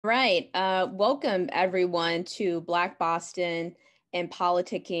Right. Welcome everyone to Black Boston and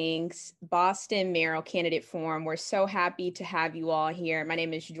Politicking's Boston Mayoral Candidate Forum. We're so happy to have you all here. My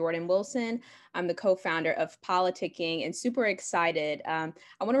name is Jordan Wilson. I'm the co-founder of Politicking and super excited. I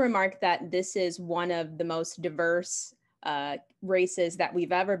want to remark that this is one of the most diverse races that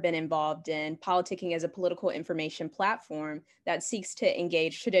we've ever been involved in. Politicking is a political information platform that seeks to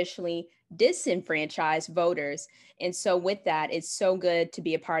engage traditionally disenfranchised voters. And so, with that, it's so good to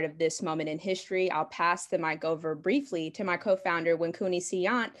be a part of this moment in history. I'll pass the mic over briefly to my co founder, Winkuni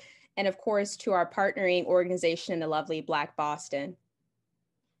Siyant, and of course, to our partnering organization in the lovely Black Boston.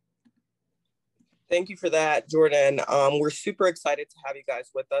 Thank you for that, Jordan. We're super excited to have you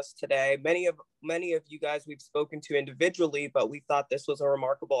guys with us today. Many of you guys we've spoken to individually, but we thought this was a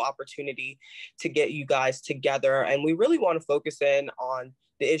remarkable opportunity to get you guys together. And we really want to focus in on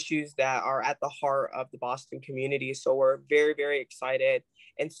the issues that are at the heart of the Boston community. So we're very, very excited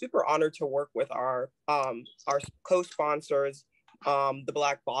and super honored to work with our co-sponsors, the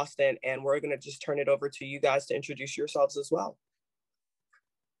Black Boston. And we're going to just turn it over to you guys to introduce yourselves as well.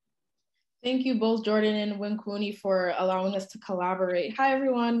 Thank you both, Jordan and Winkuni, for allowing us to collaborate. Hi,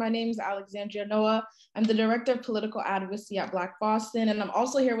 everyone. My name is Alexandria Noah. I'm the Director of Political Advocacy at Black Boston, and I'm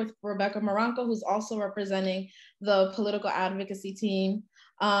also here with Rebecca Maranco, who's also representing the political advocacy team.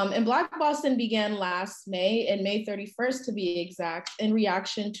 And Black Boston began last May, and May 31st to be exact, in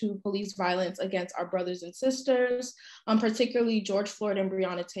reaction to police violence against our brothers and sisters, particularly George Floyd and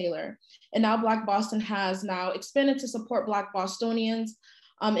Breonna Taylor. And now Black Boston has now expanded to support Black Bostonians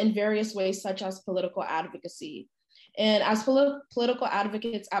in various ways, such as political advocacy. And as political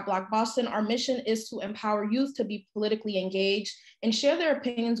advocates at Black Boston, our mission is to empower youth to be politically engaged and share their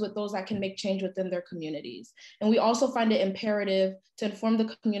opinions with those that can make change within their communities. And we also find it imperative to inform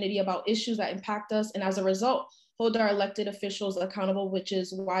the community about issues that impact us, and as a result, hold our elected officials accountable, which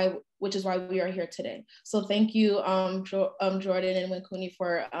is why we are here today. So thank you, Jordan and Winkuni,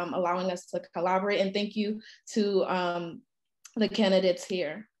 for allowing us to collaborate, and thank you to the candidates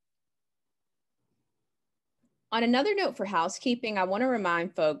here. On another note for housekeeping, I want to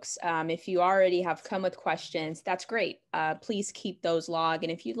remind folks, if you already have come with questions, that's great. Please keep those logged.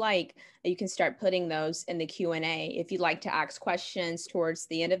 And if you'd like, you can start putting those in the Q&A. If you'd like to ask questions towards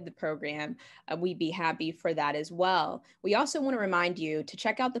the end of the program, we'd be happy for that as well. We also want to remind you to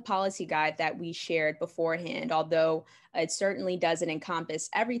check out the policy guide that we shared beforehand, although it certainly doesn't encompass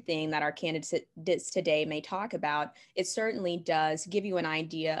everything that our candidates today may talk about. It certainly does give you an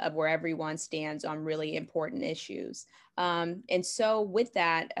idea of where everyone stands on really important issues. And so with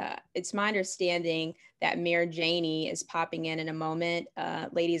that, it's my understanding that Mayor Janey is popping in a moment.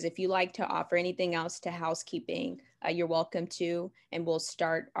 Ladies, if you'd like to offer anything else to housekeeping, you're welcome to, and we'll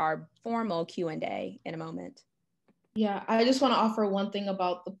start our formal Q&A in a moment. Yeah, I just want to offer one thing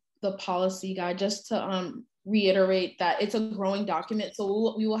about the policy guide, just to reiterate that it's a growing document.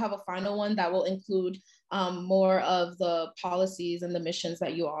 So we will have a final one that will include more of the policies and the missions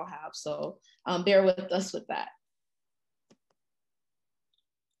that you all have. So bear with us with that.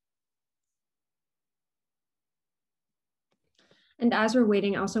 And as we're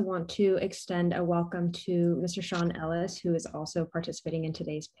waiting, I also want to extend a welcome to Mr. Sean Ellis, who is also participating in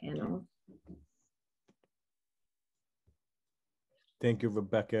today's panel. Thank you,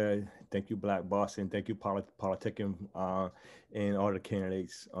 Rebecca. Thank you, Black Boston. Thank you, Politicking, and all the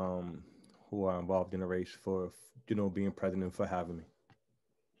candidates who are involved in the race for, being president, for having me.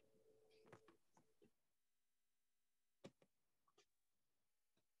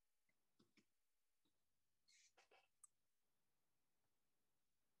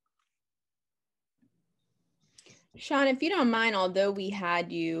 Sean, if you don't mind, although we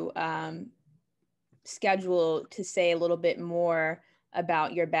had you scheduled to say a little bit more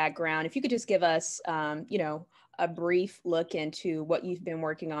about your background, if you could just give us, a brief look into what you've been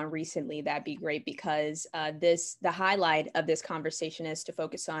working on recently, that'd be great, because the highlight of this conversation is to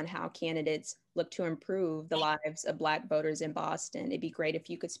focus on how candidates look to improve the lives of Black voters in Boston. It'd be great if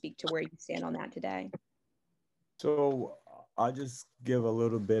you could speak to where you stand on that today. So I'll just give a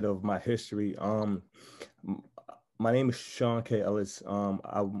little bit of my history. My name is Sean K. Ellis.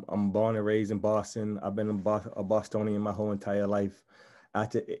 I'm born and raised in Boston. I've been a Bostonian my whole entire life.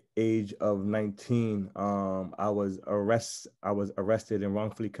 At the age of 19, I was arrested and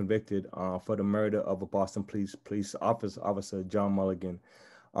wrongfully convicted for the murder of a Boston police officer, John Mulligan.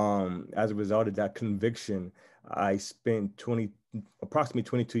 As a result of that conviction, I spent approximately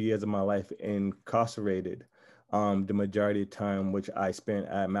 22 years of my life incarcerated. The majority of time which I spent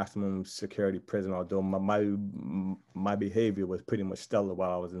at maximum security prison, although my behavior was pretty much stellar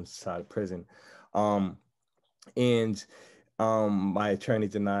while I was inside prison. And my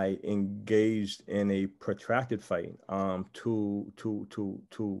attorneys and I engaged in a protracted fight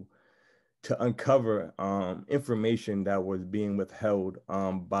to uncover information that was being withheld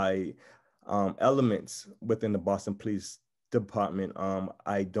by elements within the Boston Police Department.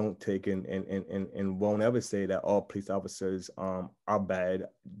 I don't take and won't ever say that all police officers are bad.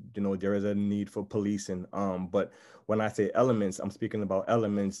 You know, there is a need for policing. But when I say elements, I'm speaking about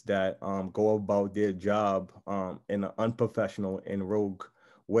elements that go about their job in an unprofessional and rogue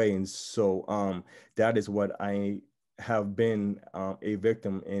way. And so that is what I have been a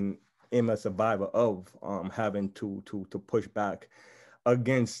victim in. Am a survivor of having to push back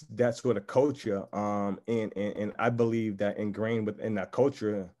against that sort of culture, and I believe that ingrained within that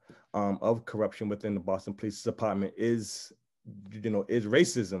culture of corruption within the Boston Police Department is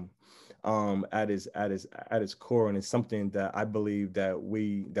racism at its core, and it's something that I believe that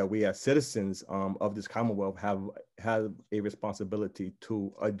we as citizens of this Commonwealth have a responsibility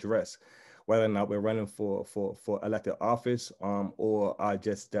to address, whether or not we're running for elected office or are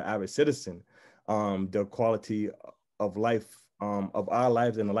just the average citizen. The quality of life of our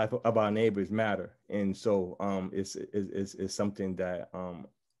lives and the life of our neighbors matter. And so it's something that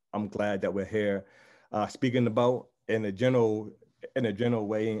I'm glad that we're here speaking about in a general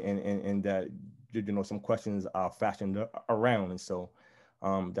way, and that some questions are fashioned around. And so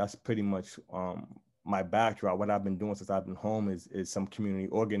that's pretty much my backdrop. What I've been doing since I've been home is some community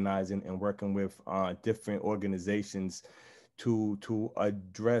organizing and working with different organizations to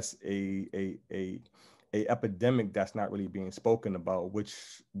address a epidemic that's not really being spoken about,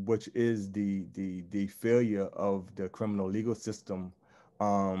 which is the failure of the criminal legal system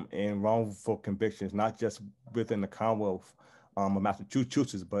and wrongful convictions, not just within the Commonwealth of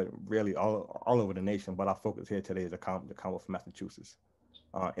Massachusetts, but really all over the nation. But our focus here today is the Commonwealth of Massachusetts,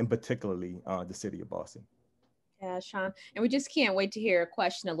 and particularly the city of Boston. Yeah, Sean, and we just can't wait to hear a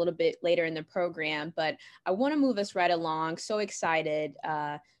question a little bit later in the program, but I want to move us right along. So excited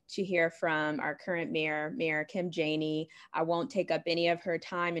to hear from our current mayor, Mayor Kim Janey. I won't take up any of her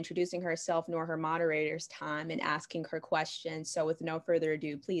time introducing herself, nor her moderator's time in asking her questions. So with no further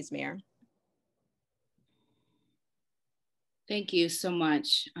ado, please, Mayor. Thank you so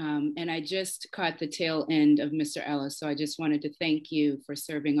much. And I just caught the tail end of Mr. Ellis, so I just wanted to thank you for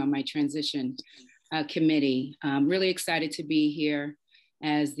serving on my transition committee. I'm really excited to be here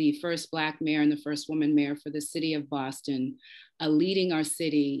as the first Black mayor and the first woman mayor for the city of Boston, leading our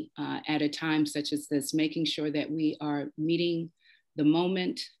city at a time such as this, making sure that we are meeting the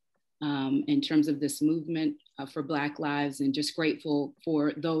moment in terms of this movement for Black lives, and just grateful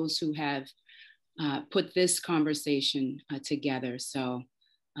for those who have put this conversation together. So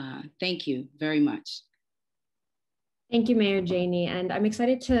thank you very much. Thank you, Mayor Janey. And I'm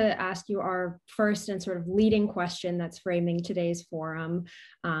excited to ask you our first and sort of leading question that's framing today's forum.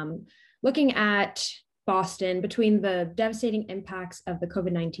 Looking at Boston, between the devastating impacts of the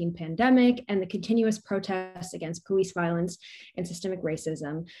COVID-19 pandemic and the continuous protests against police violence and systemic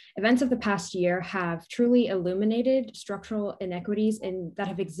racism, events of the past year have truly illuminated structural inequities that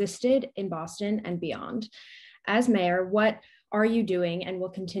have existed in Boston and beyond. As mayor, what are you doing and will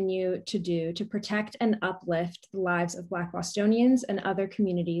continue to do to protect and uplift the lives of Black Bostonians and other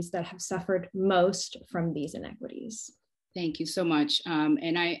communities that have suffered most from these inequities? Thank you so much.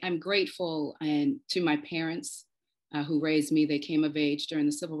 And I'm grateful to my parents who raised me. They came of age during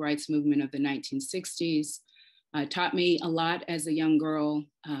the civil rights movement of the 1960s, taught me a lot as a young girl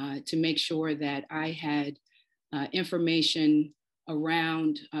to make sure that I had information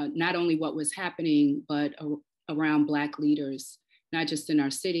around not only what was happening, but around Black leaders, not just in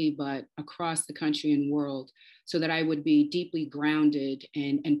our city, but across the country and world, so that I would be deeply grounded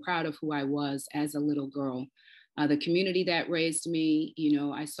and proud of who I was as a little girl. The community that raised me,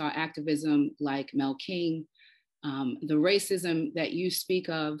 I saw activism like Mel King. The racism that you speak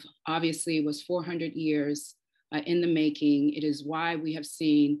of, obviously, was 400 years in the making. It is why we have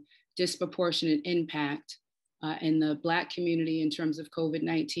seen disproportionate impact in the Black community in terms of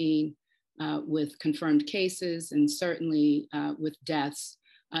COVID-19, with confirmed cases and certainly with deaths,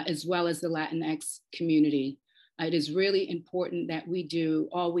 as well as the Latinx community. It is really important that we do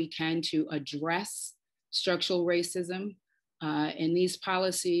all we can to address structural racism and these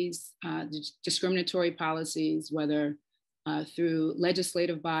policies, discriminatory policies, whether through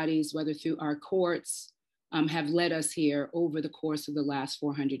legislative bodies, whether through our courts, have led us here over the course of the last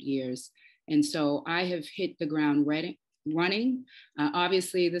 400 years. And so I have hit the ground running.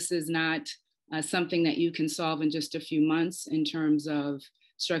 Obviously, this is not something that you can solve in just a few months in terms of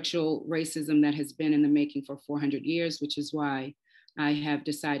structural racism that has been in the making for 400 years, which is why I have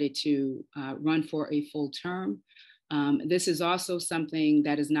decided to run for a full term. This is also something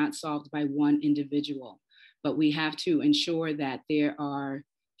that is not solved by one individual, but we have to ensure that there are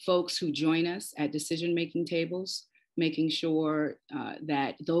folks who join us at decision-making tables, making sure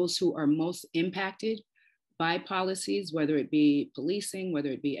that those who are most impacted by policies, whether it be policing, whether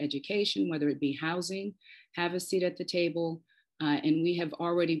it be education, whether it be housing, have a seat at the table. And we have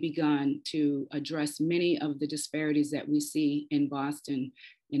already begun to address many of the disparities that we see in Boston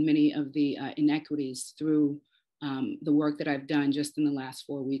and many of the inequities through the work that I've done just in the last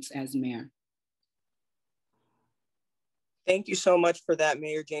 4 weeks as mayor. Thank you so much for that,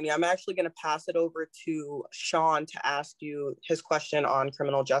 Mayor Janey. I'm actually going to pass it over to Sean to ask you his question on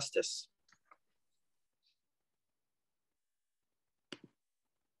criminal justice.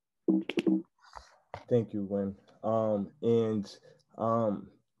 Thank you, Gwen.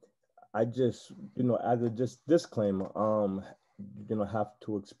 I just, as a just disclaimer, have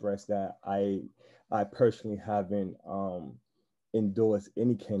to express that I personally haven't endorsed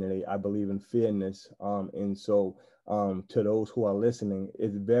any candidate. I believe in fairness, and so to those who are listening,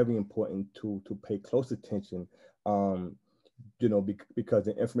 it's very important to pay close attention, because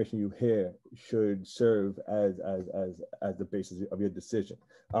the information you hear should serve as the basis of your decision.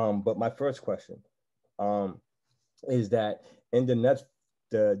 But my first question is that in the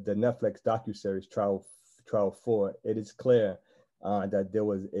Netflix docuseries Trial 4, it is clear that there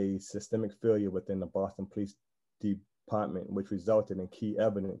was a systemic failure within the Boston Police Department, which resulted in key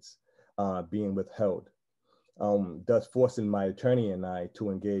evidence being withheld, thus forcing my attorney and I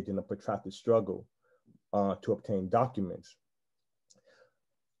to engage in a protracted struggle to obtain documents.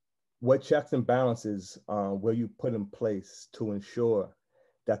 What checks and balances will you put in place to ensure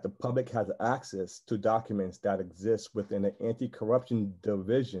that the public has access to documents that exist within the anti-corruption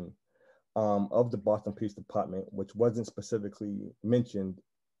division of the Boston Police Department, which wasn't specifically mentioned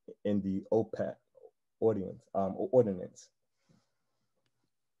in the OPAT ordinance?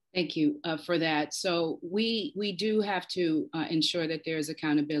 Thank you for that. So we do have to ensure that there is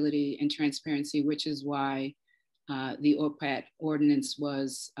accountability and transparency, which is why the OPAT ordinance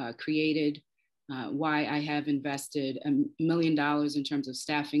was created, why I have invested $1 million in terms of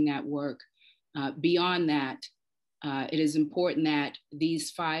staffing that work. Beyond that, it is important that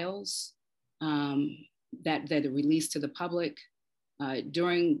these files that are released to the public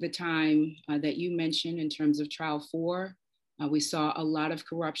during the time that you mentioned in terms of Trial 4, we saw a lot of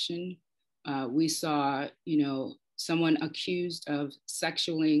corruption. We saw, someone accused of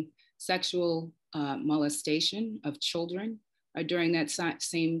sexual molestation of children during that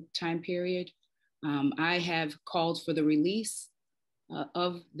same time period. I have called for the release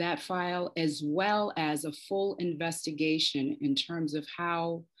of that file, as well as a full investigation in terms of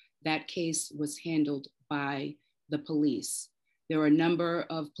how that case was handled by the police. There were a number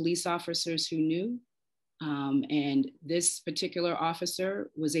of police officers who knew, and this particular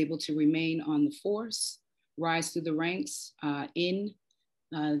officer was able to remain on the force, rise through the ranks in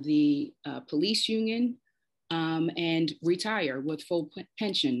the police union, and retire with full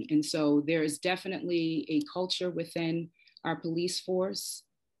pension. And so there is definitely a culture within our police force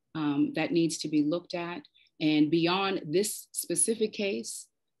that needs to be looked at. And beyond this specific case,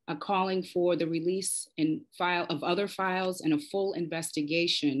 calling for the release and file of other files and a full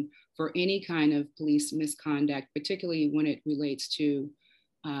investigation for any kind of police misconduct, particularly when it relates to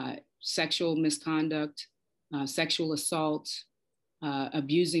sexual misconduct, sexual assault,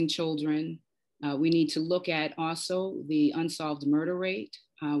 abusing children. We need to look at also the unsolved murder rate,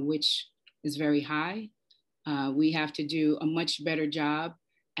 which is very high. We have to do a much better job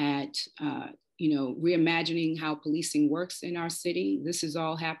at reimagining how policing works in our city. This is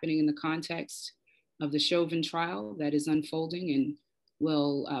all happening in the context of the Chauvin trial that is unfolding and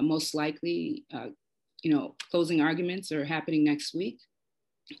will most likely, closing arguments are happening next week.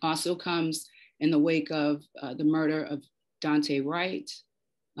 Also comes in the wake of the murder of Dante Wright,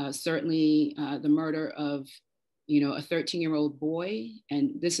 certainly the murder of, a 13-year-old boy.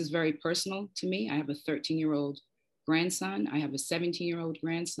 And this is very personal to me. I have a 13-year-old grandson. I have a 17-year-old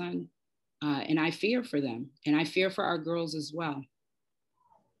grandson. And I fear for them. And I fear for our girls as well.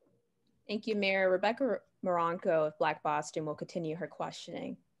 Thank you, Mayor. Rebecca Moronco of Black Boston will continue her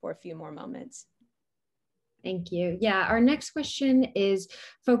questioning for a few more moments. Thank you. Yeah, our next question is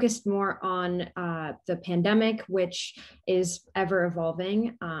focused more on the pandemic, which is ever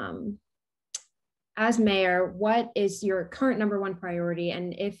evolving. As mayor, what is your current #1 priority?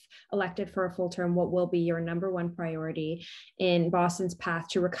 And if elected for a full term, what will be your #1 priority in Boston's path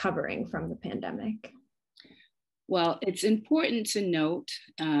to recovering from the pandemic? Well, it's important to note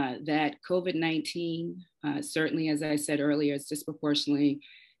that COVID-19, certainly, as I said earlier, is disproportionately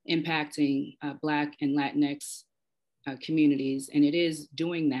impacting Black and Latinx communities, and it is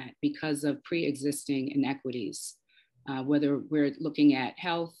doing that because of pre-existing inequities, whether we're looking at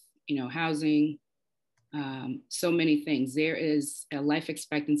health, housing, so many things. There is a life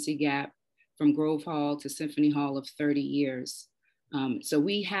expectancy gap from Grove Hall to Symphony Hall of 30 years. So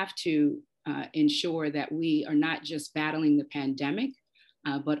we have to ensure that we are not just battling the pandemic,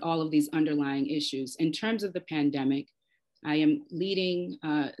 but all of these underlying issues. In terms of the pandemic, I am leading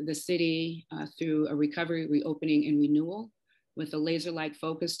the city through a recovery, reopening, and renewal with a laser-like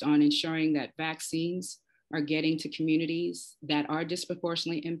focus on ensuring that vaccines are getting to communities that are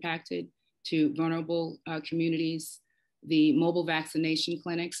disproportionately impacted, to vulnerable communities. The mobile vaccination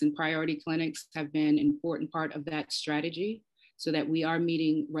clinics and priority clinics have been an important part of that strategy so that we are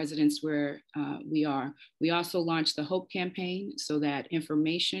meeting residents where we are. We also launched the Hope campaign so that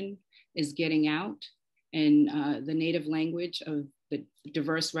information is getting out in the native language of the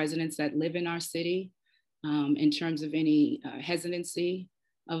diverse residents that live in our city in terms of any hesitancy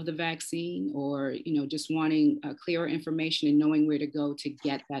of the vaccine or just wanting clearer information and knowing where to go to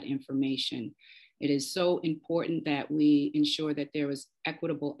get that information. It is so important that we ensure that there is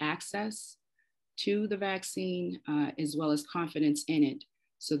equitable access to the vaccine as well as confidence in it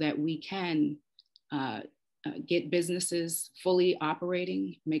so that we can get businesses fully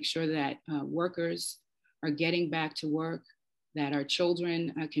operating, make sure that workers are getting back to work, that our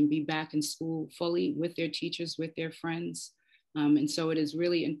children can be back in school fully with their teachers, with their friends. And so it is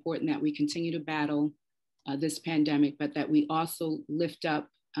really important that we continue to battle this pandemic, but that we also lift up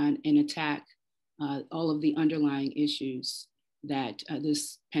and attack all of the underlying issues that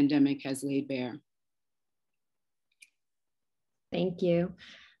this pandemic has laid bare. Thank you.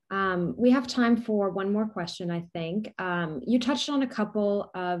 We have time for one more question, I think. You touched on a couple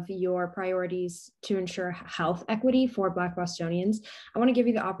of your priorities to ensure health equity for Black Bostonians. I want to give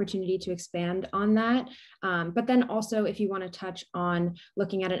you the opportunity to expand on that, but then also if you want to touch on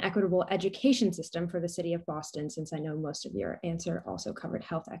looking at an equitable education system for the city of Boston, since I know most of your answer also covered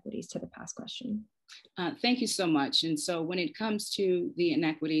health equities to the past question. Thank you so much. And so when it comes to the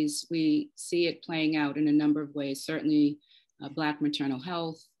inequities, we see it playing out in a number of ways, certainly Black maternal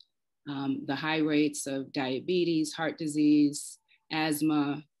health, the high rates of diabetes, heart disease,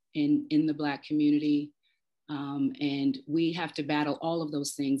 asthma in the Black community. And we have to battle all of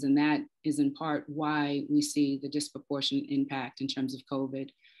those things. And that is in part why we see the disproportionate impact in terms of COVID.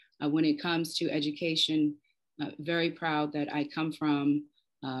 When it comes to education, very proud that I come from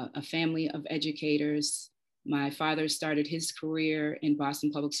a family of educators. My father started his career in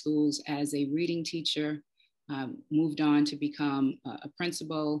Boston Public Schools as a reading teacher, moved on to become a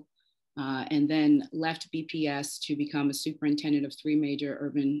principal, and then left BPS to become a superintendent of 3 major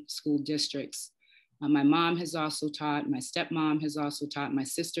urban school districts. My mom has also taught, my stepmom has also taught, my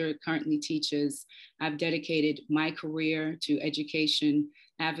sister currently teaches. I've dedicated my career to education,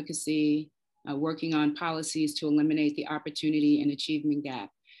 advocacy, working on policies to eliminate the opportunity and achievement gap.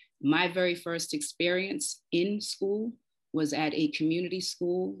 My very first experience in school was at a community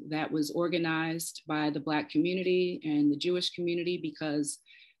school that was organized by the Black community and the Jewish community because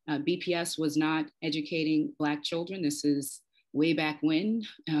BPS was not educating Black children. This is way back when,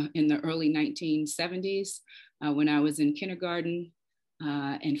 in the early 1970s, when I was in kindergarten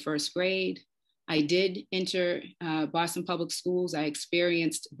and first grade. I did enter Boston Public Schools. I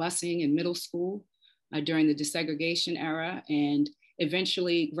experienced busing in middle school during the desegregation era and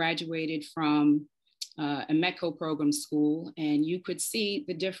eventually graduated from a METCO program school. And you could see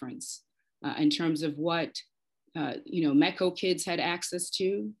the difference in terms of what METCO kids had access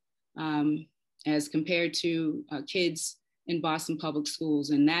to as compared to kids in Boston Public Schools.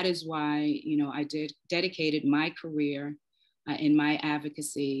 And that is why, I dedicated my career in my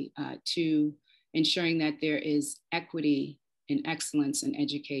advocacy to ensuring that there is equity and excellence in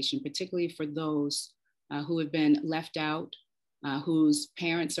education, particularly for those who have been left out, whose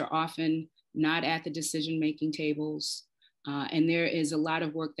parents are often not at the decision-making tables. And there is a lot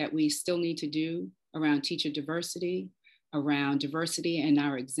of work that we still need to do around teacher diversity, around diversity in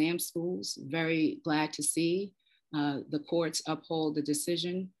our exam schools. Very glad to see the courts uphold the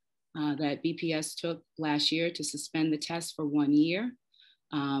decision that BPS took last year to suspend the test for 1 year.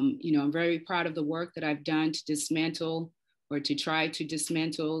 I'm very proud of the work that I've done to dismantle or to try to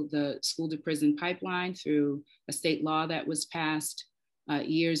dismantle the school to prison pipeline through a state law that was passed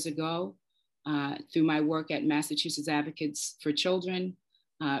years ago. Through my work at Massachusetts Advocates for Children,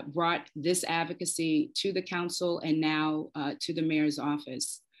 brought this advocacy to the council and now to the mayor's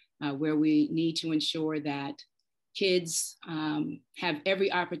office, where we need to ensure that kids have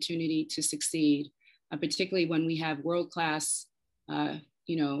every opportunity to succeed, particularly when we have world-class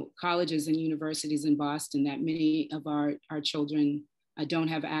colleges and universities in Boston that many of our children don't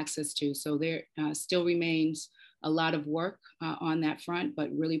have access to. So there still remains a lot of work on that front, but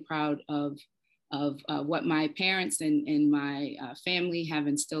really proud of what my parents and my family have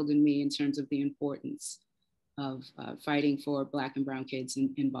instilled in me in terms of the importance of fighting for Black and brown kids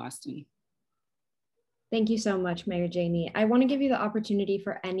in Boston. Thank you so much, Mayor Janey. I want to give you the opportunity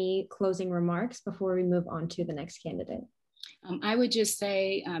for any closing remarks before we move on to the next candidate. I would just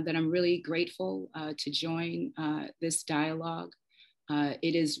say that I'm really grateful to join this dialogue.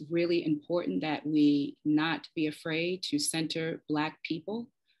 It is really important that we not be afraid to center Black people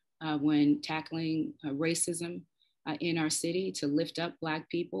when tackling racism in our city, to lift up Black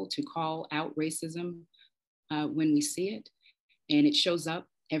people, to call out racism when we see it. And it shows up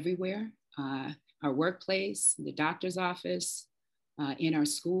everywhere, our workplace, the doctor's office, in our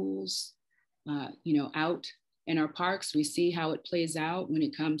schools, out in our parks. We see how it plays out when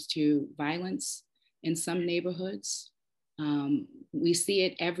it comes to violence in some neighborhoods. We see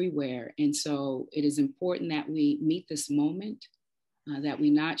it everywhere. And so it is important that we meet this moment, that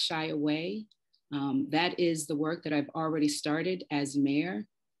we not shy away. That is the work that I've already started as mayor,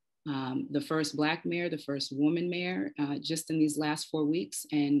 the first Black mayor, the first woman mayor, just in these last 4 weeks,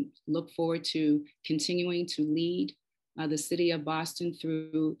 and look forward to continuing to lead the city of Boston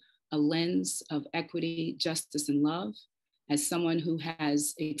through a lens of equity, justice, and love. As someone who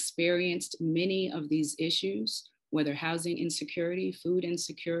has experienced many of these issues, whether housing insecurity, food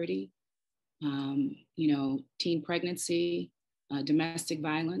insecurity, teen pregnancy, domestic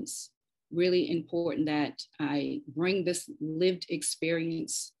violence, really important that I bring this lived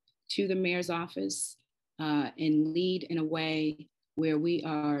experience to the mayor's office and lead in a way where we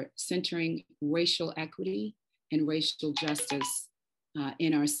are centering racial equity and racial justice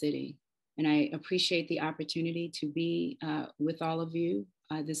in our city. And I appreciate the opportunity to be with all of you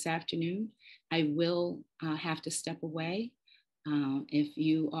this afternoon. I will have to step away if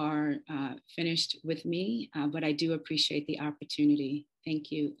you are finished with me, but I do appreciate the opportunity.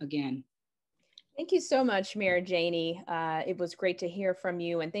 Thank you again. Thank you so much, Mayor Janey. It was great to hear from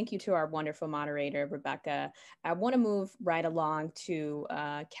you, and thank you to our wonderful moderator, Rebecca. I want to move right along to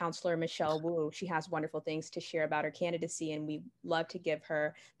Councilor Michelle Wu. She has wonderful things to share about her candidacy, and we love to give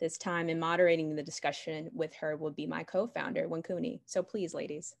her this time. And moderating the discussion with her will be my co-founder, Winkuni. So please,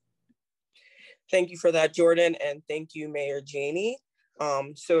 ladies. Thank you for that, Jordan, and thank you, Mayor Janey.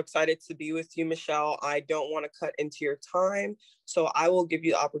 So excited to be with you, Michelle. I don't want to cut into your time, so I will give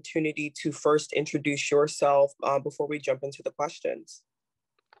you the opportunity to first introduce yourself before we jump into the questions.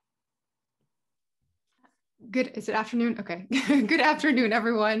 Good, is it afternoon? Okay. Good afternoon,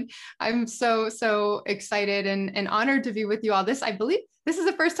 everyone. I'm so excited and honored to be with you all. I believe this is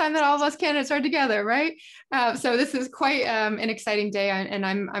the first time that all of us candidates are together, right? So this is quite an exciting day, and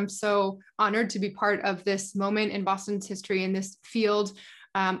I'm so honored to be part of this moment in Boston's history in this field.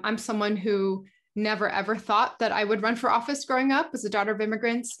 I'm someone who never ever thought that I would run for office growing up as a daughter of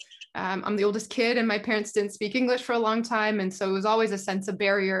immigrants. I'm the oldest kid, and my parents didn't speak English for a long time, and so it was always a sense of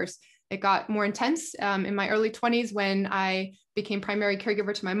barriers. It got more intense in my early 20s when I became primary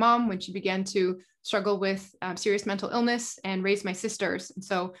caregiver to my mom when she began to struggle with serious mental illness and raised my sisters. And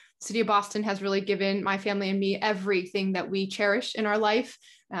so the city of Boston has really given my family and me everything that we cherish in our life,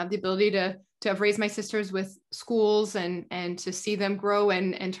 the ability to have raised my sisters with schools and to see them grow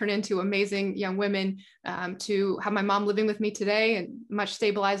and turn into amazing young women, to have my mom living with me today and much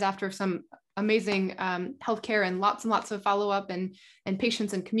stabilized after some amazing healthcare and lots of follow-up and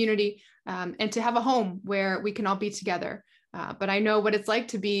patience and community, and to have a home where we can all be together. But I know what it's like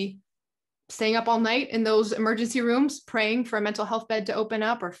to be staying up all night in those emergency rooms, praying for a mental health bed to open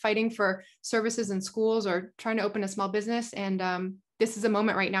up, or fighting for services in schools, or trying to open a small business. And this is a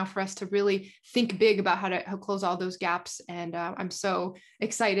moment right now for us to really think big about how to close all those gaps. And I'm so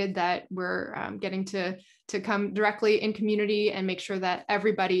excited that we're getting to come directly in community and make sure that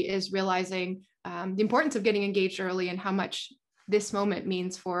everybody is realizing the importance of getting engaged early and how much this moment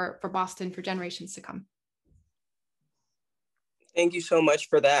means for Boston for generations to come. Thank you so much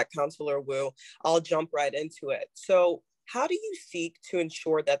for that, Councilor Wu. I'll jump right into it. So how do you seek to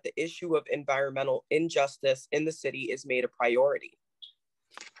ensure that the issue of environmental injustice in the city is made a priority?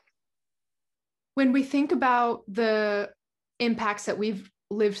 When we think about the impacts that we've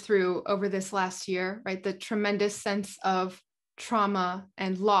lived through over this last year, right, the tremendous sense of trauma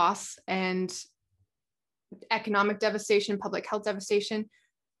and loss and economic devastation, public health devastation,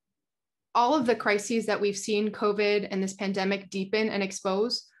 all of the crises that we've seen COVID and this pandemic deepen and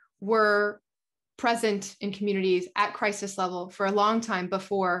expose were present in communities at crisis level for a long time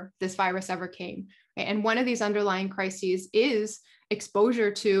before this virus ever came. And one of these underlying crises is exposure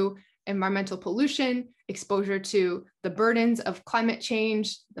to environmental pollution, exposure to the burdens of climate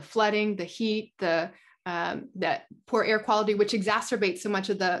change, the flooding, the heat, the poor air quality, which exacerbates so much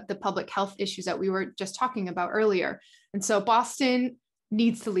of the public health issues that we were just talking about earlier. And so Boston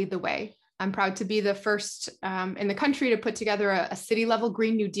needs to lead the way. I'm proud to be the first in the country to put together a city level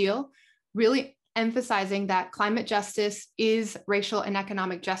Green New Deal, really emphasizing that climate justice is racial and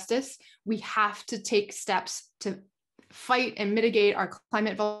economic justice. We have to take steps to fight and mitigate our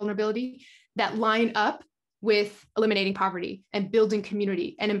climate vulnerability that line up with eliminating poverty and building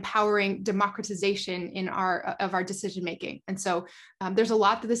community and empowering democratization in our decision making. And so there's a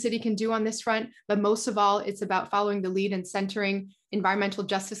lot that the city can do on this front, but most of all, it's about following the lead and centering environmental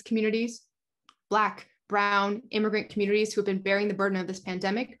justice communities. Black, brown, immigrant communities who have been bearing the burden of this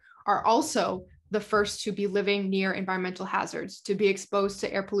pandemic are also the first to be living near environmental hazards, to be exposed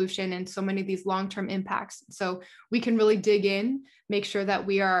to air pollution and so many of these long-term impacts. So we can really dig in, make sure that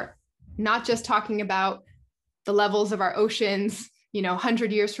we are not just talking about the levels of our oceans,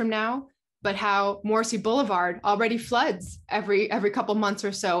 100 years from now, but how Morrissey Boulevard already floods every couple months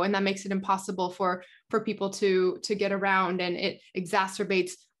or so. And that makes it impossible for people to get around, and it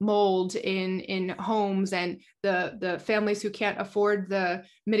exacerbates mold in homes, and the families who can't afford the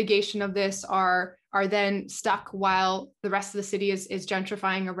mitigation of this are then stuck while the rest of the city is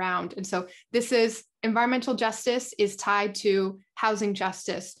gentrifying around. And so this is environmental justice is tied to housing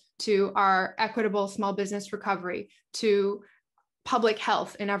justice, to our equitable small business recovery, to public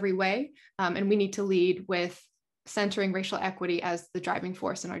health in every way. And we need to lead with centering racial equity as the driving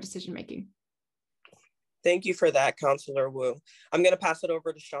force in our decision making. Thank you for that, Councillor Wu. I'm going to pass it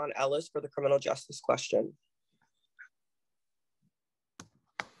over to Sean Ellis for the criminal justice question.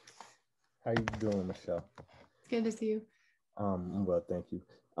 How you doing, Michelle? Good to see you. Well, thank you.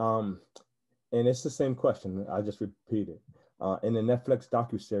 And it's the same question. I just repeat it. In the Netflix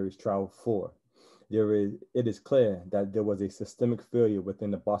docuseries Trial 4, it is clear that there was a systemic failure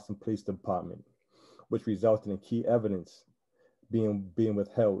within the Boston Police Department, which resulted in key evidence being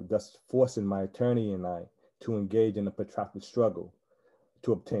withheld, thus forcing my attorney and I to engage in a protracted struggle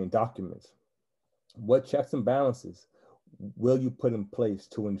to obtain documents. What checks and balances will you put in place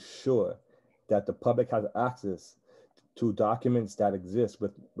to ensure that the public has access to documents that exist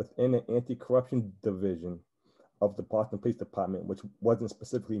within the anti-corruption division of the Boston Police Department, which wasn't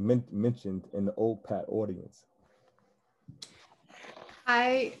specifically mentioned in the old Pat audience?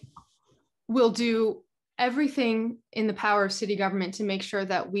 I will do everything in the power of city government to make sure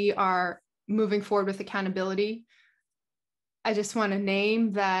that we are moving forward with accountability. I just want to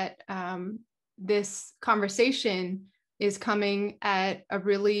name that this conversation is coming at a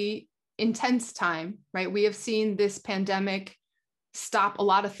really intense time, right? We have seen this pandemic stop a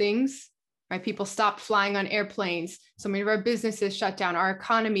lot of things, right? People stopped flying on airplanes. So many of our businesses shut down. Our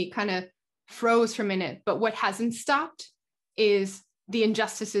economy kind of froze for a minute. But what hasn't stopped is the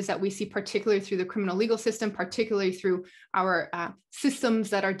injustices that we see, particularly through the criminal legal system, particularly through our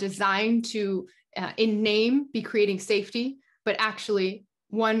systems that are designed to, in name, be creating safety, but actually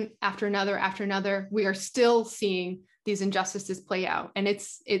one after another, we are still seeing these injustices play out. And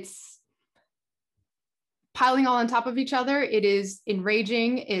it's piling all on top of each other. It is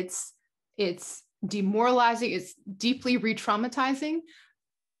enraging. It's demoralizing. It's deeply re-traumatizing.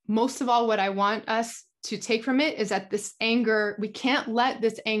 Most of all, what I want us to take from it is that this anger, we can't let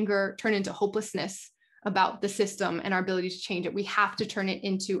this anger turn into hopelessness about the system and our ability to change it. We have to turn it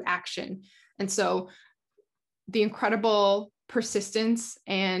into action. And so the incredible persistence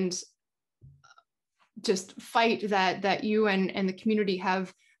and just fight that you and the community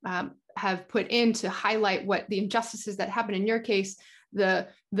have put in to highlight what the injustices that happen in your case, the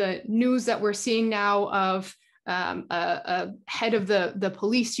news that we're seeing now of a head of the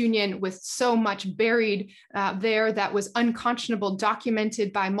police union with so much buried there that was unconscionable,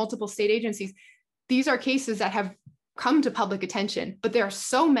 documented by multiple state agencies. These are cases that have come to public attention, but there are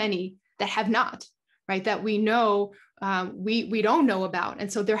so many that have not, right? That we know we don't know about.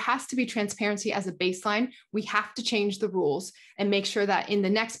 And so there has to be transparency as a baseline. We have to change the rules and make sure that in the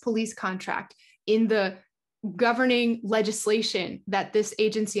next police contract, in the governing legislation that this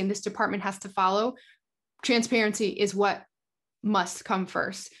agency and this department has to follow, transparency is what must come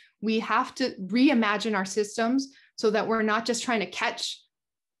first. We have to reimagine our systems so that we're not just trying to catch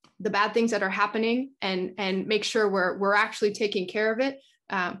the bad things that are happening and make sure we're actually taking care of it,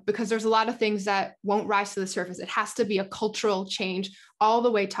 because there's a lot of things that won't rise to the surface. It has to be a cultural change all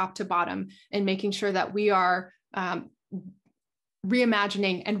the way top to bottom, and making sure that we are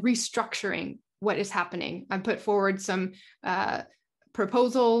reimagining and restructuring what is happening. I put forward some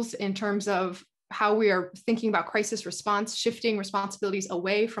proposals in terms of how we are thinking about crisis response, shifting responsibilities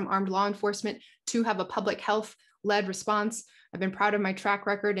away from armed law enforcement to have a public health led response. I've been proud of my track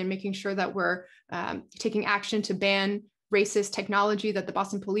record in making sure that we're taking action to ban racist technology that the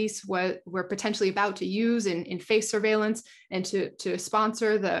Boston police were potentially about to use in face surveillance, and to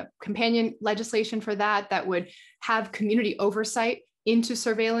sponsor the companion legislation for that would have community oversight into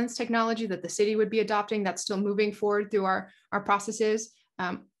surveillance technology that the city would be adopting. That's still moving forward through our processes.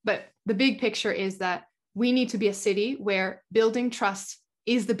 But the big picture is that we need to be a city where building trust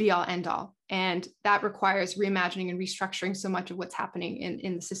is the be all end all. And that requires reimagining and restructuring so much of what's happening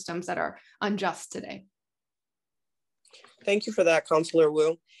in the systems that are unjust today. Thank you for that, Councilor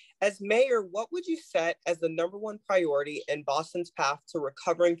Wu. As mayor, what would you set as the #1 priority in Boston's path to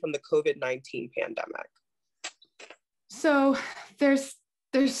recovering from the COVID-19 pandemic? So there's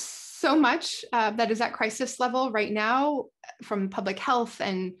so much that is at crisis level right now, from public health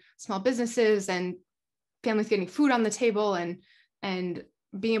and small businesses and families getting food on the table and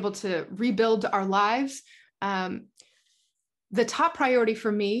being able to rebuild our lives. The top priority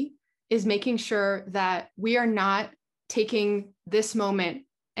for me is making sure that we are not taking this moment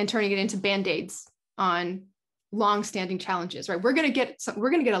and turning it into Band-Aids on long-standing challenges, right? We're going to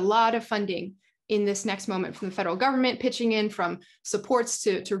get a lot of funding in this next moment from the federal government, pitching in from supports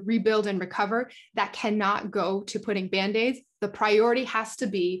to rebuild and recover. That cannot go to putting Band-Aids. The priority has to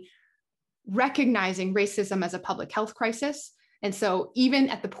be recognizing racism as a public health crisis. And so even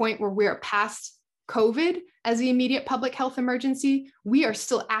at the point where we're past COVID as the immediate public health emergency, we are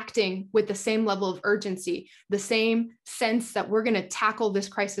still acting with the same level of urgency, the same sense that we're going to tackle this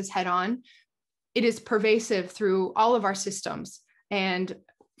crisis head on. It is pervasive through all of our systems, and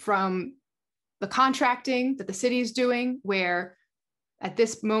from the contracting that the city is doing, where at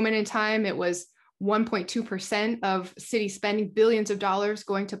this moment in time, it was 1.2% of city spending, billions of dollars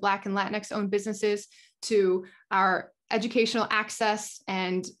going to Black and Latinx owned businesses, to our educational access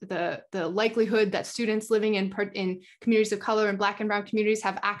and the likelihood that students living in communities of color and Black and brown communities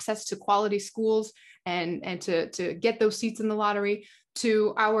have access to quality schools and to get those seats in the lottery,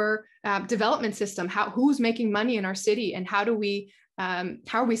 to our development system, who's making money in our city, and how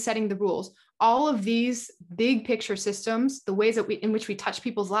are we setting the rules? All of these big picture systems, the ways that in which we touch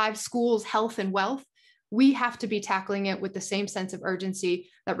people's lives, schools, health, and wealth, we have to be tackling it with the same sense of urgency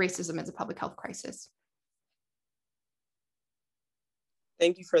that racism is a public health crisis.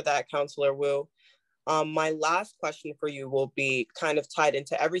 Thank you for that, Councilor Wu. My last question for you will be kind of tied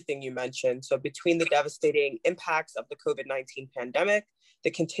into everything you mentioned. So between the devastating impacts of the COVID-19 pandemic, the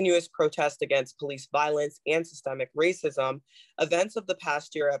continuous protest against police violence and systemic racism, events of the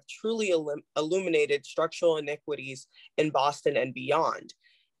past year have truly illuminated structural inequities in Boston and beyond.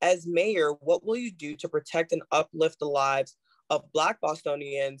 As mayor, what will you do to protect and uplift the lives of Black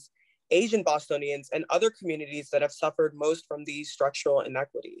Bostonians, Asian Bostonians, and other communities that have suffered most from these structural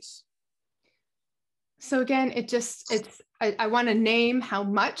inequities? So again, I want to name how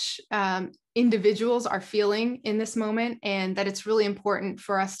much individuals are feeling in this moment, and that it's really important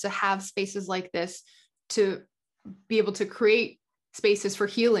for us to have spaces like this to be able to create spaces for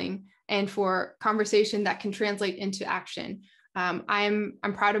healing and for conversation that can translate into action. I'm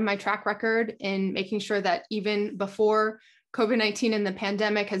proud of my track record in making sure that even before COVID-19 and the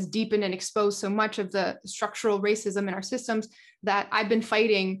pandemic has deepened and exposed so much of the structural racism in our systems, that I've been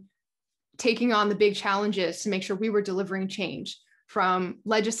fighting, taking on the big challenges to make sure we were delivering change, from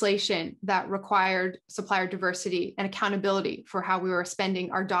legislation that required supplier diversity and accountability for how we were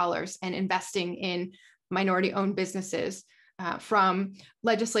spending our dollars and investing in minority-owned businesses, from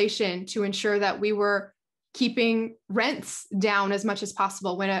legislation to ensure that we were keeping rents down as much as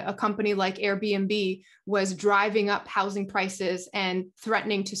possible when a company like Airbnb was driving up housing prices and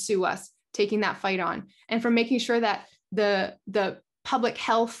threatening to sue us, taking that fight on, and from making sure that the public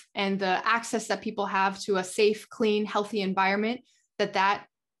health and the access that people have to a safe, clean, healthy environment, that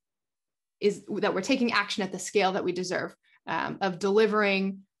we're taking action at the scale that we deserve, of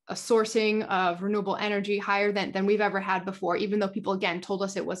delivering a sourcing of renewable energy higher than we've ever had before, even though people, again, told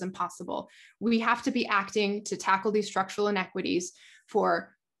us it was impossible. We have to be acting to tackle these structural inequities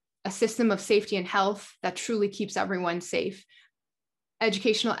for a system of safety and health that truly keeps everyone safe,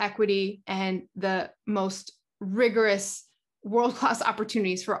 educational equity, and the most rigorous world-class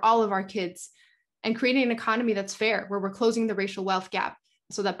opportunities for all of our kids, and creating an economy that's fair, where we're closing the racial wealth gap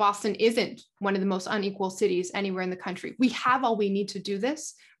so that Boston isn't one of the most unequal cities anywhere in the country. We have all we need to do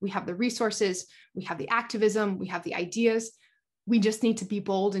this. We have the resources, we have the activism, we have the ideas. We just need to be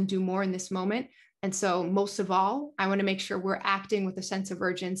bold and do more in this moment. And so most of all, I want to make sure we're acting with a sense of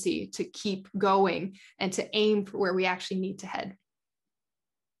urgency to keep going and to aim for where we actually need to head.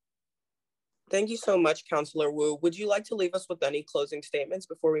 Thank you so much, Councilor Wu. Would you like to leave us with any closing statements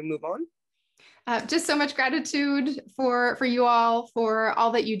before we move on? Just so much gratitude for you all, for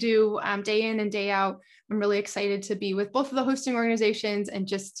all that you do day in and day out. I'm really excited to be with both of the hosting organizations, and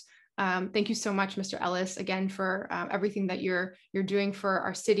just thank you so much, Mr. Ellis, again, for everything that you're doing for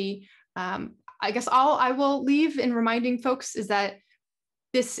our city. I guess all I will leave in reminding folks is that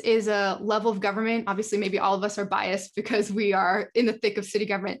this is a level of government. Obviously, maybe all of us are biased because we are in the thick of city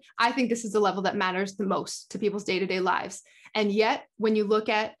government. I think this is the level that matters the most to people's day-to-day lives. And yet, when you look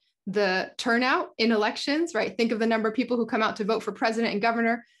at the turnout in elections, right? Think of the number of people who come out to vote for president and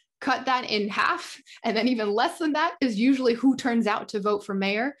governor, cut that in half, and then even less than that is usually who turns out to vote for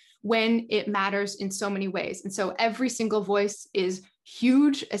mayor when it matters in so many ways. And so every single voice is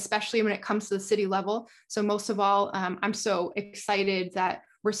huge, especially when it comes to the city level. So most of all, I'm so excited that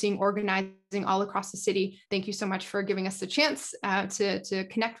we're seeing organizing all across the city. Thank you so much for giving us the chance to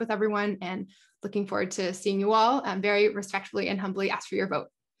connect with everyone, and looking forward to seeing you all. Very respectfully and humbly ask for your vote.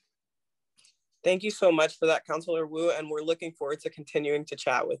 Thank you so much for that, Councilor Wu, and we're looking forward to continuing to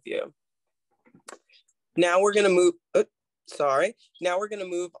chat with you. Now we're going to move, Now we're going to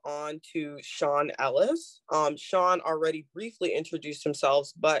move on to Sean Ellis. Sean already briefly introduced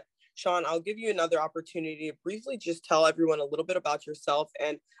himself, but Sean, I'll give you another opportunity to briefly just tell everyone a little bit about yourself.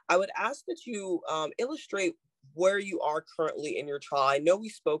 And I would ask that you illustrate where you are currently in your trial. I know we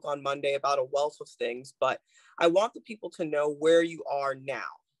spoke on Monday about a wealth of things, but I want the people to know where you are now.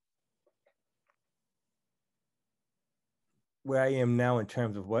 Where I am now in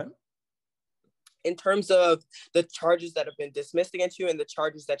terms of what? In terms of the charges that have been dismissed against you and the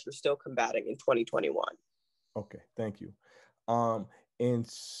charges that you're still combating in 2021. Okay, thank you. And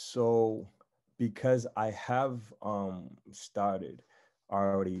so because I have started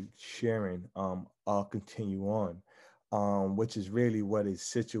already sharing, I'll continue on, which is really what is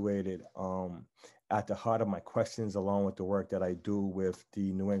situated at the heart of my questions, along with the work that I do with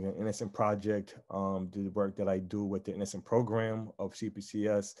the New England Innocent Project, the work that I do with the Innocent Program of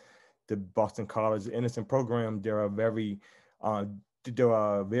CPCS, the Boston College Innocent Program. There are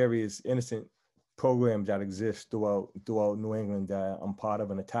various innocent programs that exist throughout New England that I'm part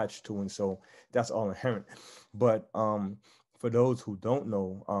of and attached to, and so that's all inherent. But for those who don't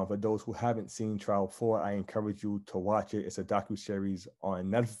know, for those who haven't seen Trial 4, I encourage you to watch it. It's a docuseries on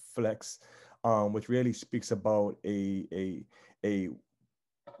Netflix, which really speaks about a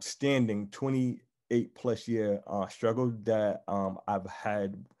standing 28-plus-year struggle that I've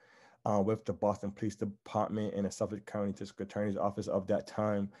had with the Boston Police Department and the Suffolk County District Attorney's Office of that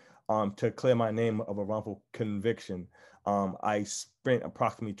time to clear my name of a wrongful conviction. I spent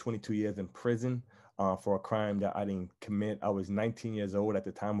approximately 22 years in prison for a crime that I didn't commit. I was 19 years old at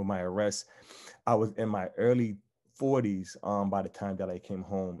the time of my arrest. I was in my early 40s by the time that I came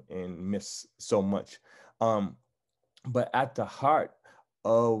home and missed so much. But at the heart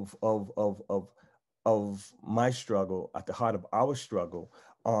of my struggle, at the heart of our struggle,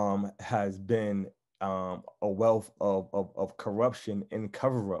 has been a wealth of corruption and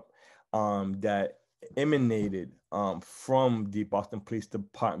cover-up that emanated from the Boston Police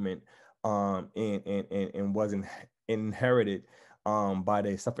Department and was inherited by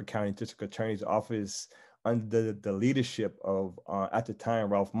the Suffolk County District Attorney's Office under the leadership of, at the time,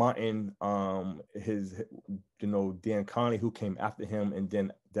 Ralph Martin, Dan Conley, who came after him, and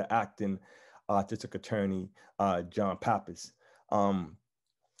then the acting District Attorney, John Pappas.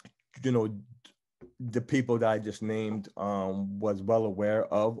 The people that I just named was well aware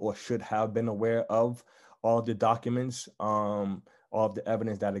of, or should have been aware of, all the documents, all of the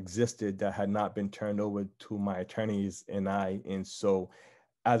evidence that existed that had not been turned over to my attorneys and I. And so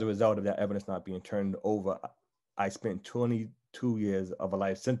as a result of that evidence not being turned over, I spent 22 years of a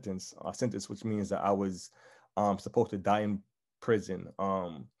life sentence, which means that I was supposed to die in prison.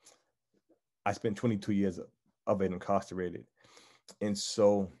 I spent 22 years of it incarcerated. And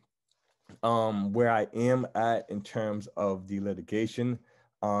so where I am at in terms of the litigation,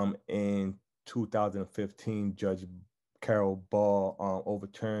 in 2015, Judge Carol Ball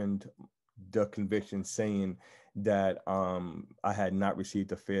overturned the conviction, saying that I had not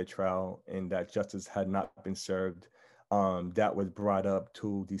received a fair trial and that justice had not been served. That was brought up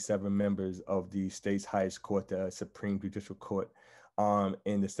to the 7 members of the state's highest court, the Supreme Judicial Court.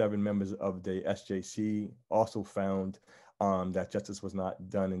 And the 7 members of the SJC also found that justice was not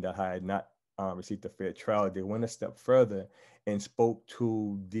done and that I had not received a fair trial. They went a step further and spoke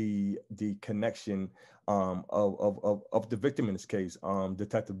to the connection of the victim in this case,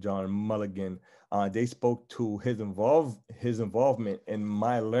 Detective John Mulligan. They spoke to his involvement in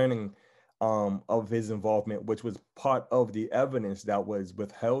my learning of his involvement, which was part of the evidence that was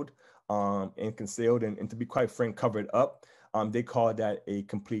withheld and concealed, and to be quite frank, covered up. They call that a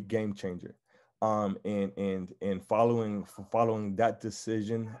complete game changer. And following that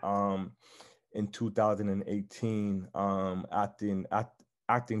decision, in 2018,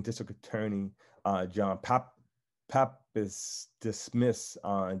 acting district attorney John Pappas dismissed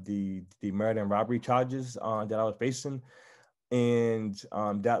the murder and robbery charges that I was facing, and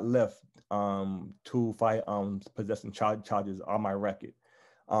that left two firearms possession charges on my record.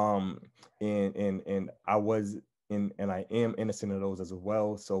 And I was and I am innocent of those as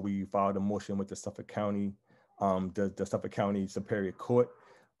well. So we filed a motion with the Suffolk County, the Suffolk County Superior Court,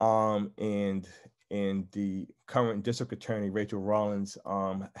 and the current district attorney Rachel Rollins,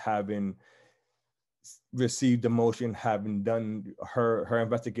 having received the motion, having done her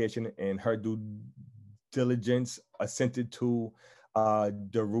investigation and her due diligence, assented to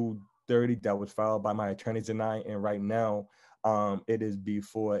the Rule 30 that was filed by my attorneys and I, and right now it is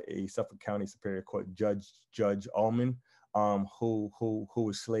before a Suffolk County Superior Court Judge Allman, who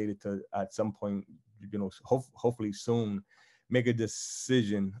is slated to at some point, hopefully soon, make a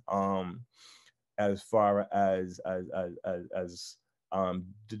decision as far as the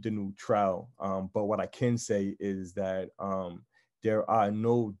new trial. But what I can say is that there are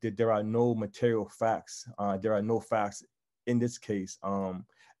no material facts. There are no facts in this case.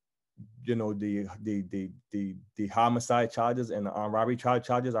 The homicide charges and the armed robbery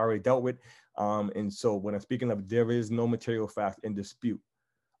charges are already dealt with. And so when I'm speaking of, there is no material fact in dispute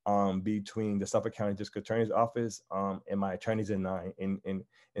between the Suffolk County District Attorney's Office and my attorneys and I. And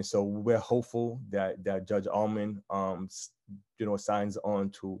so we're hopeful that Judge Allman signs on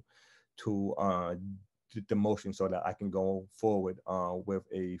to the motion so that I can go forward with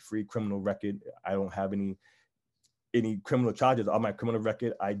a free criminal record. I don't have any criminal charges on my criminal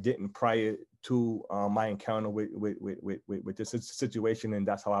record. I didn't prior to my encounter with this situation, and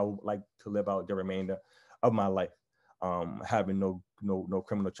that's how I would like to live out the remainder of my life, having no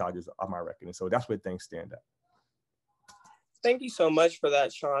criminal charges on my record. And so that's where things stand at. Thank you so much for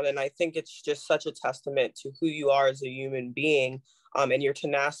that, Sean. And I think it's just such a testament to who you are as a human being, and your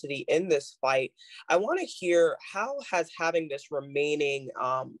tenacity in this fight. I want to hear, how has having this remaining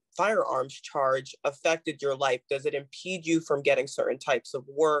firearms charge affected your life? Does it impede you from getting certain types of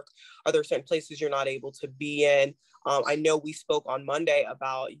work? Are there certain places you're not able to be in? I know we spoke on Monday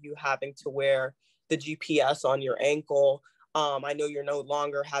about you having to wear the GPS on your ankle. I know you're no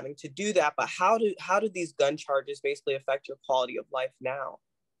longer having to do that, but how do these gun charges basically affect your quality of life now?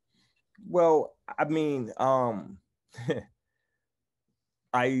 Well, I mean,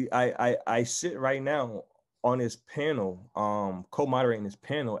 I sit right now on this panel, co-moderating this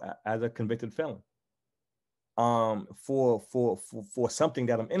panel as a convicted felon, for something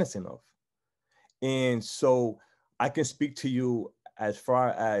that I'm innocent of. And so I can speak to you as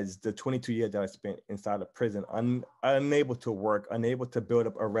far as the 22 years that I spent inside of prison, unable to work, unable to build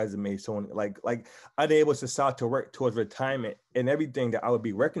up a resume, so like unable to start to work towards retirement and everything that I would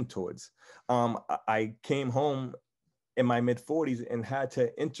be working towards. I came home in my mid 40s and had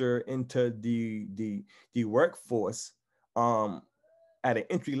to enter into the workforce at an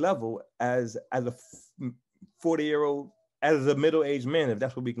entry level as a 40-year-old, as a middle-aged man, if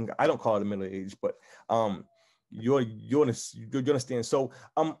that's what we can. I don't call it a middle age, but you understand. So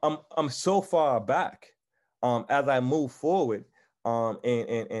I'm so far back as I move forward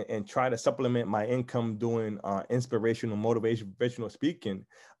and try to supplement my income doing inspirational, motivational speaking.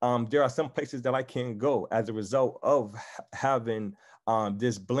 There are some places that I can't go as a result of having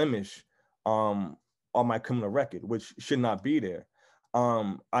this blemish on my criminal record, which should not be there.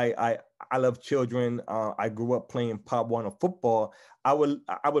 I love children. I grew up playing Pop Warner football. I would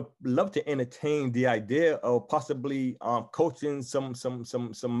love to entertain the idea of possibly coaching some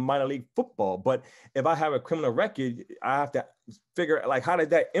minor league football. But if I have a criminal record, I have to figure like, how did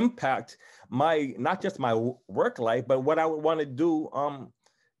that impact my, not just my work life, but what I would want to do,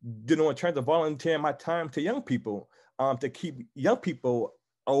 in terms of volunteering my time to young people, to keep young people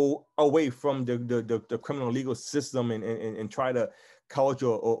away from the criminal legal system and try to coach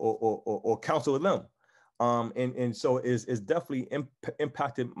or counsel them. And so it's definitely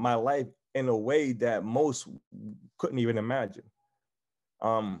impacted my life in a way that most couldn't even imagine.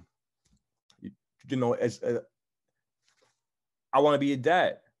 As I want to be a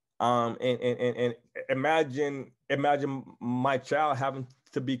dad, and imagine my child having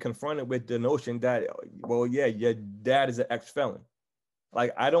to be confronted with the notion that, well, yeah, your dad is an ex-felon.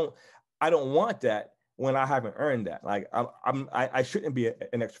 Like I don't want that when I haven't earned that. Like I shouldn't be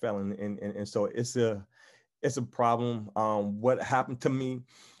an ex-felon, and so it's a problem. What happened to me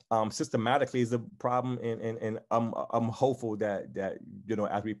systematically is a problem, and I'm hopeful that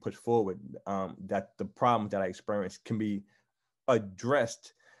as we push forward, that the problems that I experienced can be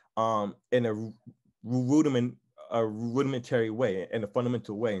addressed in a rudimentary way, in a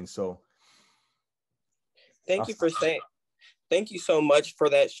fundamental way. And so thank you so much for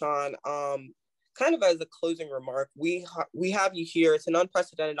that, Sean. Kind of as a closing remark, we have you here. It's an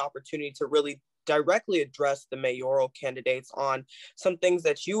unprecedented opportunity to really directly address the mayoral candidates on some things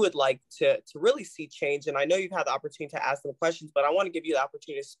that you would like to really see change. And I know you've had the opportunity to ask them questions, but I want to give you the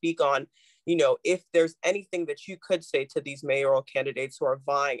opportunity to speak on, if there's anything that you could say to these mayoral candidates who are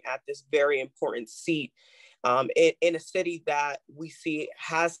vying at this very important seat in a city that we see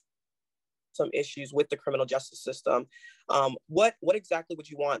has some issues with the criminal justice system. What exactly would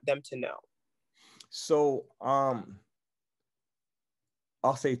you want them to know? So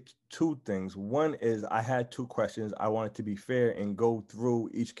I'll say two things. One is I had two questions. I wanted to be fair and go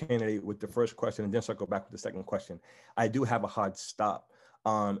through each candidate with the first question and then circle back with the second question. I do have a hard stop.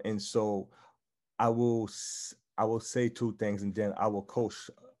 And so I will say two things, and then I will coach,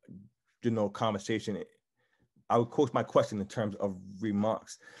 conversation. I will coach my question in terms of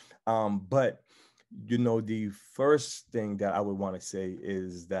remarks. But the first thing that I would want to say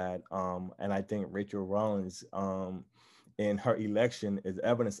is that, and I think Rachel Rollins, in her election is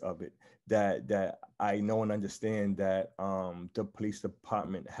evidence of it, that I know and understand that the police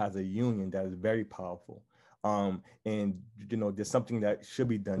department has a union that is very powerful. And, there's something that should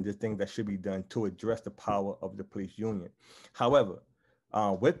be done, there's things that should be done to address the power of the police union. However,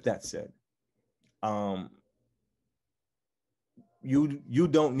 with that said, you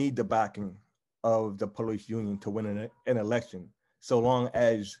don't need the backing of the police union to win an election, so long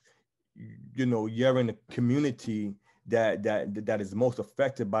as you're in a community that is most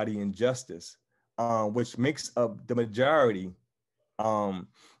affected by the injustice, which makes up the majority.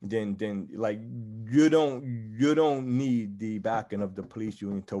 Then like you don't need the backing of the police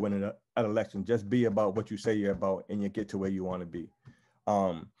union to win an election. Just be about what you say you're about, and you get to where you want to be.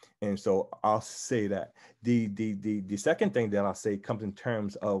 And so I'll say that the second thing that I'll say comes in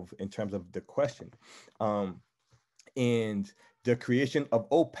terms of the question, and the creation of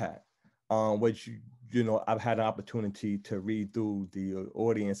OPAC, which I've had an opportunity to read through the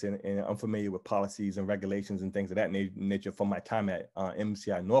audience, and I'm familiar with policies and regulations and things of that nature from my time at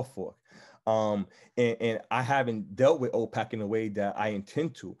MCI Norfolk. And I haven't dealt with OPAC in a way that I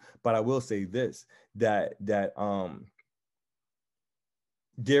intend to, but I will say this, that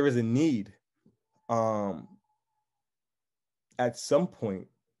there is a need at some point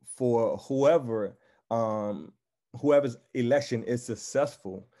for whoever's election is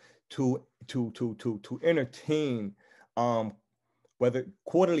successful to entertain whether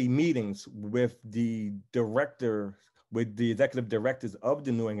quarterly meetings with the executive directors of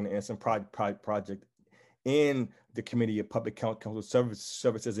the New England Innocent Project in the Committee of Public Counsel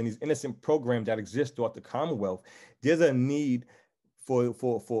Services and these innocent programs that exist throughout the Commonwealth. There's a need for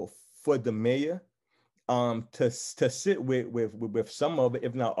the mayor to sit with some of it,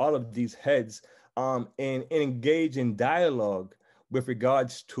 if not all of these heads, and engage in dialogue with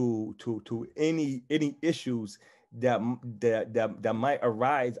regards to any issues that might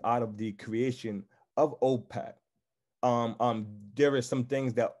arise out of the creation of OPAC. There are some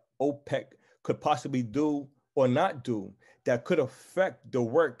things that OPEC could possibly do or not do that could affect the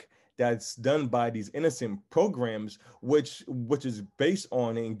work that's done by these innocent programs, which is based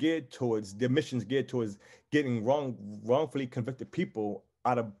on and geared towards their missions, geared towards getting wrongfully convicted people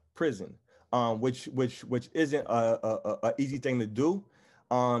out of prison, which isn't a easy thing to do,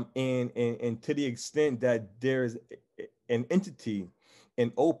 and to the extent that there's an entity in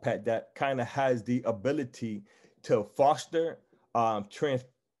OPEC that kind of has the ability to foster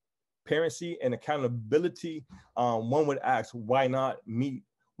transparency and accountability, one would ask, why not meet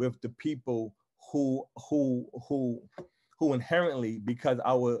with the people who inherently, because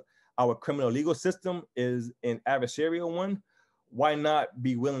our criminal legal system is an adversarial one, why not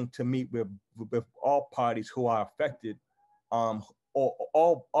be willing to meet with all parties who are affected, or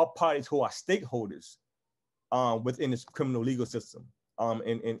all parties who are stakeholders within this criminal legal system.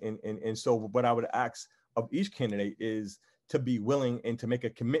 And so what I would ask of each candidate is to be willing and to make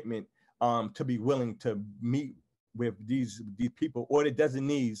a commitment, to be willing to meet with these people or the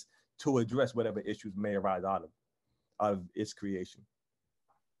designees to address whatever issues may arise out of its creation.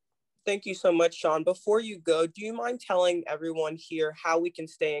 Thank you so much, Sean. Before you go, do you mind telling everyone here how we can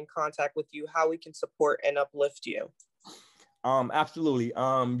stay in contact with you, how we can support and uplift you? Absolutely.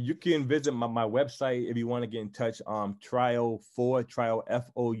 You can visit my website if you want to get in touch,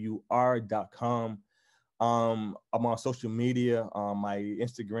 trial4.com. I'm on social media. My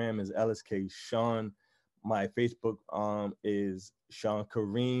Instagram is LSK Sean. My Facebook is Sean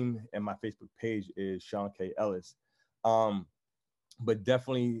Kareem, and my Facebook page is Sean K. Ellis. But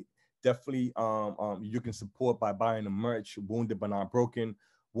definitely, you can support by buying the merch. Wounded but Not Broken.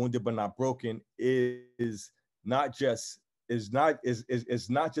 Wounded but Not Broken is not just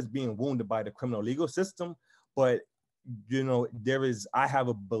being wounded by the criminal legal system, but I have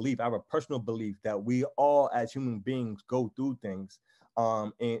a personal belief that we all as human beings go through things,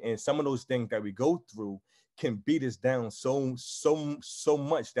 and some of those things that we go through can beat us down so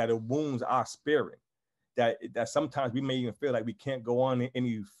much that it wounds our spirit, that sometimes we may even feel like we can't go on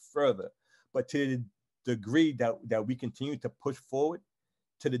any further. But to the degree that we continue to push forward,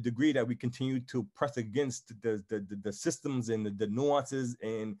 to the degree that we continue to press against the systems and the nuances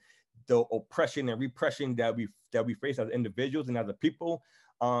and the oppression and repression that we face as individuals and as a people,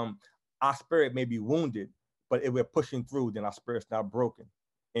 our spirit may be wounded, but if we're pushing through, then our spirit's not broken.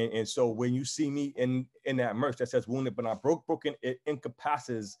 And so when you see me in that merch that says "Wounded but Not Broken," it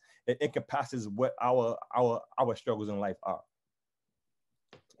encompasses what our struggles in life are.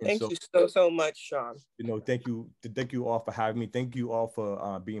 And thank you so much, Sean. Thank you all for having me. Thank you all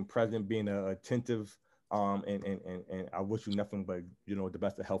for being present, being attentive, and I wish you nothing but the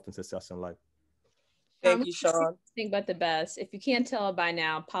best of health and success in life. Thank you, Sean. Nothing but the best. If you can't tell by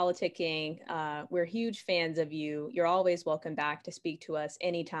now, Politicking, we're huge fans of you. You're always welcome back to speak to us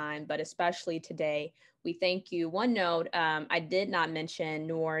anytime, but especially today. We thank you. One note, I did not mention,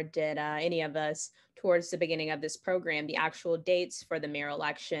 nor did any of us towards the beginning of this program, the actual dates for the mayoral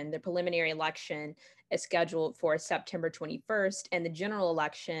election. The preliminary election is scheduled for September 21st, and the general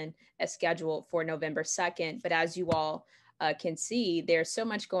election is scheduled for November 2nd. But as you all can see, there's so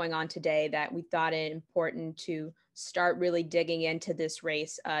much going on today that we thought it important to start really digging into this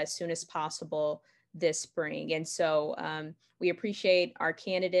race as soon as possible this spring. And so we appreciate our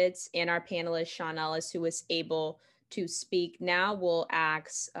candidates and our panelist, Sean Ellis, who was able to speak. Now we'll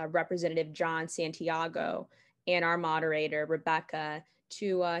ask Representative John Santiago and our moderator, Rebecca,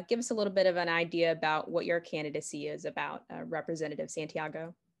 to give us a little bit of an idea about what your candidacy is about, Representative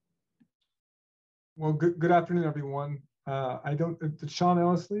Santiago. Well, good afternoon, everyone. Did Sean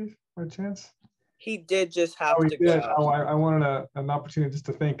Ellis leave by chance? He did just have to go. go. I wanted an opportunity just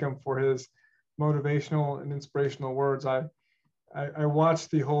to thank him for his motivational and inspirational words. I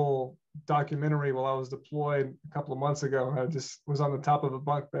watched the whole documentary while I was deployed a couple of months ago. I just was on the top of a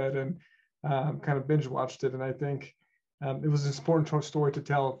bunk bed and kind of binge watched it. And I think it was an important story to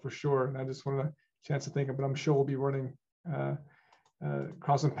tell for sure. And I just wanted a chance to thank him, but I'm sure we'll be running,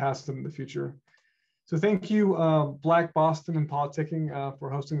 crossing past him in the future. So thank you, Black Boston and Politicking, for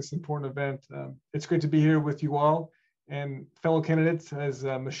hosting this important event. It's great to be here with you all and fellow candidates. As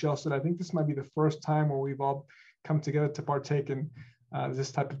Michelle said, I think this might be the first time where we've all come together to partake in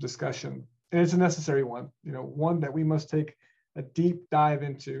this type of discussion. And it's a necessary one, one that we must take a deep dive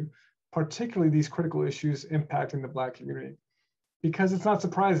into, particularly these critical issues impacting the Black community. Because it's not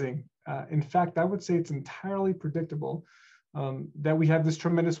surprising. In fact, I would say it's entirely predictable that we have this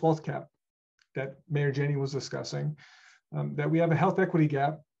tremendous wealth gap that Mayor Janey was discussing, that we have a health equity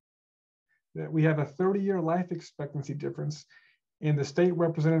gap, that we have a 30-year life expectancy difference in the state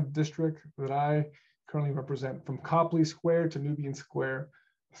representative district that I currently represent, from Copley Square to Nubian Square,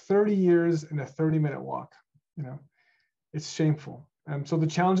 30 years in a 30-minute walk. It's shameful. So the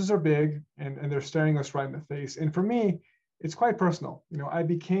challenges are big and they're staring us right in the face. And for me, it's quite personal. I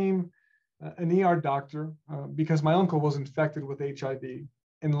became an ER doctor because my uncle was infected with HIV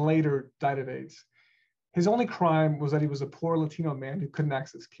and later died of AIDS. His only crime was that he was a poor Latino man who couldn't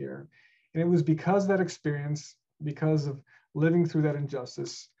access care. And it was because of that experience, because of living through that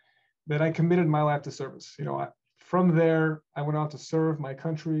injustice, that I committed my life to service. From there, I went on to serve my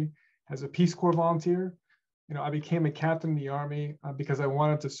country as a Peace Corps volunteer. I became a captain in the Army because I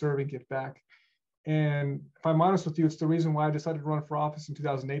wanted to serve and give back. And if I'm honest with you, it's the reason why I decided to run for office in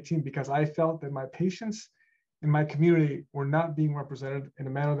 2018, because I felt that my patients in my community were not being represented in a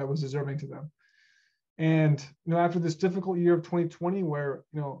manner that was deserving to them. And after this difficult year of 2020, where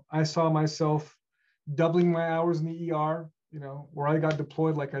I saw myself doubling my hours in the ER, where I got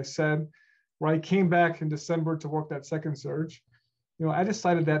deployed, like I said, where I came back in December to work that second surge, I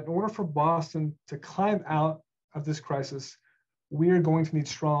decided that in order for Boston to climb out of this crisis, we are going to need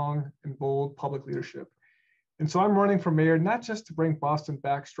strong and bold public leadership. And so I'm running for mayor, not just to bring Boston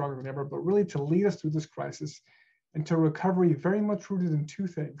back stronger than ever, but really to lead us through this crisis and to recovery very much rooted in two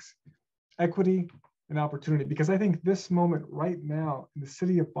things: equity and opportunity. Because I think this moment right now in the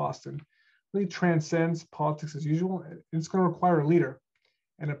city of Boston really transcends politics as usual. It's going to require a leader.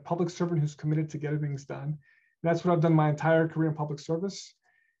 and a public servant who's committed to getting things done. And that's what I've done my entire career in public service.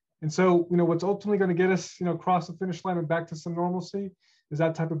 And so, what's ultimately going to get us, across the finish line and back to some normalcy is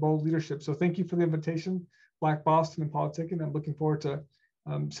that type of bold leadership. So thank you for the invitation, Black Boston and Politicking. I'm looking forward to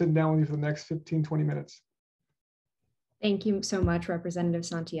sitting down with you for the next 15, 20 minutes. Thank you so much, Representative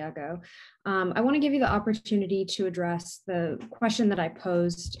Santiago. I want to give you the opportunity to address the question that I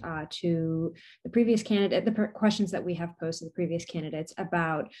posed to the previous candidate, the questions that we have posed to the previous candidates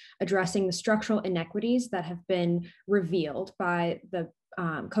about addressing the structural inequities that have been revealed by the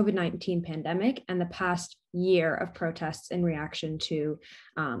COVID-19 pandemic and the past year of protests in reaction to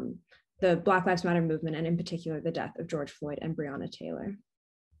the Black Lives Matter movement, and in particular, the death of George Floyd and Breonna Taylor.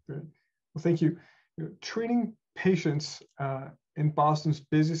 Good. Well, thank you. Treating patients in Boston's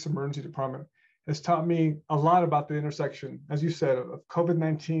busiest emergency department has taught me a lot about the intersection, as you said, of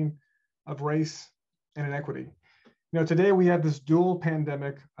COVID-19, of race, and inequity. Today we have this dual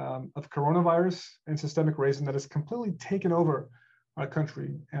pandemic of coronavirus and systemic racism that has completely taken over our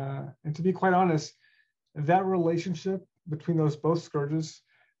country. And to be quite honest, that relationship between those both scourges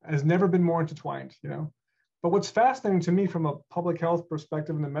has never been more intertwined, But what's fascinating to me from a public health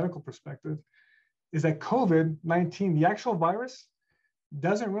perspective and a medical perspective is that COVID-19, the actual virus,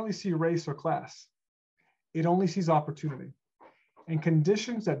 doesn't really see race or class. It only sees opportunity. And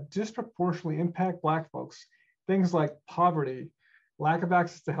conditions that disproportionately impact Black folks, things like poverty, lack of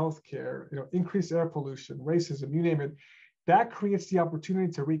access to healthcare, increased air pollution, racism, you name it, that creates the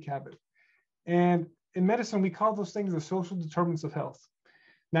opportunity to wreak havoc. And in medicine, we call those things the social determinants of health.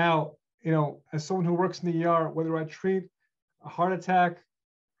 Now, as someone who works in the ER, whether I treat a heart attack,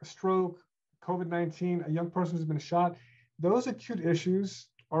 a stroke, COVID-19, a young person who's been shot, those acute issues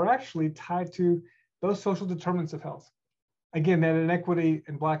are actually tied to those social determinants of health. Again, that inequity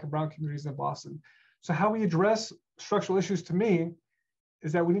in Black and brown communities in Boston. So how we address structural issues, to me,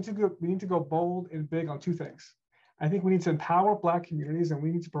 is that we need to go bold and big on two things. I think we need to empower Black communities, and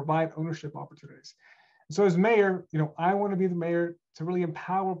we need to provide ownership opportunities. So as mayor, I want to be the mayor to really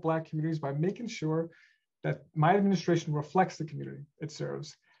empower Black communities by making sure that my administration reflects the community it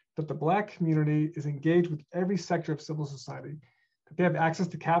serves, that the Black community is engaged with every sector of civil society, that they have access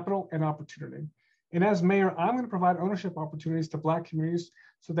to capital and opportunity. And as mayor, I'm going to provide ownership opportunities to Black communities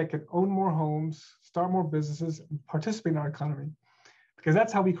so they can own more homes, start more businesses, and participate in our economy, because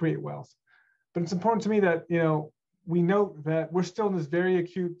that's how we create wealth. But it's important to me that, we note that we're still in this very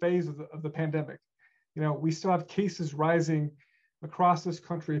acute phase of the pandemic. We still have cases rising across this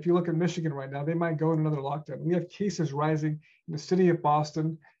country. If you look at Michigan right now, they might go in another lockdown. We have cases rising in the city of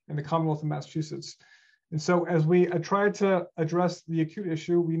Boston and the Commonwealth of Massachusetts. And so as we try to address the acute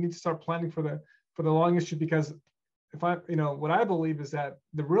issue, we need to start planning for the long issue, because what I believe is that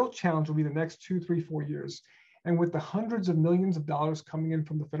the real challenge will be the next 2, 3, 4 years. And with the hundreds of millions of dollars coming in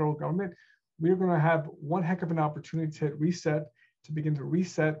from the federal government, we're going to have one heck of an opportunity to reset, to begin to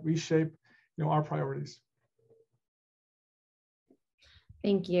reshape, our priorities.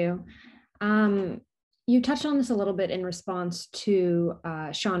 Thank you. You touched on this a little bit in response to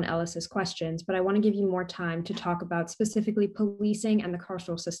Sean Ellis's questions, but I want to give you more time to talk about specifically policing and the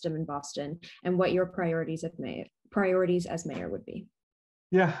carceral system in Boston and what your priorities as mayor would be.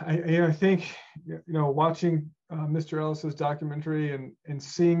 Yeah, I think, watching Mr. Ellis's documentary and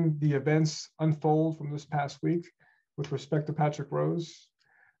seeing the events unfold from this past week with respect to Patrick Rose,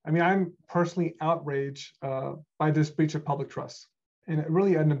 I'm personally outraged by this breach of public trust and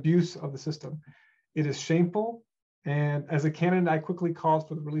really an abuse of the system. It is shameful. And as a candidate, I quickly called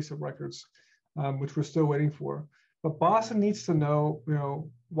for the release of records, which we're still waiting for. But Boston needs to know,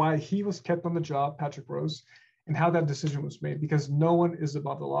 why he was kept on the job, Patrick Rose, and how that decision was made, because no one is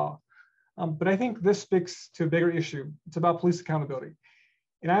above the law. But I think this speaks to a bigger issue. It's about police accountability.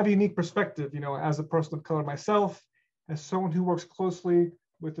 And I have a unique perspective, as a person of color myself, as someone who works closely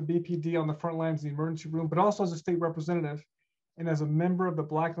with the BPD on the front lines of the emergency room, but also as a state representative and as a member of the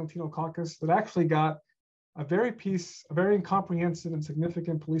Black and Latino caucus that actually got a very comprehensive and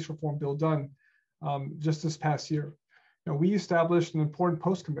significant police reform bill done just this past year. We established an important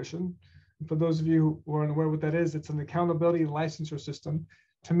post commission. And for those of you who are unaware what that is, it's an accountability and licensure system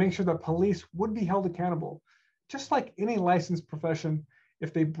to make sure that police would be held accountable, just like any licensed profession,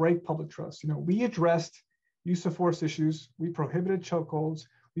 if they break public trust. We addressed use of force issues, we prohibited chokeholds,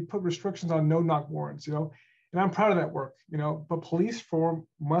 we put restrictions on no-knock warrants, and I'm proud of that work, but police reform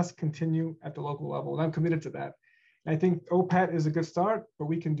must continue at the local level, and I'm committed to that. And I think OPAT is a good start, but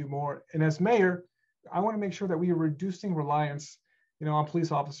we can do more. And as mayor, I want to make sure that we are reducing reliance, on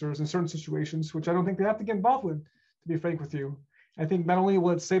police officers in certain situations, which I don't think they have to get involved with, to be frank with you. I think not only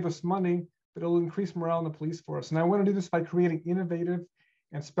will it save us money, but it'll increase morale in the police force. And I want to do this by creating innovative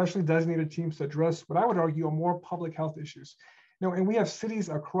and specially designated teams to address what I would argue are more public health issues. And we have cities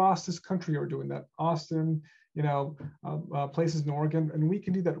across this country are doing that. Austin, places in Oregon, and we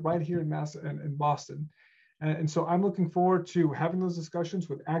can do that right here in Boston. And so I'm looking forward to having those discussions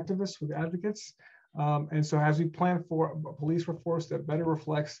with activists, with advocates. And so as we plan for a police force that better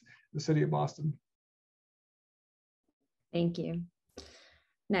reflects the city of Boston. Thank you.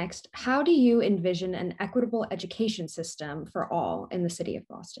 Next, how do you envision an equitable education system for all in the city of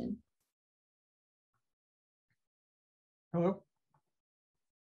Boston? Hello?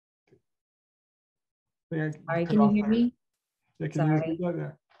 Sorry, can you hear me? Yeah, can you repeat that?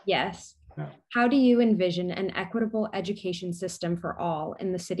 Yeah. Yes. Yeah. How do you envision an equitable education system for all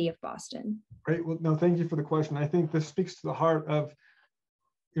in the city of Boston? Great. Well, no, thank you for the question. I think this speaks to the heart of,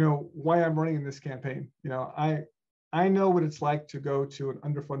 why I'm running in this campaign. I know what it's like to go to an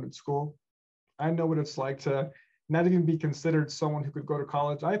underfunded school. I know what it's like to not even be considered someone who could go to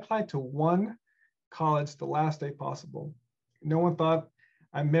college. I applied to one college the last day possible. No one thought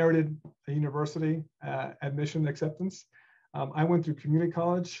I merited a university admission acceptance. I went through community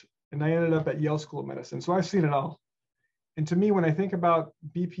college and I ended up at Yale School of Medicine. So I've seen it all. And to me, when I think about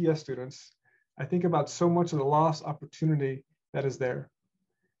BPS students, I think about so much of the lost opportunity that is there.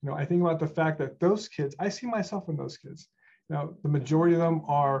 I think about the fact that those kids, I see myself in those kids. The majority of them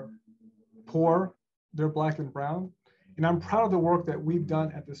are poor, they're Black and brown. And I'm proud of the work that we've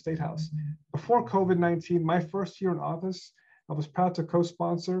done at the State House. Before COVID-19, my first year in office, I was proud to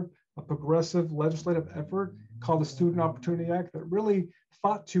co-sponsor a progressive legislative effort called the Student Opportunity Act that really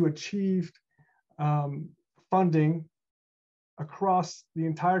fought to achieve funding across the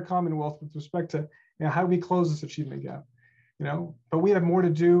entire Commonwealth with respect to how do we close this achievement gap. But we have more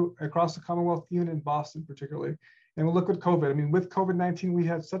to do across the Commonwealth, even in Boston particularly. And we'll look at COVID. I mean, with COVID-19, we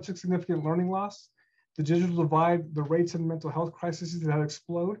had such a significant learning loss, the digital divide, the rates in mental health crises that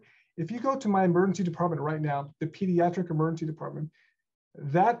explode. If you go to my emergency department right now, the pediatric emergency department,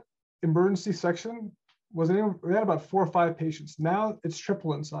 that emergency section we had about 4 or 5 patients. Now it's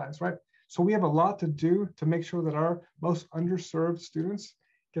triple in size, right? So we have a lot to do to make sure that our most underserved students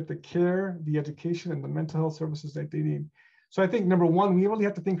get the care, the education, and the mental health services that they need. So I think number one, we really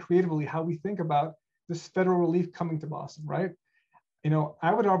have to think creatively how we think about this federal relief coming to Boston, right?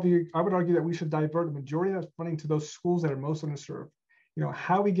 I would argue that we should divert the majority of that funding to those schools that are most underserved.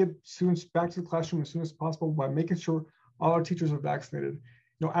 How we get students back to the classroom as soon as possible by making sure all our teachers are vaccinated.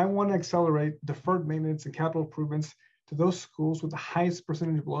 I want to accelerate deferred maintenance and capital improvements to those schools with the highest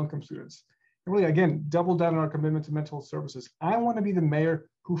percentage of low-income students. And really, again, double down on our commitment to mental health services. I want to be the mayor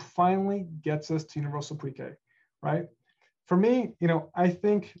who finally gets us to universal pre-K, right? For me, I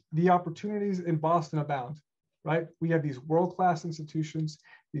think the opportunities in Boston abound, right? We have these world-class institutions,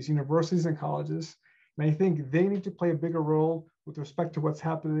 these universities and colleges, and I think they need to play a bigger role with respect to what's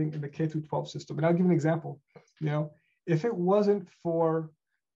happening in the K-12 system. And I'll give you an example. If it wasn't for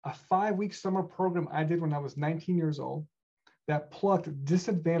a 5-week summer program I did when I was 19 years old that plucked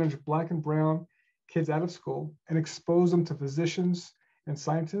disadvantaged Black and brown kids out of school and exposed them to physicians and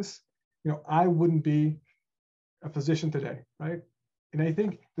scientists, I wouldn't be a physician today, right? And I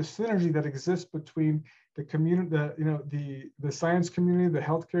think the synergy that exists between the community, the science community, the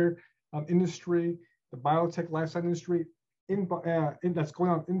healthcare industry, the biotech life science industry that's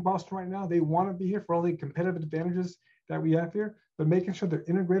going on in Boston right now, they want to be here for all the competitive advantages that we have here, but making sure they're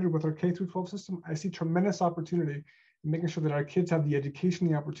integrated with our K-12 system, I see tremendous opportunity in making sure that our kids have the education,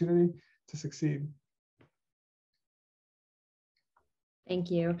 the opportunity to succeed.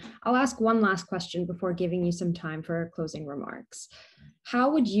 Thank you. I'll ask one last question before giving you some time for closing remarks.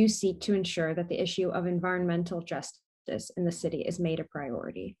 How would you seek to ensure that the issue of environmental justice in the city is made a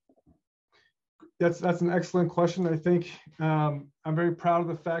priority? That's an excellent question. I think I'm very proud of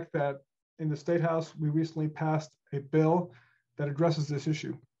the fact that in the State House, we recently passed a bill that addresses this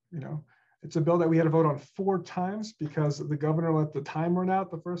issue. It's a bill that we had to vote on 4 times because the governor let the time run out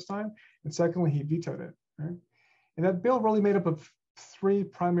the first time, and secondly, he vetoed it. Right? And that bill really made up of 3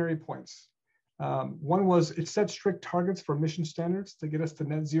 primary points. One was it set strict targets for emission standards to get us to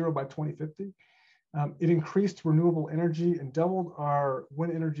net zero by 2050. It increased renewable energy and doubled our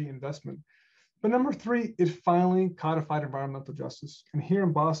wind energy investment. But number 3, it finally codified environmental justice. And here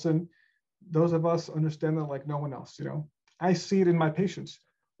in Boston, those of us understand that like no one else. I see it in my patients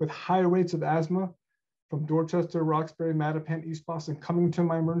with high rates of asthma from Dorchester, Roxbury, Mattapan, East Boston coming to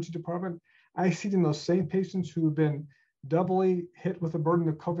my emergency department. I see it in those same patients who have been doubly hit with the burden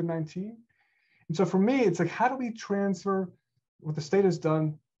of COVID-19. And so for me, it's like, how do we transfer what the state has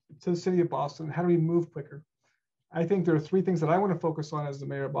done to the city of Boston? How do we move quicker? I think there are 3 things that I want to focus on as the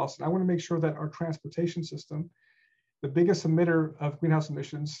mayor of Boston. I want to make sure that our transportation system the biggest emitter of greenhouse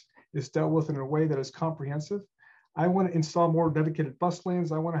emissions is dealt with in a way that is comprehensive. I want to install more dedicated bus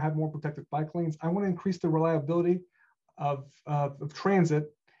lanes. I want to have more protected bike lanes. I want to increase the reliability of transit.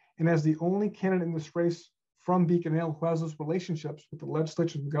 And as the only candidate in this race from Beacon Hill who has those relationships with the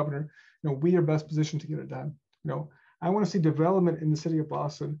legislature and the governor, we are best positioned to get it done. I want to see development in the city of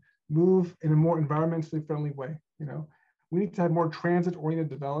Boston move in a more environmentally friendly way. We need to have more transit-oriented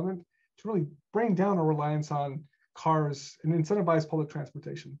development to really bring down our reliance on cars and incentivize public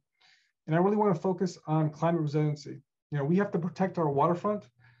transportation. And I really want to focus on climate resiliency. We have to protect our waterfront,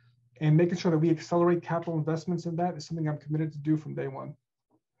 and making sure that we accelerate capital investments in that is something I'm committed to do from day one.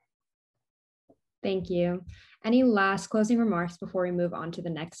 Thank you. Any last closing remarks before we move on to the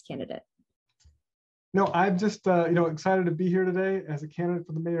next candidate? No, I'm just excited to be here today as a candidate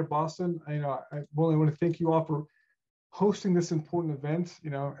for the mayor of Boston. I really want to thank you all for hosting this important event,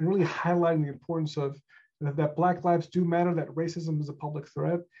 and really highlighting the importance of that Black lives do matter, that racism is a public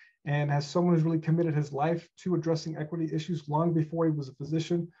threat. And as someone who's really committed his life to addressing equity issues long before he was a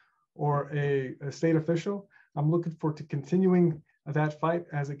physician or a state official, I'm looking forward to continuing that fight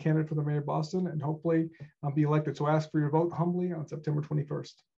as a candidate for the mayor of Boston, and hopefully I'll be elected. So ask for your vote humbly on September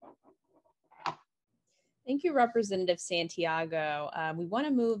 21st. Thank you, Representative Santiago. We want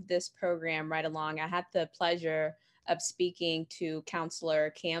to move this program right along. I had the pleasure of speaking to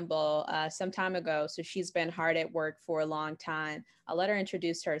Councilor Campbell some time ago. So she's been hard at work for a long time. I'll let her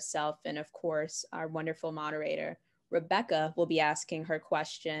introduce herself, and of course, our wonderful moderator, Rebecca, will be asking her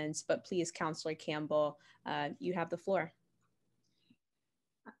questions, but please, Councilor Campbell, you have the floor.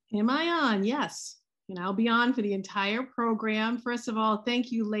 Am I on? Yes. And I'll be on for the entire program. First of all,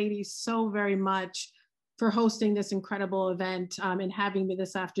 thank you ladies so very much for hosting this incredible event and having me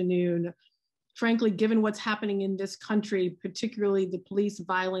this afternoon. Frankly, given what's happening in this country, particularly the police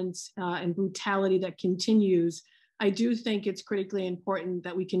violence and brutality that continues, I do think it's critically important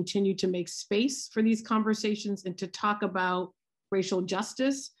that we continue to make space for these conversations and to talk about racial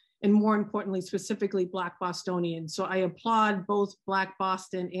justice, and more importantly, specifically Black Bostonians. So I applaud both Black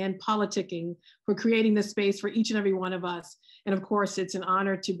Boston and Politicking for creating this space for each and every one of us. And of course, it's an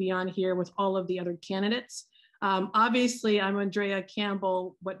honor to be on here with all of the other candidates. Obviously, I'm Andrea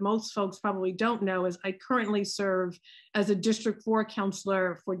Campbell. What most folks probably don't know is I currently serve as a District 4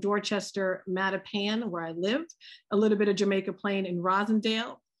 counselor for Dorchester, Mattapan, where I live, a little bit of Jamaica Plain and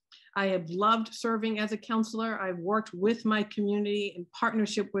Rosendale. I have loved serving as a counselor. I've worked with my community in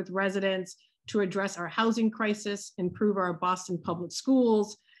partnership with residents to address our housing crisis, improve our Boston public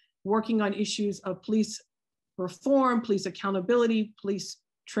schools, working on issues of police reform, police accountability, police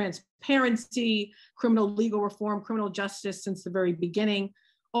transparency, criminal legal reform, criminal justice since the very beginning,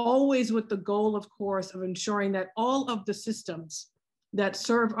 always with the goal, of course, of ensuring that all of the systems that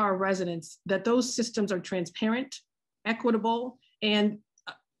serve our residents, that those systems are transparent, equitable, and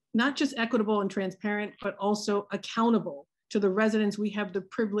not just equitable and transparent, but also accountable to the residents we have the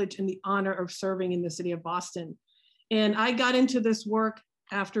privilege and the honor of serving in the city of Boston. And I got into this work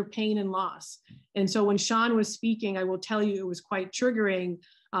after pain and loss. And so when Sean was speaking, I will tell you it was quite triggering.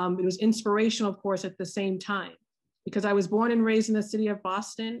 It was inspirational, of course, at the same time, because I was born and raised in the city of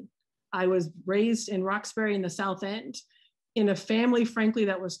Boston. I was raised in Roxbury in the South End, in a family, frankly,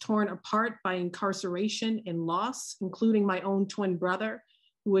 that was torn apart by incarceration and loss, including my own twin brother,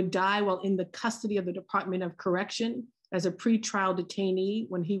 who would die while in the custody of the Department of Correction as a pretrial detainee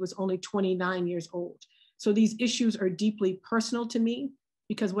when he was only 29 years old. So these issues are deeply personal to me,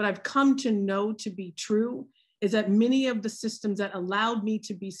 because what I've come to know to be true is that many of the systems that allowed me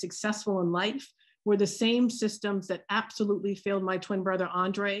to be successful in life were the same systems that absolutely failed my twin brother,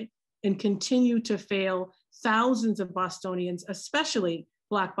 Andre, and continue to fail thousands of Bostonians, especially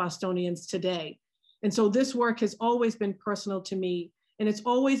Black Bostonians today. And so this work has always been personal to me, and it's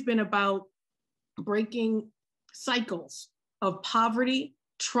always been about breaking cycles of poverty,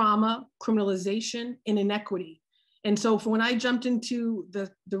 trauma, criminalization, and inequity. And so for when I jumped into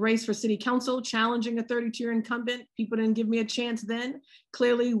the race for city council, challenging a 32-year incumbent, people didn't give me a chance then.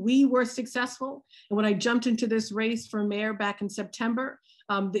 Clearly, we were successful. And when I jumped into this race for mayor back in September,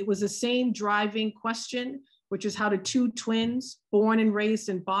 it was the same driving question, which is how do two twins born and raised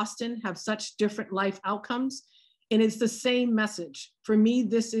in Boston have such different life outcomes? And it's the same message. For me,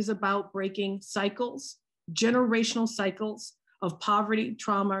 this is about breaking cycles, generational cycles of poverty,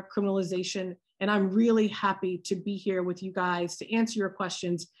 trauma, criminalization. And I'm really happy to be here with you guys to answer your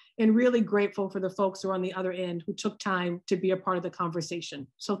questions, and really grateful for the folks who are on the other end who took time to be a part of the conversation.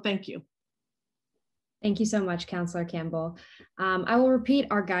 So thank you. Thank you so much, Councilor Campbell. I will repeat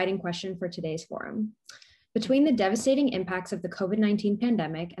our guiding question for today's forum. Between the devastating impacts of the COVID-19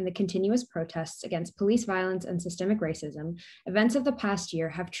 pandemic and the continuous protests against police violence and systemic racism, events of the past year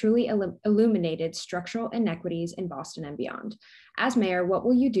have truly illuminated structural inequities in Boston and beyond. As mayor, what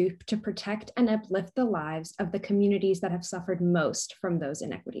will you do to protect and uplift the lives of the communities that have suffered most from those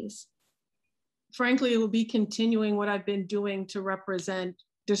inequities? Frankly, it will be continuing what I've been doing to represent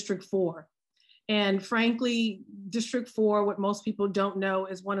District 4. And frankly, District 4, what most people don't know,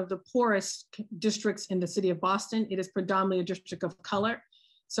 is one of the poorest districts in the city of Boston. It is predominantly a district of color.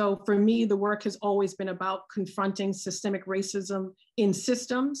 So for me, the work has always been about confronting systemic racism in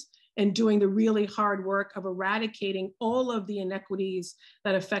systems and doing the really hard work of eradicating all of the inequities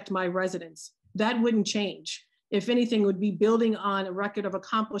that affect my residents. That wouldn't change. If anything, it would be building on a record of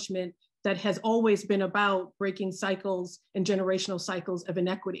accomplishment that has always been about breaking cycles and generational cycles of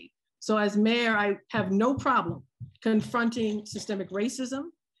inequity. So as mayor, I have no problem confronting systemic racism,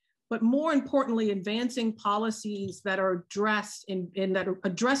 but more importantly, advancing policies that are addressed that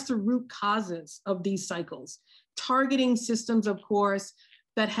address the root causes of these cycles, targeting systems, of course,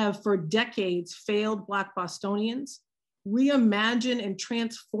 that have for decades failed Black Bostonians, reimagine and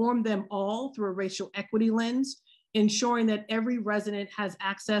transform them all through a racial equity lens, ensuring that every resident has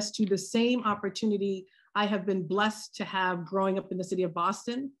access to the same opportunity I have been blessed to have growing up in the city of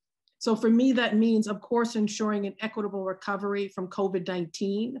Boston. So for me, that means, of course, ensuring an equitable recovery from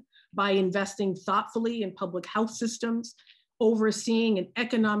COVID-19 by investing thoughtfully in public health systems, overseeing an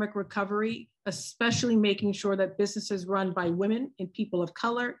economic recovery, especially making sure that businesses run by women and people of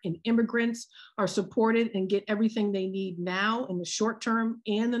color and immigrants are supported and get everything they need now in the short term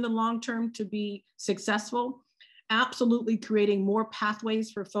and in the long term to be successful. Absolutely creating more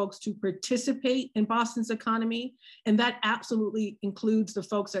pathways for folks to participate in Boston's economy. And that absolutely includes the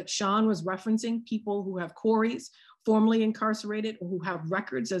folks that Sean was referencing, people who have quarries, formerly incarcerated, or who have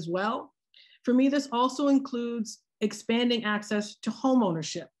records as well. For me, this also includes expanding access to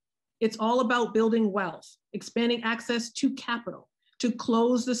homeownership. It's all about building wealth, expanding access to capital, to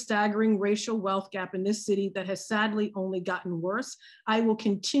close the staggering racial wealth gap in this city that has sadly only gotten worse. I will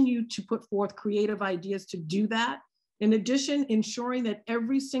continue to put forth creative ideas to do that. In addition, ensuring that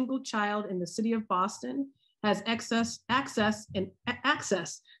every single child in the city of Boston has access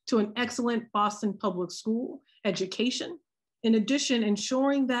to an excellent Boston public school education. In addition,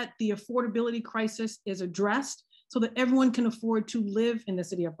 ensuring that the affordability crisis is addressed so that everyone can afford to live in the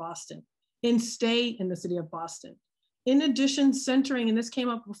city of Boston and stay in the city of Boston. In addition, centering, and this came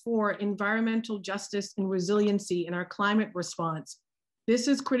up before, environmental justice and resiliency in our climate response. This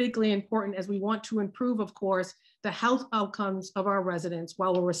is critically important as we want to improve, of course, the health outcomes of our residents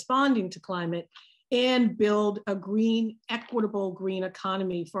while we're responding to climate and build a green, equitable green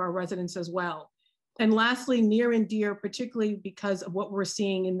economy for our residents as well. And lastly, near and dear, particularly because of what we're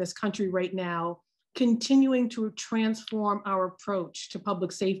seeing in this country right now, continuing to transform our approach to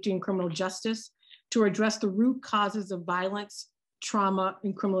public safety and criminal justice to address the root causes of violence, trauma,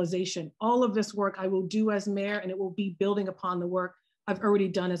 and criminalization. All of this work I will do as mayor, and it will be building upon the work I've already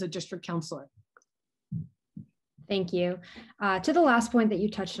done as a district councilor. Thank you. To the last point that you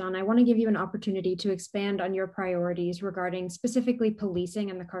touched on, I want to give you an opportunity to expand on your priorities regarding specifically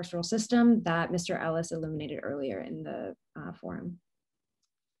policing and the carceral system that Mr. Ellis illuminated earlier in the forum.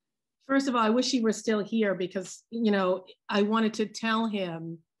 First of all, I wish he were still here because, I wanted to tell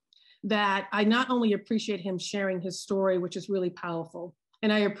him that I not only appreciate him sharing his story, which is really powerful,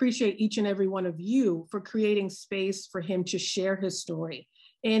 and I appreciate each and every one of you for creating space for him to share his story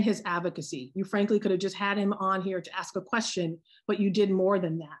and his advocacy. You frankly could have just had him on here to ask a question, but you did more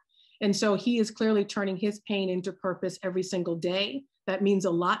than that. And so he is clearly turning his pain into purpose every single day. That means a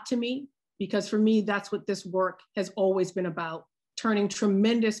lot to me because for me, that's what this work has always been about, turning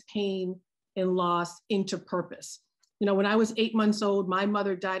tremendous pain and loss into purpose. When I was 8 months old, my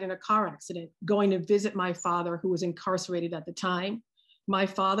mother died in a car accident going to visit my father who was incarcerated at the time. My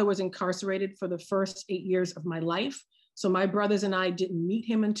father was incarcerated for the first 8 years of my life. So my brothers and I didn't meet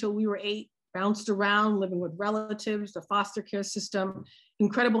him until we were 8, bounced around, living with relatives, the foster care system,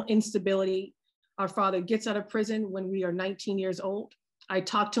 incredible instability. Our father gets out of prison when we are 19 years old. I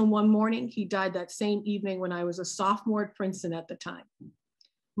talked to him one morning. He died that same evening when I was a sophomore at Princeton at the time.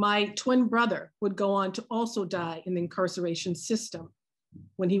 My twin brother would go on to also die in the incarceration system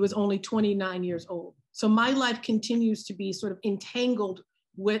when he was only 29 years old. So my life continues to be sort of entangled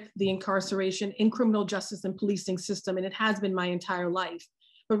with the incarceration in criminal justice and policing system, and it has been my entire life.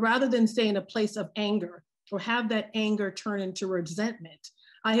 But rather than stay in a place of anger or have that anger turn into resentment,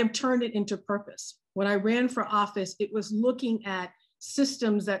 I have turned it into purpose. When I ran for office, it was looking at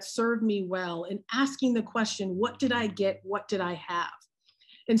systems that served me well and asking the question, what did I get? What did I have?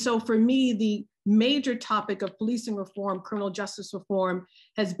 And so for me, the major topic of policing reform, criminal justice reform,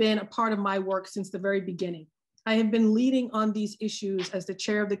 has been a part of my work since the very beginning. I have been leading on these issues as the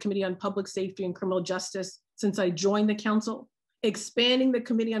chair of the Committee on Public Safety and Criminal Justice since I joined the council, expanding the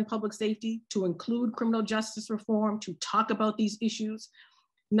Committee on Public Safety to include criminal justice reform, to talk about these issues,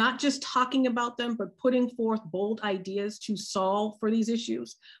 not just talking about them, but putting forth bold ideas to solve for these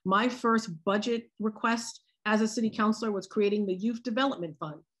issues. My first budget request as a city councilor was creating the Youth Development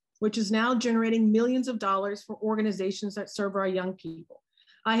Fund, which is now generating millions of dollars for organizations that serve our young people.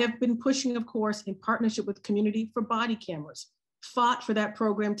 I have been pushing, of course, in partnership with community for body cameras, fought for that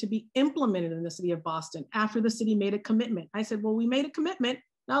program to be implemented in the city of Boston after the city made a commitment. I said, well, we made a commitment,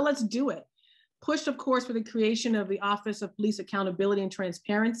 now let's do it. Pushed, of course, for the creation of the Office of Police Accountability and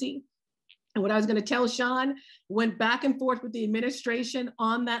Transparency. And what I was going to tell Sean, went back and forth with the administration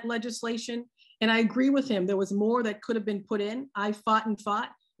on that legislation. And I agree with him. There was more that could have been put in. I fought and fought.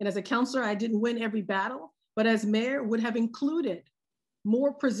 And as a counselor, I didn't win every battle, but as mayor would have included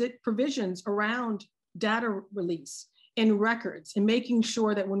more provisions around data release and records and making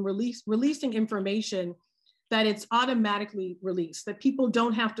sure that when releasing information, that it's automatically released, that people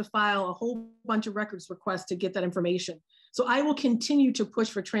don't have to file a whole bunch of records requests to get that information. So I will continue to push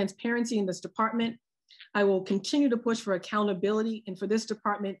for transparency in this department. I will continue to push for accountability and for this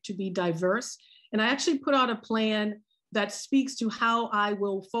department to be diverse. And I actually put out a plan that speaks to how I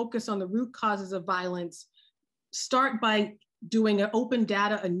will focus on the root causes of violence, start by doing an open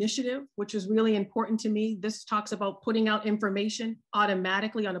data initiative, which is really important to me. This talks about putting out information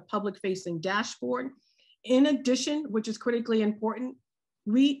automatically on a public-facing dashboard. In addition, which is critically important,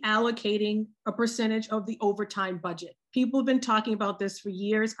 reallocating a percentage of the overtime budget. People have been talking about this for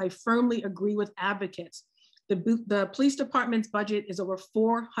years. I firmly agree with advocates. The police department's budget is over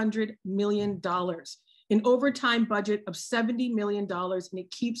 $400 million, an overtime budget of $70 million, and it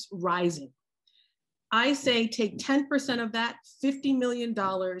keeps rising. I say take 10% of that, $50 million,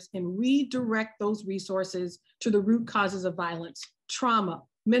 and redirect those resources to the root causes of violence, trauma,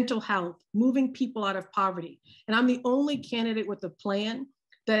 mental health, moving people out of poverty. And I'm the only candidate with a plan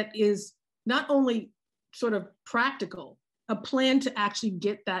that is not only sort of practical, a plan to actually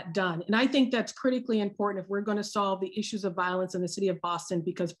get that done. And I think that's critically important if we're going to solve the issues of violence in the city of Boston,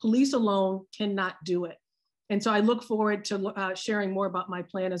 because police alone cannot do it. And so I look forward to sharing more about my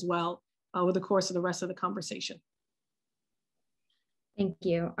plan as well over the course of the rest of the conversation. Thank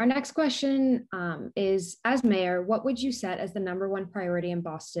you. Our next question is, as mayor, what would you set as the #1 priority in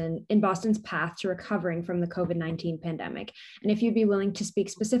Boston's path to recovering from the COVID-19 pandemic? And if you'd be willing to speak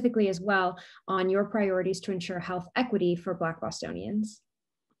specifically as well on your priorities to ensure health equity for Black Bostonians.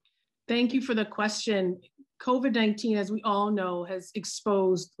 Thank you for the question. COVID-19, as we all know, has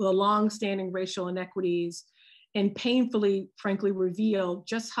exposed the long-standing racial inequities and painfully, frankly, revealed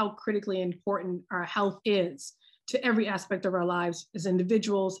just how critically important our health is to every aspect of our lives as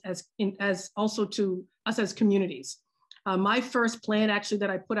individuals, as also to us as communities. My first plan actually that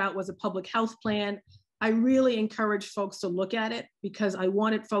I put out was a public health plan. I really encourage folks to look at it because I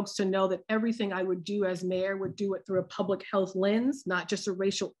wanted folks to know that everything I would do as mayor would do it through a public health lens, not just a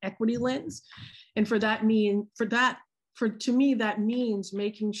racial equity lens. And to me, that means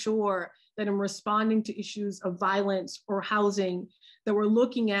making sure that in responding to issues of violence or housing, that we're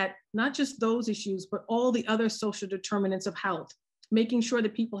looking at not just those issues, but all the other social determinants of health, making sure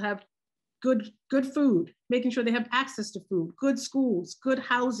that people have good food, making sure they have access to food, good schools, good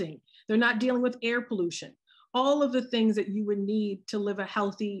housing. They're not dealing with air pollution, all of the things that you would need to live a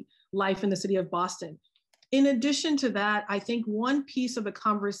healthy life in the city of Boston. In addition to that, I think one piece of the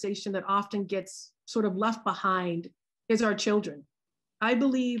conversation that often gets sort of left behind is our children. I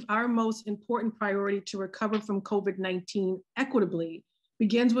believe our most important priority to recover from COVID-19 equitably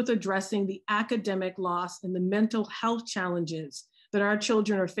begins with addressing the academic loss and the mental health challenges that our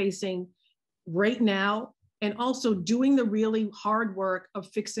children are facing right now, and also doing the really hard work of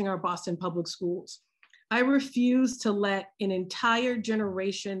fixing our Boston public schools. I refuse to let an entire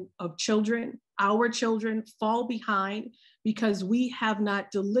generation of children, our children, fall behind because we have not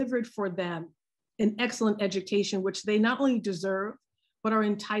delivered for them an excellent education, which they not only deserve, but are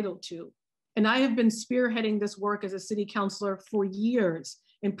entitled to. And I have been spearheading this work as a city councilor for years.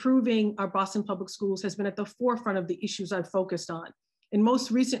 Improving our Boston public schools has been at the forefront of the issues I've focused on. And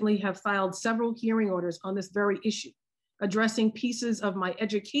most recently have filed several hearing orders on this very issue, addressing pieces of my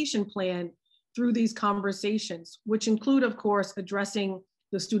education plan through these conversations, which include, of course, addressing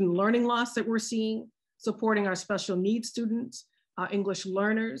the student learning loss that we're seeing, supporting our special needs students, our English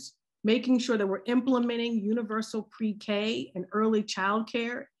learners, making sure that we're implementing universal pre-K and early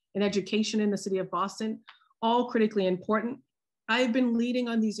childcare and education in the city of Boston, all critically important. I've been leading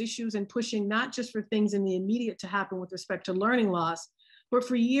on these issues and pushing not just for things in the immediate to happen with respect to learning loss, but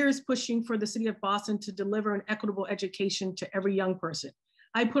for years pushing for the city of Boston to deliver an equitable education to every young person.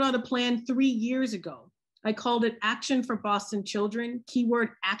 I put out a plan 3 years ago. I called it Action for Boston Children,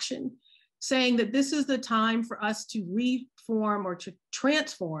 keyword action, saying that this is the time for us to reform or to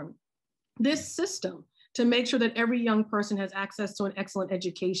transform this system to make sure that every young person has access to an excellent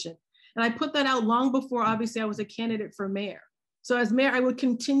education. And I put that out long before, obviously, I was a candidate for mayor. So as mayor, I would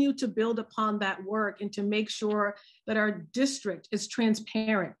continue to build upon that work and to make sure that our district is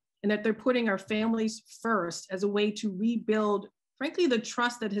transparent and that they're putting our families first as a way to rebuild, frankly, the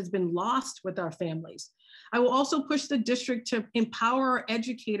trust that has been lost with our families. I will also push the district to empower our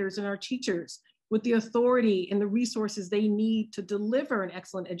educators and our teachers with the authority and the resources they need to deliver an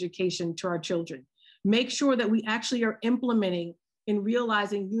excellent education to our children. Make sure that we actually are implementing and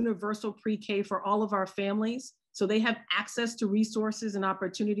realizing universal pre-K for all of our families, so they have access to resources and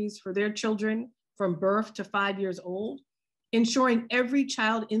opportunities for their children from birth to 5 years old. Ensuring every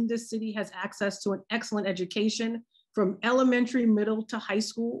child in this city has access to an excellent education from elementary, middle to high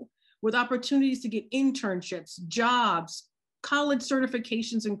school, with opportunities to get internships, jobs, college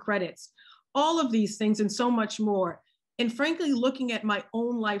certifications and credits, all of these things and so much more. And frankly, looking at my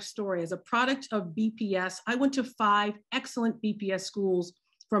own life story as a product of BPS, I went to 5 excellent BPS schools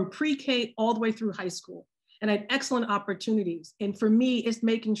from pre-K all the way through high school. And I had excellent opportunities. And for me, it's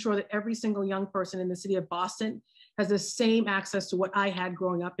making sure that every single young person in the city of Boston has the same access to what I had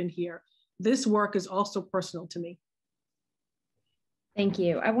growing up in here. This work is also personal to me. Thank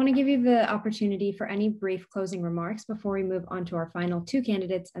you. I want to give you the opportunity for any brief closing remarks before we move on to our final 2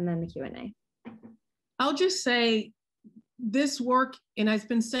 candidates and then the Q&A. I'll just say this work, and I've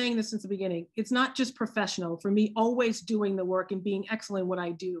been saying this since the beginning, it's not just professional for me always doing the work and being excellent in what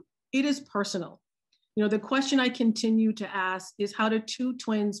I do. It is personal. You know, the question I continue to ask is, how do 2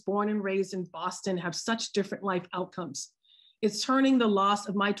 twins born and raised in Boston have such different life outcomes? It's turning the loss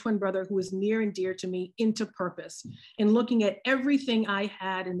of my twin brother, who is near and dear to me, into purpose, and looking at everything I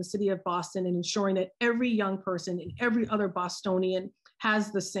had in the city of Boston and ensuring that every young person and every other Bostonian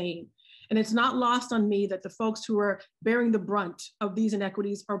has the same. And it's not lost on me that the folks who are bearing the brunt of these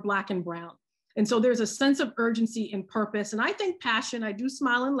inequities are Black and brown. And so there's a sense of urgency and purpose. And I think passion, I do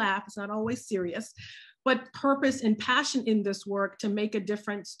smile and laugh, it's not always serious, but purpose and passion in this work to make a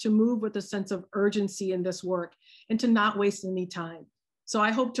difference, to move with a sense of urgency in this work, and to not waste any time. So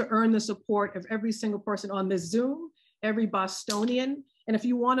I hope to earn the support of every single person on this Zoom, every Bostonian. And if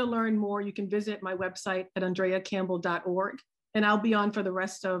you want to learn more, you can visit my website at andreacampbell.org. And I'll be on for the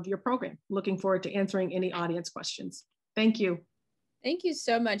rest of your program. Looking forward to answering any audience questions. Thank you. Thank you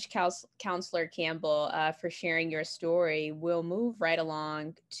so much, Counselor Campbell, for sharing your story. We'll move right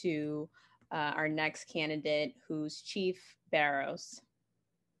along to our next candidate, who's Chief Barros.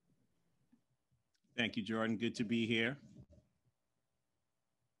 Thank you, Jordan. Good to be here.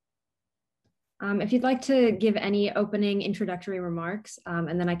 If you'd like to give any opening introductory remarks,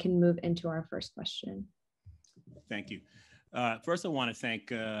 and then I can move into our first question. Thank you. First, I want to thank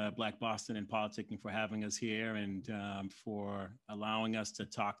Black Boston and Politicking for having us here and for allowing us to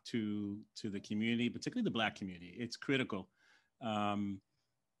talk to the community, particularly the Black community. It's critical.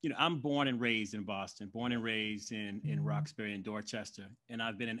 You know, I'm born and raised in Boston, born and raised in Roxbury and Dorchester, and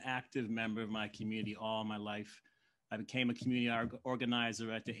I've been an active member of my community all my life. I became a community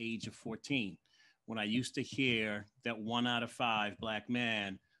organizer at the age of 14, when I used to hear that 1 out of 5 Black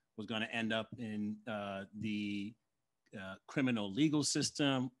men was going to end up in the criminal legal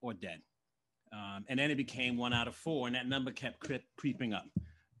system or dead. And then it became 1 out of 4, and that number kept creeping up.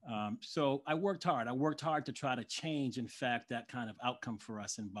 So I worked hard. I worked hard to try to change, in fact, that kind of outcome for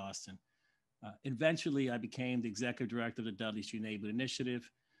us in Boston. Eventually, I became the executive director of the Dudley Street Neighborhood Initiative,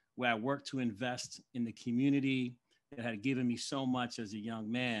 where I worked to invest in the community that had given me so much as a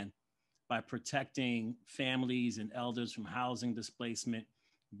young man by protecting families and elders from housing displacement,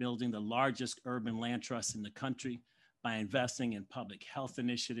 building the largest urban land trust in the country, by investing in public health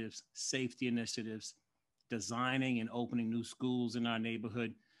initiatives, safety initiatives, designing and opening new schools in our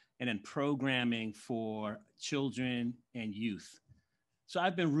neighborhood, and then programming for children and youth. So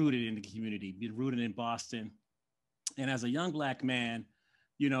I've been rooted in the community, been rooted in Boston. And as a young Black man,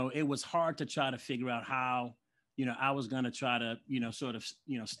 you know, it was hard to try to figure out how, you know, I was going to try to, you know, sort of,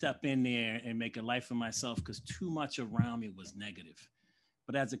 you know, step in there and make a life for myself, because too much around me was negative.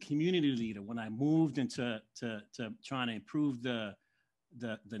 But as a community leader, when I moved into trying to improve the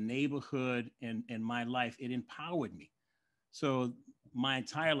neighborhood and my life, it empowered me. So my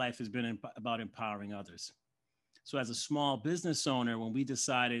entire life has been about empowering others. So as a small business owner, when we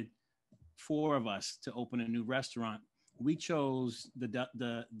decided, 4 of us, to open a new restaurant, we chose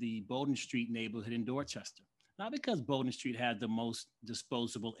the Bowdoin Street neighborhood in Dorchester, not because Bowdoin Street had the most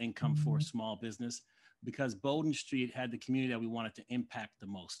disposable income for a small business, because Bowdoin Street had the community that we wanted to impact the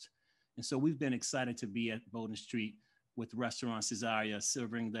most. And so we've been excited to be at Bowdoin Street with Restaurant Cesaria,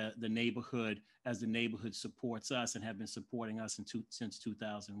 serving the neighborhood as the neighborhood supports us and have been supporting us since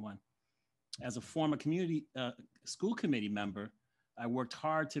 2001. As a former school committee member, I worked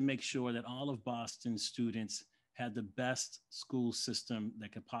hard to make sure that all of Boston's students had the best school system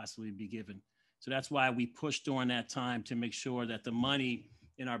that could possibly be given. So that's why we pushed during that time to make sure that the money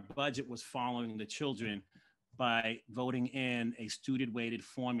in our budget was following the children by voting in a student-weighted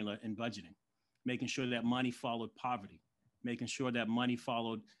formula in budgeting, making sure that money followed poverty, making sure that money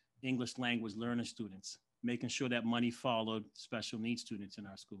followed English language learner students, making sure that money followed special needs students in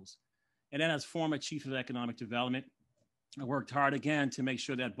our schools. And then as former chief of economic development, I worked hard again to make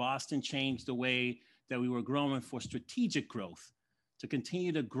sure that Boston changed the way that we were growing for strategic growth, to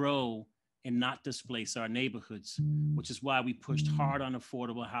continue to grow and not displace our neighborhoods, which is why we pushed hard on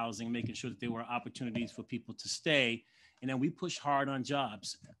affordable housing, making sure that there were opportunities for people to stay. And then we pushed hard on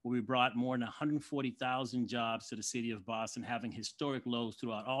jobs, where we brought more than 140,000 jobs to the city of Boston, having historic lows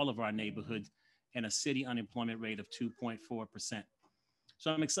throughout all of our neighborhoods and a city unemployment rate of 2.4%.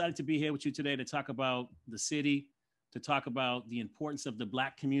 So I'm excited to be here with you today to talk about the city, to talk about the importance of the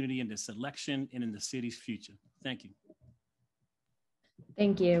Black community in this election and in the city's future. Thank you.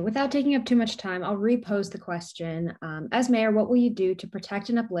 Thank you. Without taking up too much time, I'll repose the question. As mayor, what will you do to protect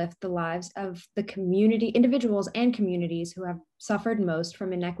and uplift the lives of the community, individuals and communities who have suffered most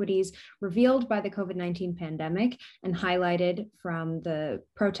from inequities revealed by the COVID-19 pandemic and highlighted from the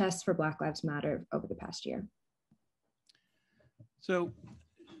protests for Black Lives Matter over the past year? So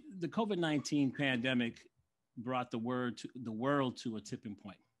the COVID-19 pandemic brought the world to a tipping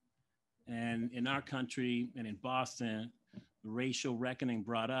point. And in our country and in Boston, the racial reckoning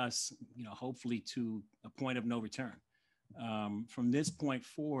brought us, hopefully to a point of no return. From this point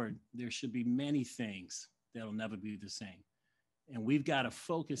forward, there should be many things that'll never be the same. And we've got to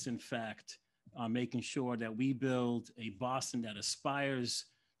focus, in fact, on making sure that we build a Boston that aspires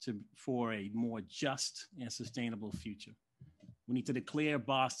for a more just and sustainable future. We need to declare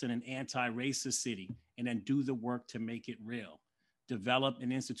Boston an anti-racist city and then do the work to make it real. Develop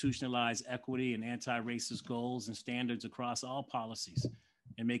and institutionalize equity and anti-racist goals and standards across all policies,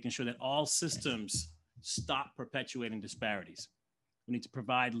 and making sure that all systems stop perpetuating disparities. We need to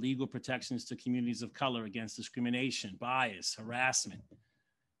provide legal protections to communities of color against discrimination, bias, harassment.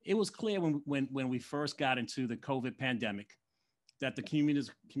 It was clear when we first got into the COVID pandemic that the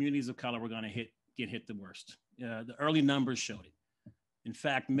communities of color were going to get hit the worst. The early numbers showed it. In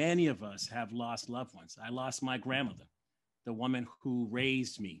fact, many of us have lost loved ones. I lost my grandmother, the woman who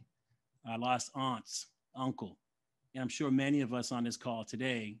raised me. I lost aunts, uncle, and I'm sure many of us on this call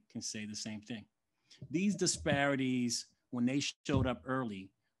today can say the same thing. These disparities, when they showed up early,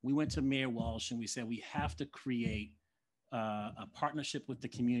 we went to Mayor Walsh and we said, we have to create a partnership with the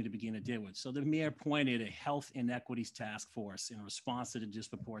community to begin to deal with. So the mayor appointed a health inequities task force in response to the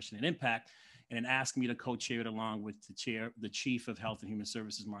disproportionate impact, and then asked me to co-chair it along with the chief of Health and Human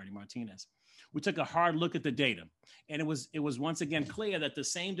Services, Marty Martinez. We took a hard look at the data, and it was once again clear that the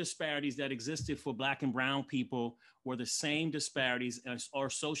same disparities that existed for Black and brown people were the same disparities or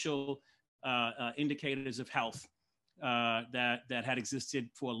social indicators of health that had existed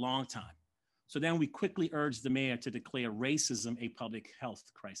for a long time. So then we quickly urged the mayor to declare racism a public health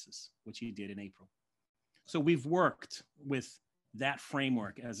crisis, which he did in April. So we've worked with that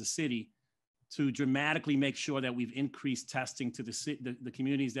framework as a city to dramatically make sure that we've increased testing to the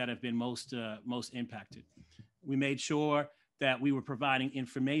communities that have been most impacted. We made sure that we were providing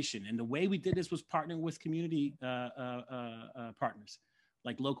information. And the way we did this was partnering with community partners,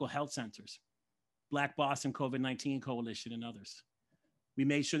 like local health centers, Black Boston COVID-19 Coalition, and others. We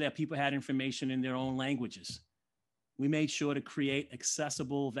made sure that people had information in their own languages. We made sure to create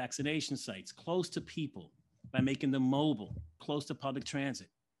accessible vaccination sites close to people by making them mobile, close to public transit.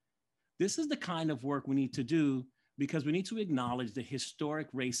 This is the kind of work we need to do because we need to acknowledge the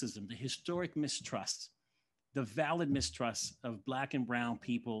historic racism, the historic mistrust, the valid mistrust of Black and brown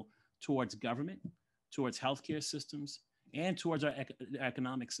people towards government, towards healthcare systems, and towards our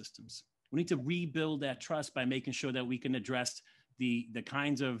economic systems. We need to rebuild that trust by making sure that we can address the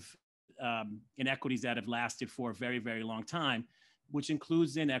kinds of inequities that have lasted for a very, very long time, which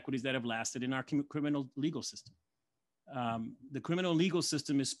includes the inequities that have lasted in our criminal legal system. The criminal legal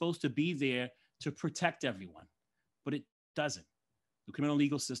system is supposed to be there to protect everyone, but it doesn't. The criminal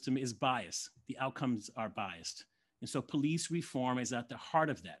legal system is biased. The outcomes are biased. And so police reform is at the heart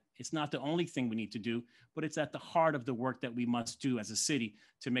of that. It's not the only thing we need to do, but it's at the heart of the work that we must do as a city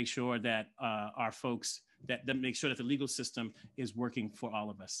to make sure that our folks, that make sure that the legal system is working for all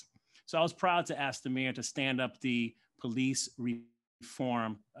of us. So I was proud to ask the mayor to stand up the police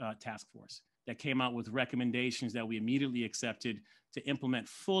reform task force that came out with recommendations that we immediately accepted to implement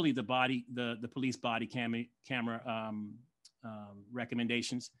fully the police body camera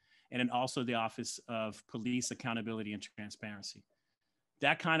recommendations, and then also the Office of Police Accountability and Transparency.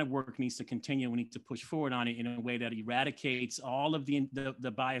 That kind of work needs to continue. We need to push forward on it in a way that eradicates all of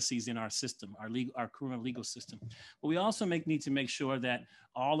the biases in our system, our criminal legal system. But we also need to make sure that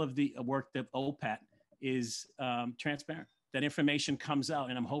all of the work that OPAT is transparent, that information comes out.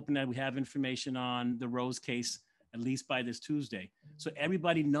 And I'm hoping that we have information on the Rose case at least by this Tuesday. So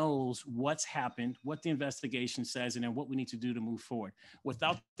everybody knows what's happened, what the investigation says, and then what we need to do to move forward.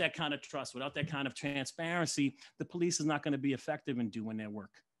 Without that kind of trust, without that kind of transparency, the police is not going to be effective in doing their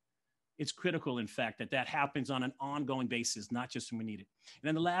work. It's critical, in fact, that happens on an ongoing basis, not just when we need it. And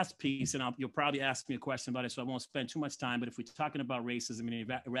then the last piece, and you'll probably ask me a question about it, so I won't spend too much time, but if we're talking about racism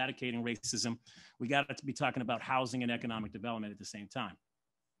and eradicating racism, we got to be talking about housing and economic development at the same time.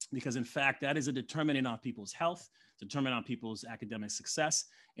 Because in fact, that is a determinant on people's health, determinant on people's academic success.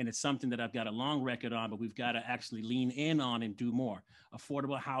 And it's something that I've got a long record on, but we've got to actually lean in on and do more.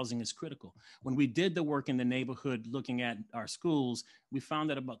 Affordable housing is critical. When we did the work in the neighborhood, looking at our schools, we found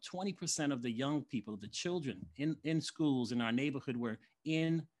that about 20% of the young people, the children in schools in our neighborhood were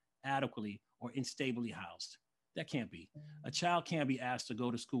inadequately or instably housed. That can't be. A child can't be asked to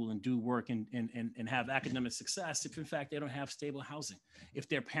go to school and do work and have academic success if, in fact, they don't have stable housing, if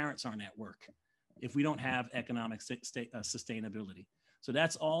their parents aren't at work, if we don't have economic sustainability. So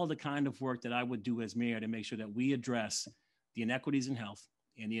that's all the kind of work that I would do as mayor to make sure that we address the inequities in health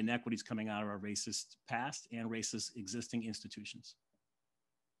and the inequities coming out of our racist past and racist existing institutions.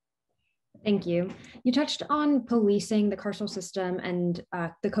 Thank you. You touched on policing, the carceral system, and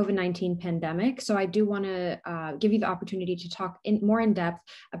the COVID-19 pandemic. So I do want to give you the opportunity to talk more in depth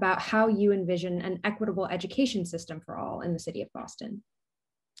about how you envision an equitable education system for all in the city of Boston.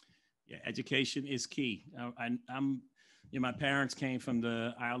 Yeah, education is key. My parents came from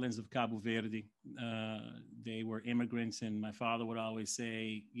the islands of Cabo Verde. They were immigrants, and my father would always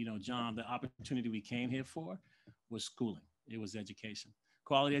say, John, the opportunity we came here for was schooling. It was education.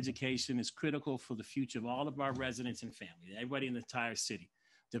 Quality education is critical for the future of all of our residents and families, everybody in the entire city.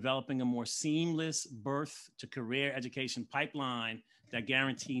 Developing a more seamless birth to career education pipeline that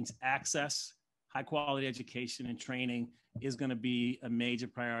guarantees access, high quality education and training is going to be a major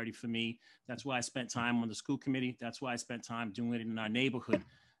priority for me. That's why I spent time on the school committee. That's why I spent time doing it in our neighborhood.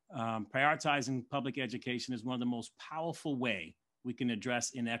 Prioritizing public education is one of the most powerful ways we can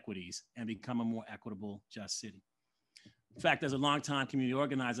address inequities and become a more equitable, just city. In fact, as a longtime community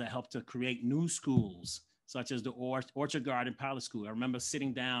organizer, I helped to create new schools, such as the Orchard Garden Pilot School. I remember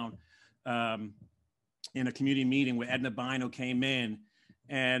sitting down in a community meeting where Edna Bino came in,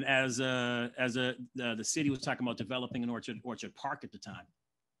 and as the city was talking about developing an Orchard Park at the time,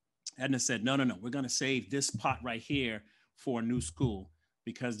 Edna said, no, we're going to save this pot right here for a new school,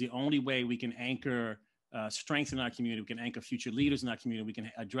 because the only way we can anchor strength in our community, we can anchor future leaders in our community, we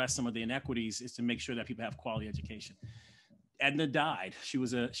can address some of the inequities, is to make sure that people have quality education. Edna died. She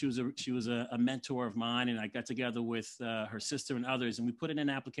was a mentor of mine, and I got together with her sister and others, and we put in an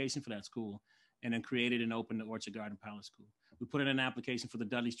application for that school, and then created and opened the Orchard Garden Pilot School. We put in an application for the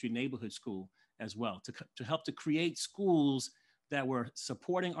Dudley Street Neighborhood School as well, to help to create schools that were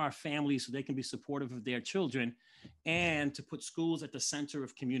supporting our families so they can be supportive of their children, and to put schools at the center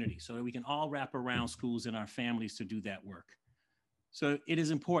of community so that we can all wrap around schools and our families to do that work. So it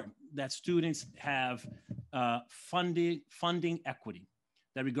is important that students have funding equity,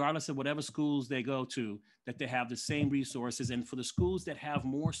 that regardless of whatever schools they go to, that they have the same resources. And for the schools that have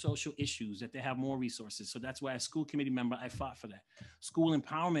more social issues, that they have more resources. So that's why as school committee member, I fought for that. School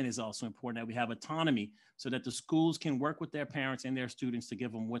empowerment is also important, that we have autonomy so that the schools can work with their parents and their students to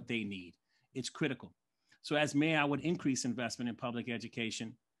give them what they need. It's critical. So as mayor, I would increase investment in public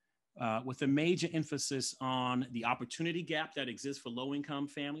education, with a major emphasis on the opportunity gap that exists for low-income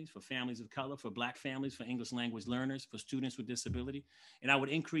families, for families of color, for Black families, for English language learners, for students with disability. And I would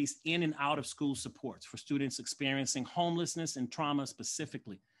increase in and out of school supports for students experiencing homelessness and trauma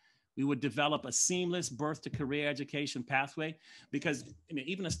specifically. We would develop a seamless birth to career education pathway, because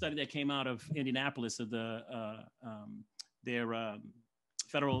even a study that came out of Indianapolis of their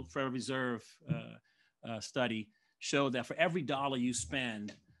Federal Reserve study showed that for every dollar you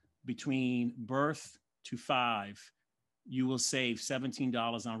spend between birth to 5, you will save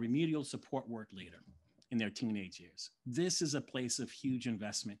 $17 on remedial support work later. in their teenage years. This is a place of huge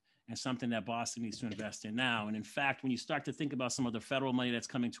investment and something that Boston needs to invest in now. And in fact, when you start to think about some of the federal money that's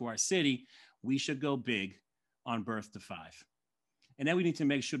coming to our city, we should go big on birth to 5. And then we need to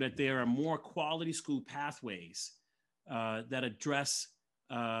make sure that there are more quality school pathways that address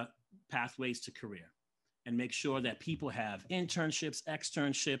pathways to career, and make sure that people have internships,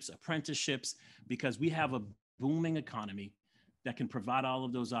 externships, apprenticeships, because we have a booming economy that can provide all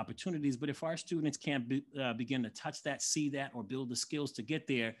of those opportunities. But if our students can't begin to touch that, see that, or build the skills to get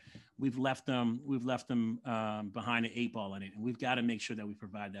there, we've left them behind the 8 ball on it. And we've got to make sure that we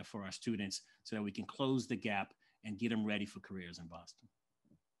provide that for our students so that we can close the gap and get them ready for careers in Boston.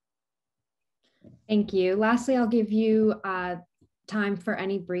 Thank you. Lastly, I'll give you time for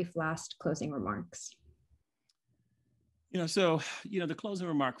any brief last closing remarks. The closing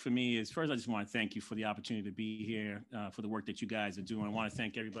remark for me is, first, I just want to thank you for the opportunity to be here, for the work that you guys are doing. I want to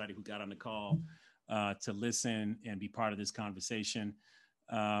thank everybody who got on the call to listen and be part of this conversation.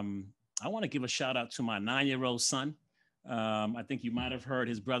 I want to give a shout out to my 9-year-old son. I think you might have heard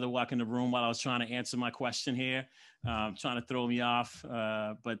his brother walk in the room while I was trying to answer my question here, trying to throw me off,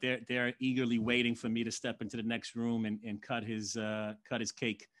 but they're eagerly waiting for me to step into the next room and cut his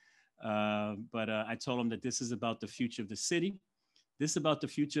cake. But I told him that this is about the future of the city. This is about the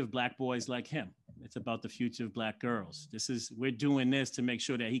future of Black boys like him. It's about the future of Black girls. We're doing this to make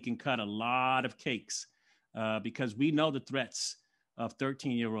sure that he can cut a lot of cakes, because we know the threats of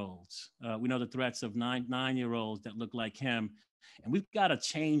 13-year-olds. We know the threats of 9-year-olds that look like him. And we've got to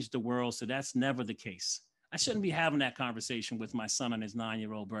change the world so that's never the case. I shouldn't be having that conversation with my son on his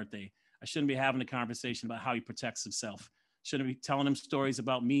 9-year-old birthday. I shouldn't be having a conversation about how he protects himself. Shouldn't be telling him stories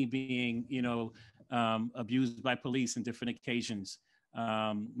about me being, abused by police on different occasions.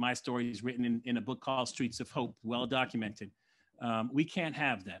 My story is written in a book called Streets of Hope, well documented. We can't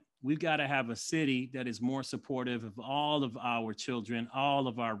have that. We've got to have a city that is more supportive of all of our children, all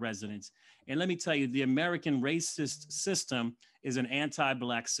of our residents. And let me tell you, the American racist system is an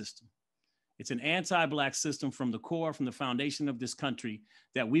anti-Black system. It's an anti-Black system from the core, from the foundation of this country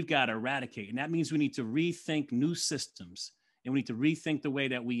that we've got to eradicate. And that means we need to rethink new systems, and we need to rethink the way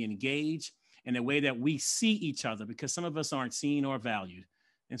that we engage and the way that we see each other, because some of us aren't seen or valued.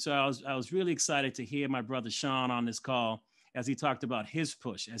 And so I was really excited to hear my brother Sean on this call as he talked about his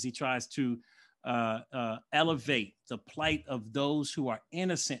push, as he tries to elevate the plight of those who are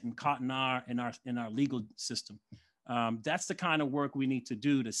innocent and caught in our legal system. That's the kind of work we need to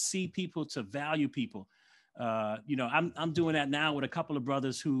do, to see people, to value people. I'm doing that now with a couple of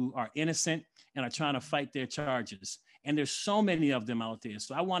brothers who are innocent and are trying to fight their charges. And there's so many of them out there.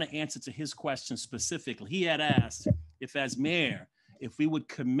 So I want to answer to his question specifically. He had asked if, as mayor, if we would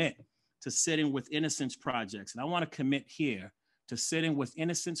commit to sitting with innocence projects. And I want to commit here to sitting with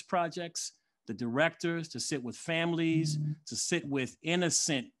innocence projects, the directors, to sit with families, to sit with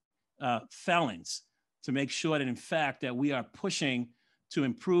innocent felons, to make sure that, in fact, that we are pushing to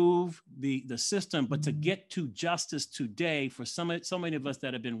improve the system, but to get to justice today for so many of us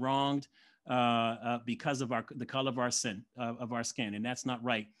that have been wronged because of the color of our skin, and that's not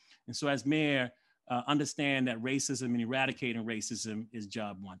right. And so, as mayor, understand that racism and eradicating racism is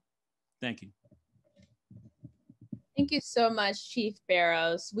job one. Thank you. Thank you so much, Chief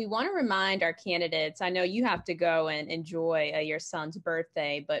Barrows. We want to remind our candidates, I know you have to go and enjoy your son's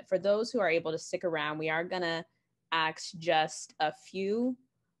birthday, but for those who are able to stick around, we are going to ask just a few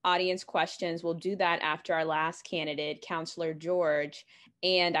audience questions. We'll do that after our last candidate, Councilor George.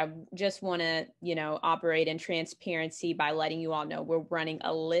 And I just want to, operate in transparency by letting you all know we're running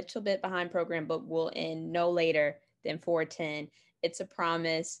a little bit behind program, but we'll end no later than 4:10. It's a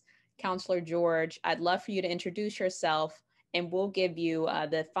promise. Councilor George, I'd love for you to introduce yourself, and we'll give you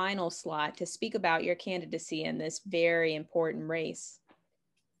the final slot to speak about your candidacy in this very important race.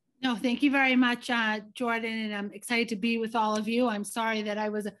 No, thank you very much, Jordan, and I'm excited to be with all of you. I'm sorry that I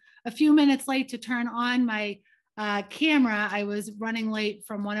was a few minutes late to turn on my camera. I was running late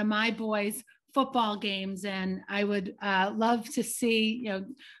from one of my boys' football games, and I would love to see,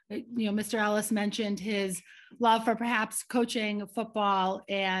 Mr. Ellis mentioned his love for perhaps coaching football,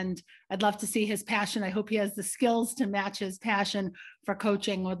 and I'd love to see his passion. I hope he has the skills to match his passion for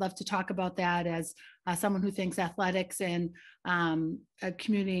coaching. Would love to talk about that as someone who thinks athletics and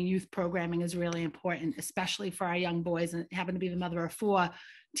community and youth programming is really important, especially for our young boys, and happen to be the mother of 4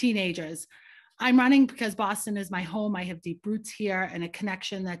 teenagers. I'm running because Boston is my home. I have deep roots here and a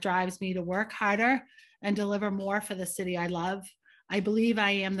connection that drives me to work harder and deliver more for the city I love. I believe I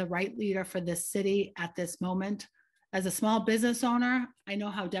am the right leader for this city at this moment. As a small business owner, I know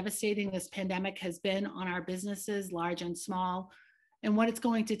how devastating this pandemic has been on our businesses, large and small. and what it's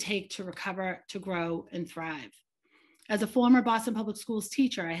going to take to recover, to grow, and thrive. As a former Boston Public Schools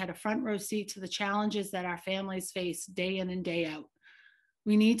teacher, I had a front row seat to the challenges that our families face day in and day out.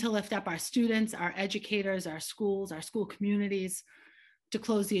 We need to lift up our students, our educators, our schools, our school communities to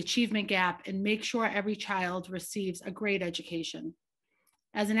close the achievement gap and make sure every child receives a great education.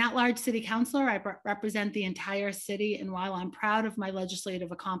 As an at-large city councilor, I represent the entire city, and while I'm proud of my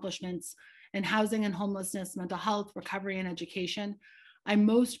legislative accomplishments in housing and homelessness, mental health, recovery, and education, I'm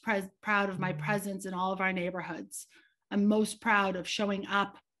most proud of my presence in all of our neighborhoods. I'm most proud of showing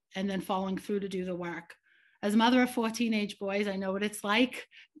up and then following through to do the work. As a mother of 4 teenage boys, I know what it's like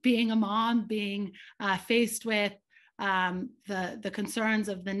being a mom, being faced with the concerns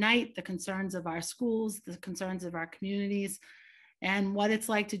of the night, the concerns of our schools, the concerns of our communities, and what it's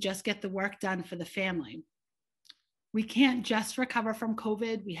like to just get the work done for the family. We can't just recover from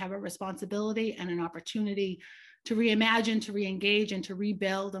COVID. We have a responsibility and an opportunity to reimagine, to reengage, and to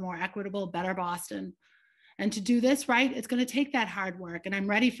rebuild a more equitable, better Boston. And to do this right, it's going to take that hard work, and I'm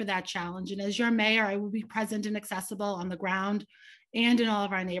ready for that challenge. And as your mayor, I will be present and accessible on the ground and in all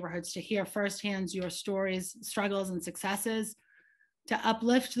of our neighborhoods to hear firsthand your stories, struggles, and successes, to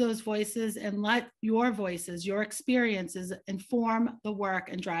uplift those voices and let your voices, your experiences inform the work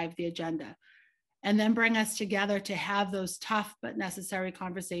and drive the agenda. And then bring us together to have those tough but necessary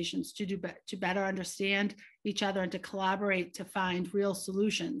conversations to better understand each other and to collaborate to find real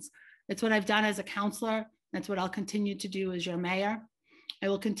solutions. It's what I've done as a counselor. That's what I'll continue to do as your mayor. I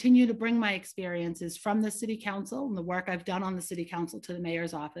will continue to bring my experiences from the city council and the work I've done on the city council to the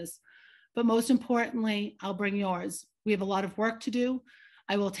mayor's office. But most importantly, I'll bring yours. We have a lot of work to do.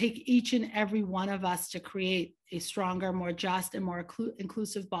 I will take each and every one of us to create a stronger, more just, and more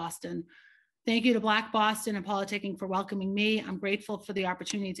inclusive Boston. Thank you to Black Boston and Politicking for welcoming me. I'm grateful for the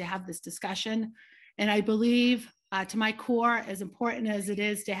opportunity to have this discussion. And I believe to my core, as important as it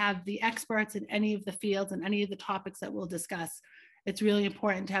is to have the experts in any of the fields and any of the topics that we'll discuss, it's really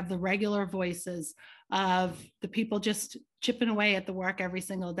important to have the regular voices of the people just chipping away at the work every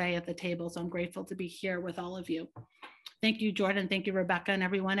single day at the table. So I'm grateful to be here with all of you. Thank you, Jordan. Thank you, Rebecca, and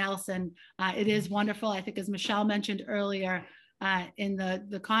everyone else. And it is wonderful. I think as Michelle mentioned earlier in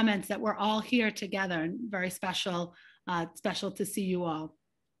the comments, that we're all here together, and very special to see you all.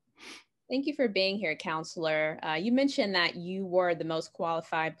 Thank you for being here, Counselor. You mentioned that you were the most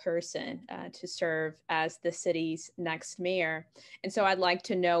qualified person to serve as the city's next mayor. And so I'd like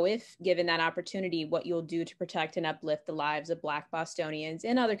to know, if given that opportunity, what you'll do to protect and uplift the lives of Black Bostonians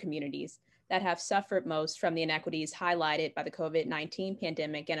and other communities that have suffered most from the inequities highlighted by the COVID-19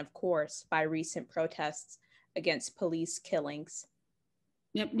 pandemic and, of course, by recent protests against police killings.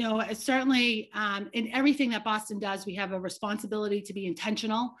 Yep, no, certainly in everything that Boston does, we have a responsibility to be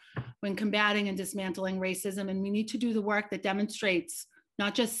intentional when combating and dismantling racism. And we need to do the work that demonstrates,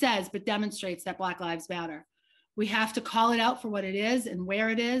 not just says, but demonstrates that Black Lives Matter. We have to call it out for what it is and where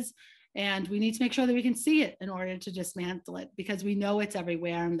it is. And we need to make sure that we can see it in order to dismantle it, because we know it's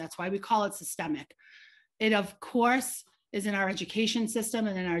everywhere. And that's why we call it systemic. It, of course, is in our education system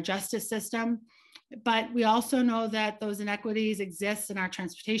and in our justice system. But we also know that those inequities exist in our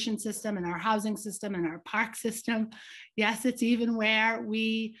transportation system, in our housing system, in our park system. Yes, it's even where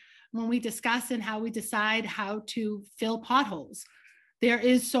when we discuss and how we decide how to fill potholes. There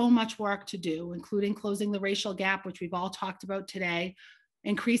is so much work to do, including closing the racial gap, which we've all talked about today,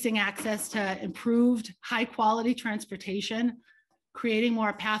 increasing access to improved high quality transportation, creating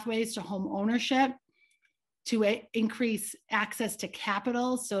more pathways to home ownership, to increase access to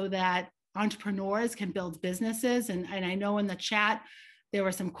capital so that entrepreneurs can build businesses. And I know in the chat, there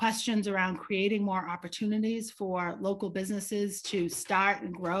were some questions around creating more opportunities for local businesses to start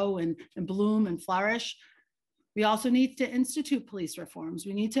and grow and bloom and flourish. We also need to institute police reforms.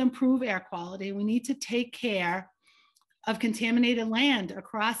 We need to improve air quality. We need to take care of contaminated land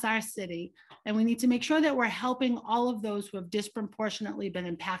across our city. And we need to make sure that we're helping all of those who have disproportionately been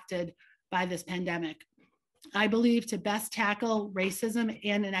impacted by this pandemic. I believe to best tackle racism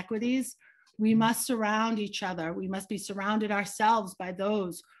and inequities, we must surround each other. We must be surrounded ourselves by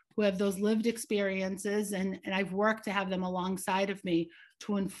those who have those lived experiences, and I've worked to have them alongside of me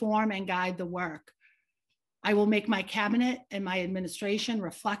to inform and guide the work. I will make my cabinet and my administration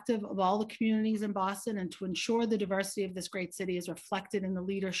reflective of all the communities in Boston, and to ensure the diversity of this great city is reflected in the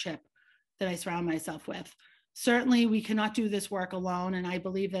leadership that I surround myself with. Certainly, we cannot do this work alone, and I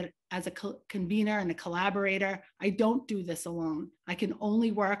believe that as a convener and a collaborator, I don't do this alone. I can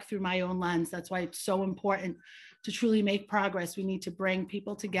only work through my own lens. That's why it's so important to truly make progress. We need to bring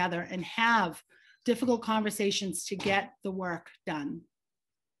people together and have difficult conversations to get the work done.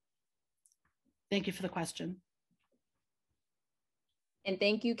 Thank you for the question. And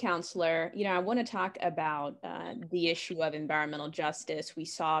thank you, Counselor. I want to talk about the issue of environmental justice. We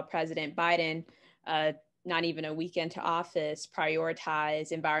saw President Biden, not even a week into office,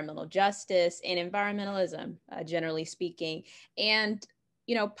 prioritize environmental justice and environmentalism, generally speaking. And,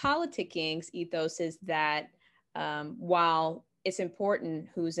 politicking's ethos is that while it's important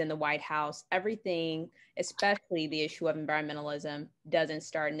who's in the White House, everything, especially the issue of environmentalism, doesn't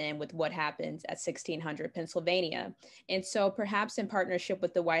start and end with what happens at 1600 Pennsylvania. And so perhaps in partnership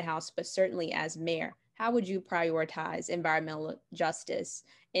with the White House, but certainly as mayor, how would you prioritize environmental justice,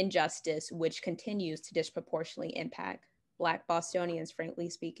 injustice, which continues to disproportionately impact Black Bostonians, frankly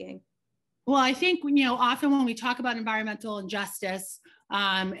speaking? Well, I think, often when we talk about environmental injustice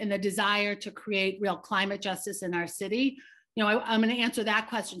and the desire to create real climate justice in our city, I'm going to answer that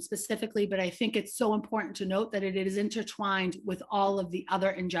question specifically, but I think it's so important to note that it is intertwined with all of the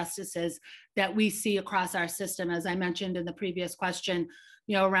other injustices that we see across our system. As I mentioned in the previous question,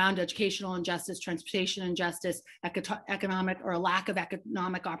 around educational injustice, transportation injustice, economic or lack of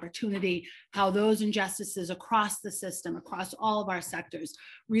economic opportunity, how those injustices across the system, across all of our sectors,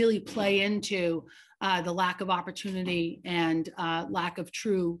 really play into the lack of opportunity and lack of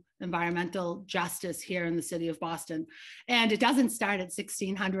true environmental justice here in the city of Boston. And it doesn't start at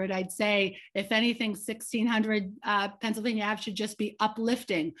 1600. I'd say, if anything, 1600 Pennsylvania Ave should just be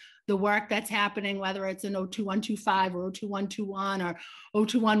uplifting the work that's happening, whether it's in 02125 or 02121 or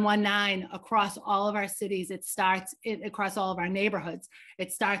 02119 across all of our cities. It starts across all of our neighborhoods.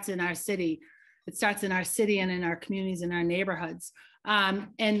 It starts in our city. It starts in our city and in our communities and our neighborhoods.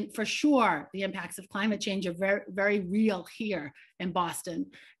 And for sure, the impacts of climate change are very, very real here in Boston.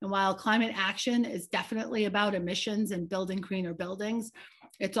 And while climate action is definitely about emissions and building greener buildings,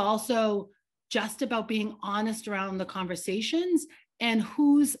 it's also just about being honest around the conversations and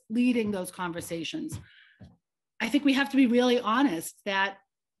who's leading those conversations. I think we have to be really honest that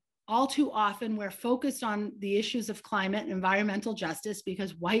all too often we're focused on the issues of climate and environmental justice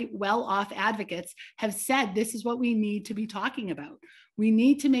because white, well-off advocates have said this is what we need to be talking about. We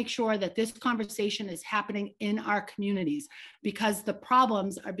need to make sure that this conversation is happening in our communities because the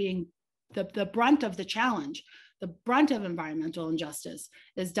problems are being, the brunt of the challenge, the brunt of environmental injustice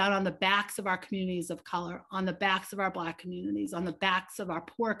is done on the backs of our communities of color, on the backs of our Black communities, on the backs of our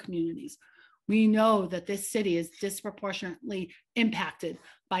poor communities. We know that this city is disproportionately impacted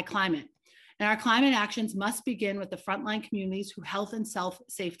by climate. And our climate actions must begin with the frontline communities whose health and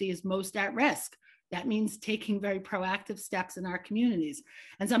safety is most at risk. That means taking very proactive steps in our communities.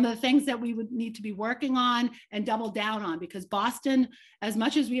 And some of the things that we would need to be working on and double down on, because Boston, as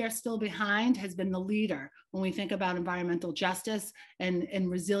much as we are still behind, has been the leader when we think about environmental justice and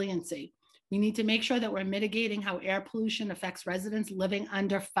resiliency. We need to make sure that we're mitigating how air pollution affects residents living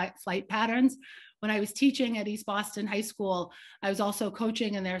under flight patterns. When I was teaching at East Boston High School, I was also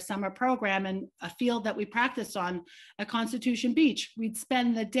coaching in their summer program, and a field that we practiced on at Constitution Beach. We'd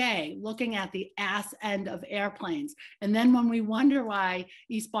spend the day looking at the ass end of airplanes. And then when we wonder why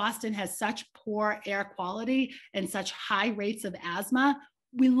East Boston has such poor air quality and such high rates of asthma,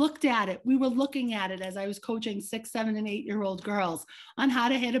 we looked at it. We were looking at it as I was coaching 6, 7, and 8-year-old girls on how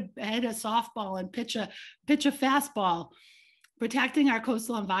to hit a softball and pitch a fastball. Protecting our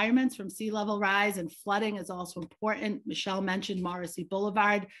coastal environments from sea level rise and flooding is also important. Michelle mentioned Morrissey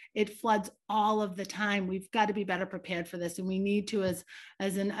Boulevard. It floods all of the time. We've got to be better prepared for this. And we need to, as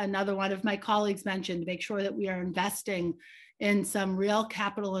another one of my colleagues mentioned, make sure that we are investing in some real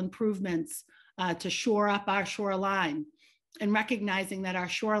capital improvements to shore up our shoreline, and recognizing that our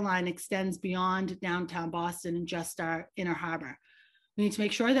shoreline extends beyond downtown Boston and just our inner harbor. We need to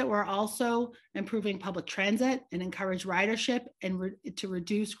make sure that we're also improving public transit and encourage ridership and to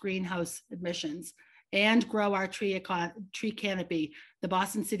reduce greenhouse emissions and grow our tree canopy. The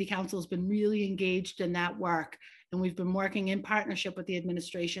Boston City Council has been really engaged in that work, and we've been working in partnership with the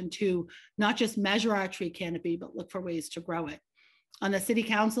administration to not just measure our tree canopy, but look for ways to grow it. On the City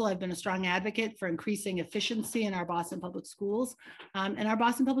Council, I've been a strong advocate for increasing efficiency in our Boston Public Schools. And our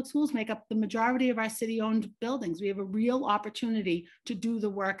Boston Public Schools make up the majority of our city-owned buildings. We have a real opportunity to do the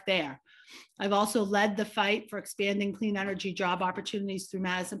work there. I've also led the fight for expanding clean energy job opportunities through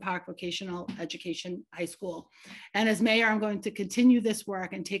Madison Park Vocational Education High School. And as mayor, I'm going to continue this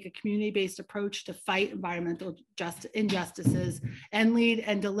work and take a community-based approach to fight environmental injustices and lead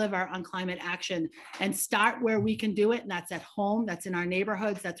and deliver on climate action and start where we can do it. And that's at home, that's in our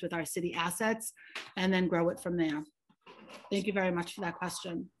neighborhoods, that's with our city assets, and then grow it from there. Thank you very much for that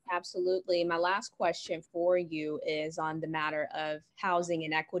question. Absolutely. My last question for you is on the matter of housing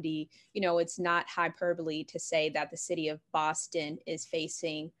inequity. It's not hyperbole to say that the city of Boston is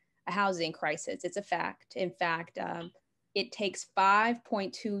facing a housing crisis. It's a fact. In fact, it takes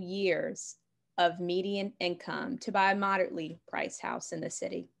 5.2 years of median income to buy a moderately priced house in the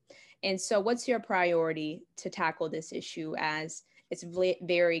city. And so what's your priority to tackle this issue? As it's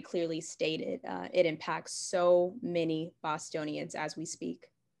very clearly stated, it impacts so many Bostonians as we speak.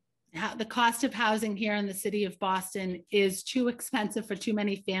 The cost of housing here in the city of Boston is too expensive for too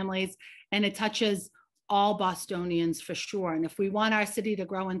many families, and it touches all Bostonians for sure. And if we want our city to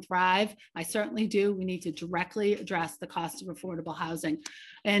grow and thrive, I certainly do, we need to directly address the cost of affordable housing.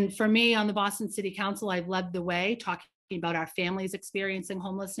 And for me on the Boston City Council, I've led the way talking about our families experiencing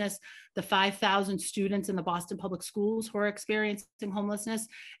homelessness, the 5,000 students in the Boston Public Schools who are experiencing homelessness,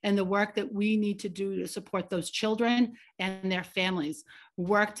 and the work that we need to do to support those children and their families.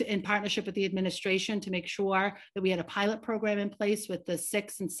 Worked in partnership with the administration to make sure that we had a pilot program in place with the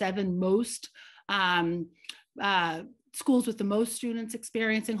 6 and 7 most schools with the most students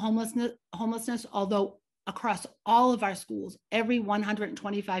experiencing homelessness, although across all of our schools, every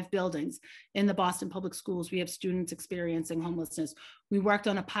 125 buildings in the Boston Public Schools, we have students experiencing homelessness. We worked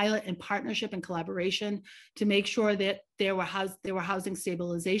on a pilot in partnership and collaboration to make sure that there were housing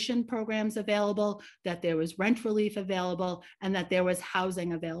stabilization programs available, that there was rent relief available, and that there was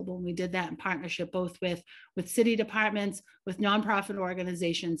housing available. And we did that in partnership both with city departments, with nonprofit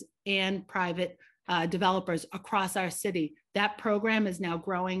organizations, and private developers across our city. That program is now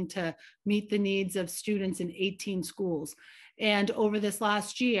growing to meet the needs of students in 18 schools. And over this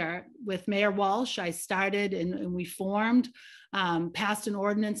last year with Mayor Walsh, I started and we formed, passed an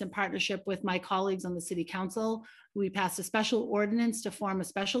ordinance in partnership with my colleagues on the city council. We passed a special ordinance to form a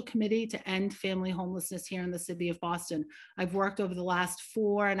special committee to end family homelessness here in the city of Boston. I've worked over the last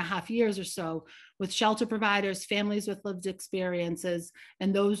 4.5 years or so with shelter providers, families with lived experiences,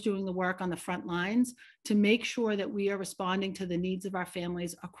 and those doing the work on the front lines to make sure that we are responding to the needs of our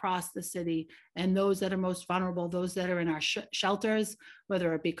families across the city, and those that are most vulnerable, those that are in our shelters,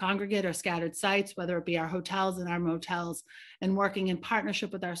 whether it be congregate or scattered sites, whether it be our hotels and our motels, and working in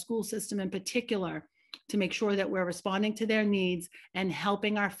partnership with our school system in particular to make sure that we're responding to their needs and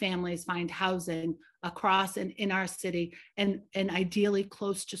helping our families find housing across and in our city, and ideally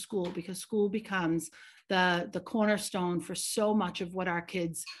close to school, because school becomes the cornerstone for so much of what our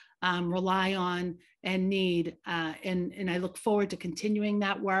kids rely on and need. And I look forward to continuing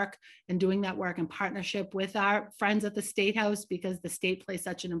that work and doing that work in partnership with our friends at the State House, because the state plays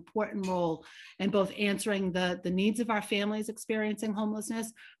such an important role in both answering the needs of our families experiencing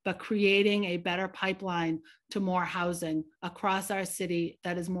homelessness, but creating a better pipeline to more housing across our city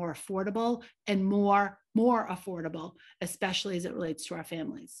that is more affordable and more affordable, especially as it relates to our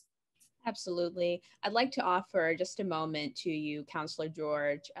families. Absolutely. I'd like to offer just a moment to you, Councillor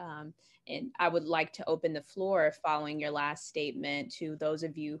George, and I would like to open the floor following your last statement to those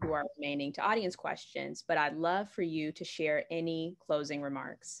of you who are remaining to audience questions, but I'd love for you to share any closing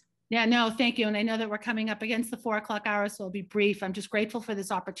remarks. Yeah, no, thank you. And I know that we're coming up against the 4 o'clock hour, so I'll be brief. I'm just grateful for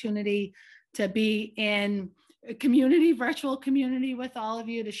this opportunity to be in a community, virtual community with all of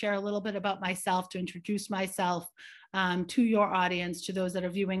you, to share a little bit about myself, to introduce myself to your audience, to those that are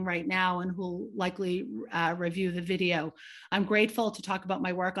viewing right now and who will likely review the video. I'm grateful to talk about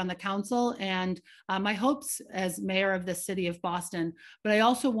my work on the council and my hopes as mayor of the city of Boston. But I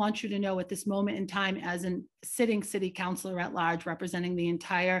also want you to know at this moment in time, as a sitting city councilor at large representing the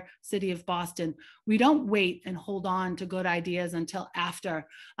entire city of Boston, we don't wait and hold on to good ideas until after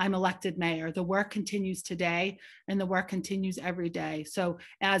I'm elected mayor. The work continues today, and the work continues every day. So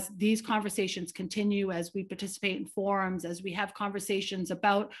as these conversations continue, as we participate in forums, as we have conversations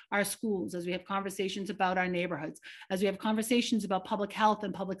about our schools, as we have conversations about our neighborhoods, as we have conversations about public health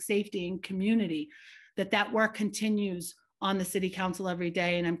and public safety and community, that work continues on the city council every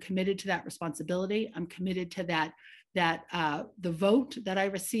day. And I'm committed to that responsibility. I'm committed to the vote that I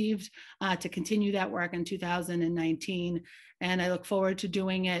received to continue that work in 2019. And I look forward to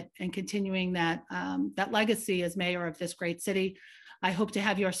doing it and continuing that legacy as mayor of this great city. I hope to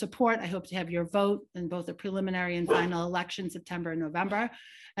have your support. I hope to have your vote in both the preliminary and final election, September and November.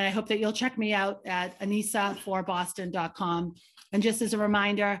 And I hope that you'll check me out at anisa4boston.com. And just as a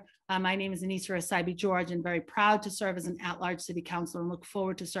reminder, my name is Anissa Asaibi George, and very proud to serve as an at-large city councilor and look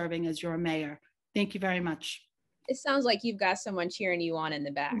forward to serving as your mayor. Thank you very much. It sounds like you've got someone cheering you on in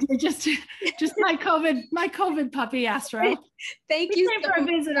the back. Just my COVID puppy, Astro. Thank you for a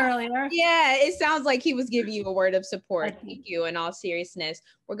visit earlier. Yeah, it sounds like he was giving you a word of support. Thank you. In all seriousness,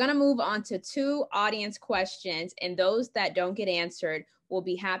 we're going to move on to 2 audience questions, and those that don't get answered We'll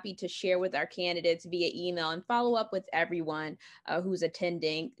be happy to share with our candidates via email and follow up with everyone who's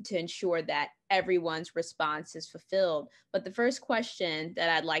attending to ensure that everyone's response is fulfilled. But the first question that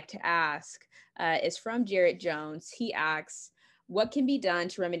I'd like to ask is from Jared Jones. He asks, what can be done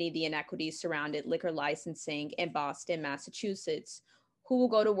to remedy the inequities surrounding liquor licensing in Boston, Massachusetts? Who will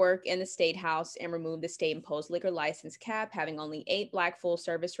go to work in the State House and remove the state-imposed liquor license cap? Having only 8 Black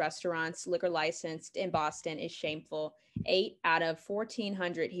full-service restaurants liquor licensed in Boston is shameful. 8 out of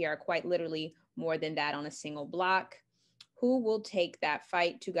 1,400 here are quite literally more than that on a single block. Who will take that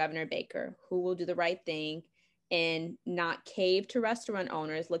fight to Governor Baker? Who will do the right thing and not cave to restaurant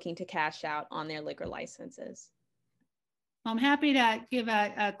owners looking to cash out on their liquor licenses? I'm happy to give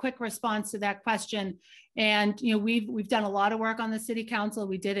a quick response to that question. And we've done a lot of work on the city council.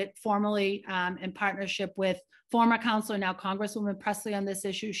 We did it formally in partnership with former councilor, now Congresswoman Presley, on this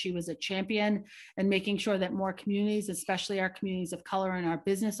issue. She was a champion in making sure that more communities, especially our communities of color and our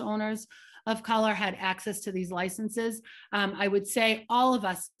business owners of color, had access to these licenses. I would say all of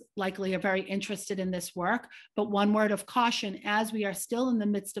us likely are very interested in this work, but one word of caution: as we are still in the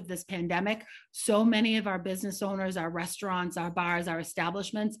midst of this pandemic, so many of our business owners, our restaurants, our bars, our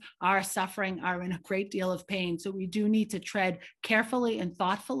establishments are suffering, are in a great deal of pain. So we do need to tread carefully and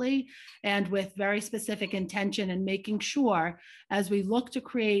thoughtfully and with very specific intention, and making sure as we look to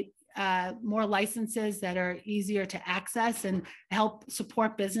create more licenses that are easier to access and help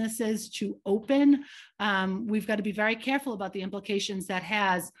support businesses to open, we've got to be very careful about the implications that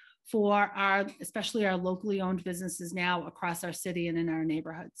has for especially our locally owned businesses now across our city and in our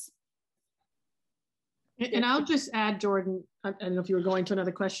neighborhoods. And I'll just add, Jordan, I don't know if you were going to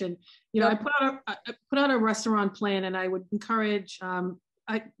another question. I put out a restaurant plan, and I would encourage,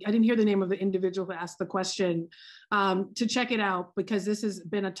 I didn't hear the name of the individual who asked the question, to check it out, because this has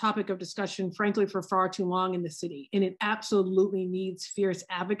been a topic of discussion, frankly, for far too long in the city, and it absolutely needs fierce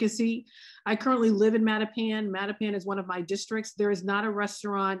advocacy. I currently live in Mattapan. Mattapan is one of my districts. There is not a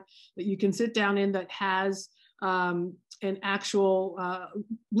restaurant that you can sit down in that has an actual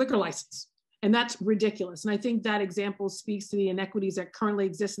liquor license. And that's ridiculous. And I think that example speaks to the inequities that currently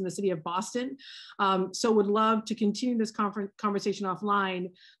exist in the city of Boston. So would love to continue this conversation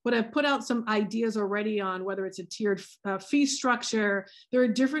offline, but I've put out some ideas already on whether it's a tiered fee structure. There are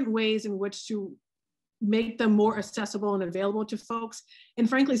different ways in which to make them more accessible and available to folks. And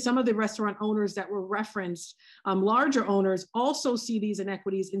frankly, some of the restaurant owners that were referenced, larger owners, also see these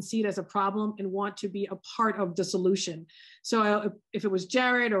inequities and see it as a problem and want to be a part of the solution. So if it was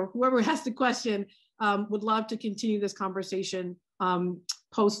Jared or whoever asked the question, would love to continue this conversation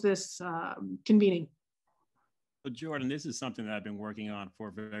post this convening. So Jordan, this is something that I've been working on for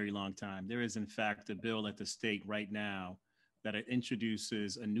a very long time. There is in fact a bill at the state right now that it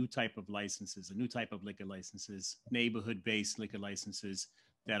introduces a new type of licenses, a new type of liquor licenses, neighborhood-based liquor licenses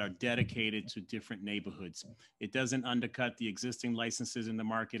that are dedicated to different neighborhoods. It doesn't undercut the existing licenses in the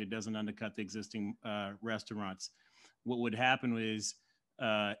market. It doesn't undercut the existing restaurants. What would happen is,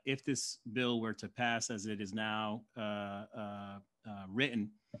 if this bill were to pass as it is now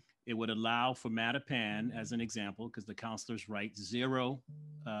written, it would allow for Mattapan, as an example, because the councilor's right, 0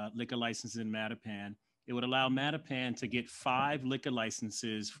 liquor licenses in Mattapan. It would allow Mattapan to get 5 liquor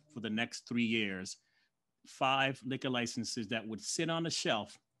licenses for the next 3 years, 5 liquor licenses that would sit on the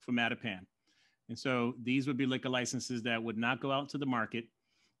shelf for Mattapan. And so these would be liquor licenses that would not go out to the market.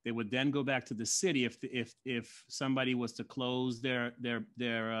 They would then go back to the city if somebody was to close their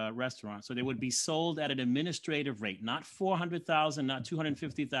restaurant. So they would be sold at an administrative rate, not $400,000, not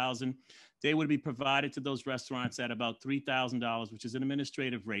 $250,000. They would be provided to those restaurants at about $3,000, which is an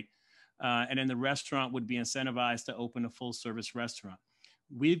administrative rate. And then the restaurant would be incentivized to open a full service restaurant.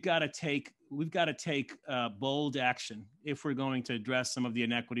 We've got to take bold action if we're going to address some of the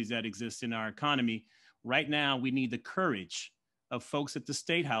inequities that exist in our economy. Right now, we need the courage of folks at the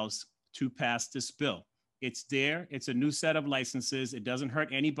State House to pass this bill. It's there. It's a new set of licenses. It doesn't hurt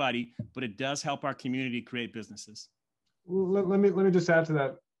anybody, but it does help our community create businesses. Let me just add to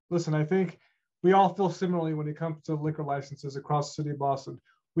that. Listen, I think we all feel similarly when it comes to liquor licenses across the city of Boston.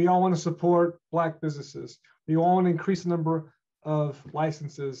 We all want to support Black businesses. We all want to increase the number of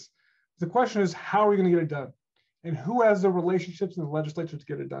licenses. The question is, how are we going to get it done? And who has the relationships in the legislature to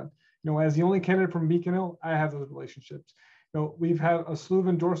get it done? As the only candidate from Beacon Hill, I have those relationships. We've had a slew of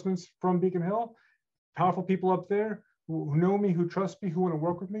endorsements from Beacon Hill, powerful people up there who know me, who trust me, who want to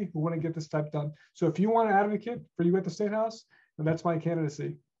work with me, who want to get this type done. So if you want an advocate for you at the State House, then that's my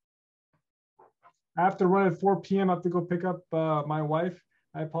candidacy. I have to run at 4 p.m. I have to go pick up my wife.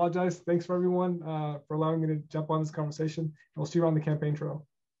 I apologize. Thanks for everyone for allowing me to jump on this conversation. We'll see you on the campaign trail.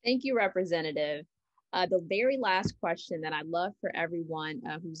 Thank you, Representative. The very last question that I'd love for everyone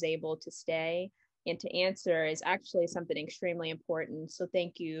who's able to stay and to answer is actually something extremely important. So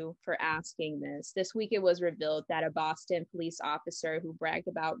thank you for asking this. This week it was revealed that a Boston police officer who bragged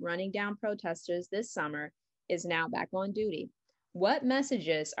about running down protesters this summer is now back on duty. What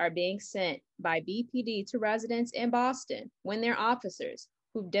messages are being sent by BPD to residents in Boston when their officers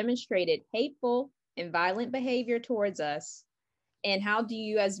who've demonstrated hateful and violent behavior towards us? And how do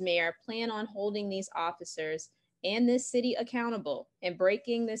you as mayor plan on holding these officers and this city accountable and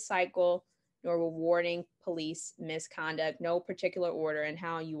breaking this cycle nor rewarding police misconduct? No particular order, and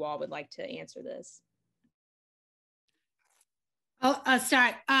how you all would like to answer this. I'll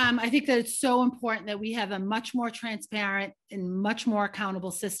start. I think that it's so important that we have a much more transparent and much more accountable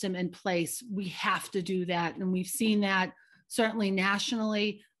system in place. We have to do that. And we've seen that certainly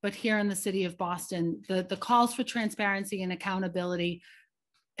nationally, but here in the city of Boston, the calls for transparency and accountability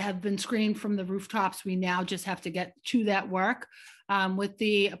have been screamed from the rooftops. We now just have to get to that work. With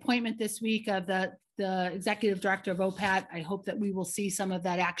the appointment this week of the executive director of OPAT, I hope that we will see some of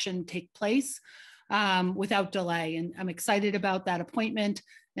that action take place without delay. And I'm excited about that appointment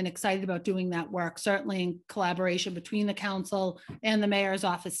and excited about doing that work, certainly in collaboration between the council and the mayor's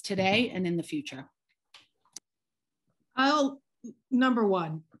office today and in the future. Number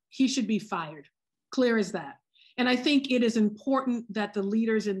one, he should be fired. Clear as that. And I think it is important that the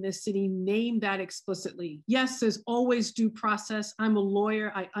leaders in this city name that explicitly. Yes, there's always due process. I'm a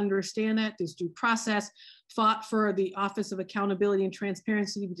lawyer. I understand that. There's due process. Fought for the Office of Accountability and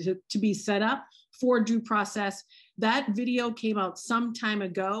Transparency to be set up for due process. That video came out some time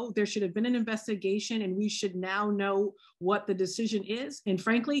ago. There should have been an investigation, and we should now know what the decision is. And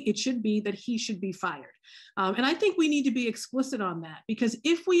frankly, it should be that he should be fired. And I think we need to be explicit on that, because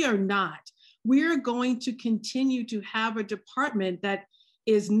if we are not, we're going to continue to have a department that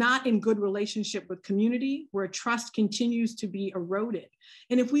is not in good relationship with community, where trust continues to be eroded.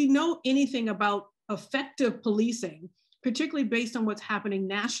 And if we know anything about effective policing, particularly based on what's happening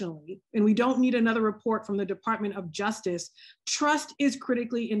nationally, and we don't need another report from the Department of Justice, trust is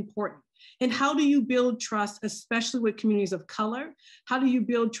critically important. And how do you build trust, especially with communities of color? How do you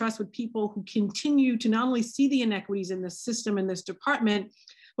build trust with people who continue to not only see the inequities in the system in this department,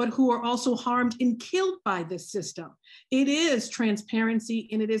 but who are also harmed and killed by this system? It is transparency,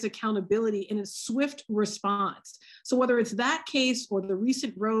 and it is accountability, and it's swift response. So whether it's that case or the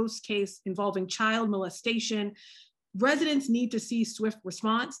recent Rose case involving child molestation, residents need to see swift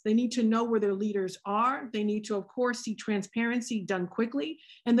response. They need to know where their leaders are. They need to, of course, see transparency done quickly,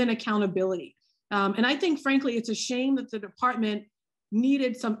 and then accountability. And I think, frankly, it's a shame that the department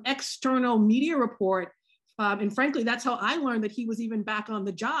needed some external media report. And frankly, that's how I learned that he was even back on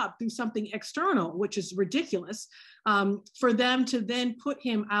the job, through something external, which is ridiculous, for them to then put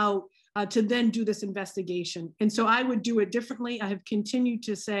him out to then do this investigation. And so I would do it differently. I have continued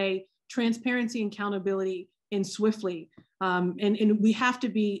to say transparency and accountability, and swiftly. And we have to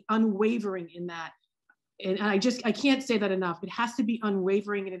be unwavering in that. And I can't say that enough. It has to be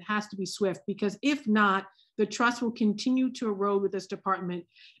unwavering, and it has to be swift, because if not, the trust will continue to erode with this department.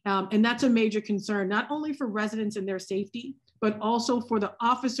 And that's a major concern, not only for residents and their safety, but also for the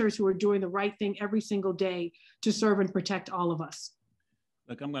officers who are doing the right thing every single day to serve and protect all of us.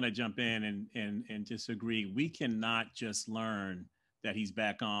 Look, I'm going to jump in and disagree. We cannot just learn that he's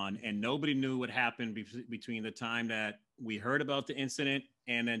back on, and nobody knew what happened between the time that we heard about the incident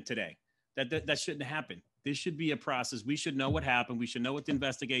and then today. That shouldn't happen. This should be a process. We should know what happened. We should know what the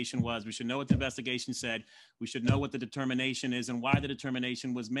investigation was. We should know what the investigation said. We should know what the determination is and why the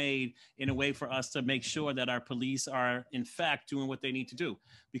determination was made, in a way for us to make sure that our police are, in fact, doing what they need to do.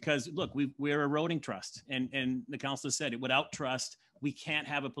 Because look, we're eroding trust, and the councilor said it. Without trust, we can't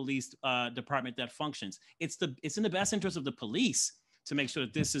have a police department that functions. It's in the best interest of the police to make sure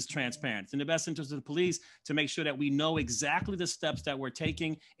that this is transparent. It's in the best interest of the police to make sure that we know exactly the steps that we're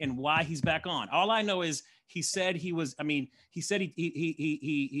taking and why he's back on. All I know is he said he ran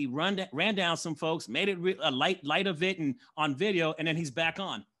down some folks, made it a light of it and on video, and then he's back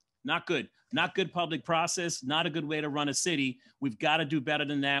on. Not good. Not good public process. Not a good way to run a city. We've got to do better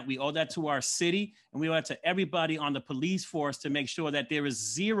than that. We owe that to our city, and we owe it to everybody on the police force to make sure that there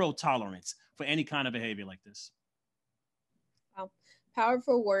is zero tolerance for any kind of behavior like this.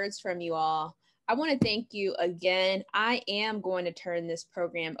 Powerful words from you all. I want to thank you again. I am going to turn this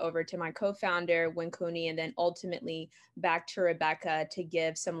program over to my co-founder, Win Cooney, and then ultimately back to Rebecca to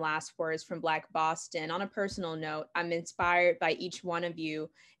give some last words from Black Boston. On a personal note, I'm inspired by each one of you,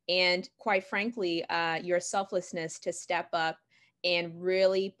 and quite frankly, your selflessness to step up and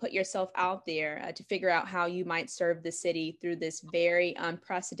really put yourself out there to figure out how you might serve the city through this very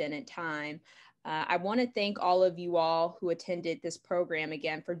unprecedented time. I want to thank all of you all who attended this program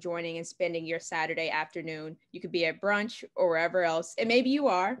again for joining and spending your Saturday afternoon. You could be at brunch or wherever else, and maybe you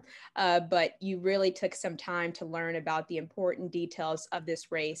are, but you really took some time to learn about the important details of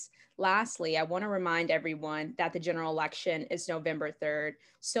this race. Lastly, I want to remind everyone that the general election is November 3rd.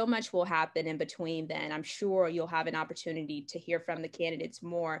 So much will happen in between then. I'm sure you'll have an opportunity to hear from the candidates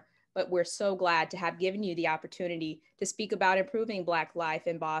more, but we're so glad to have given you the opportunity to speak about improving Black life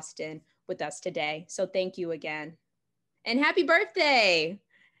in Boston with us today. So thank you again. And happy birthday.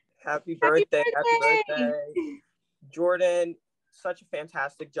 Happy birthday. Happy birthday. Jordan, such a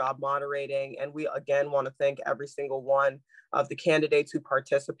fantastic job moderating. And we again want to thank every single one of the candidates who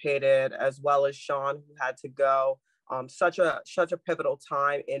participated, as well as Sean, who had to go. Such a pivotal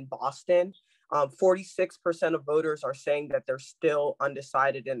time in Boston. 46% of voters are saying that they're still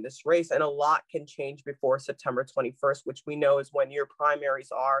undecided in this race, and a lot can change before September 21st, which we know is when your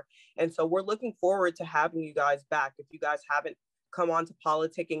primaries are. And so we're looking forward to having you guys back. If you guys haven't come on to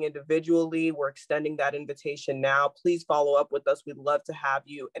Politicking individually, we're extending that invitation now. Please follow up with us. We'd love to have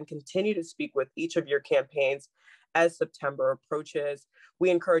you and continue to speak with each of your campaigns as September approaches. We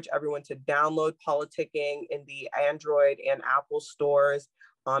encourage everyone to download Politicking in the Android and Apple stores.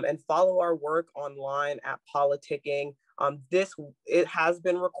 And follow our work online at Politicking. It has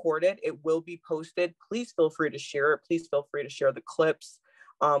been recorded. It will be posted. Please feel free to share it. Please feel free to share the clips.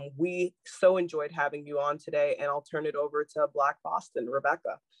 We so enjoyed having you on today, and I'll turn it over to Black Boston,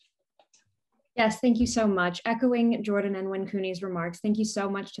 Rebecca. Yes, thank you so much. Echoing Jordan and Wincooney's remarks, thank you so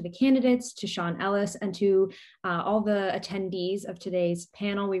much to the candidates, to Sean Ellis, and to all the attendees of today's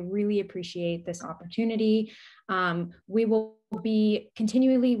panel. We really appreciate this opportunity. We will be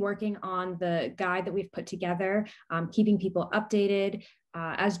continually working on the guide that we've put together, keeping people updated.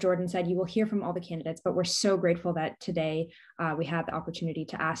 As Jordan said, you will hear from all the candidates, but we're so grateful that today we had the opportunity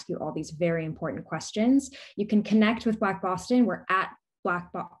to ask you all these very important questions. You can connect with Black Boston. We're at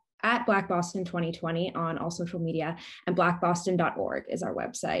Black Boston 2020 on all social media, and blackboston.org is our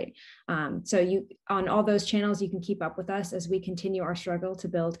website. So you, on all those channels, you can keep up with us as we continue our struggle to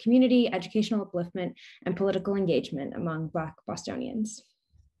build community, educational upliftment, and political engagement among Black Bostonians.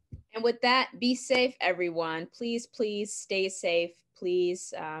 And with that, be safe, everyone. Please, please stay safe.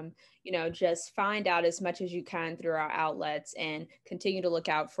 Please, just find out as much as you can through our outlets and continue to look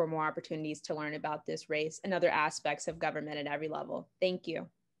out for more opportunities to learn about this race and other aspects of government at every level. Thank you.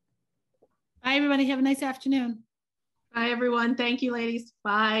 Bye, everybody. Have a nice afternoon. Bye, everyone. Thank you, ladies.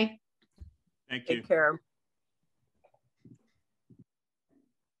 Bye. Thank you. Take care.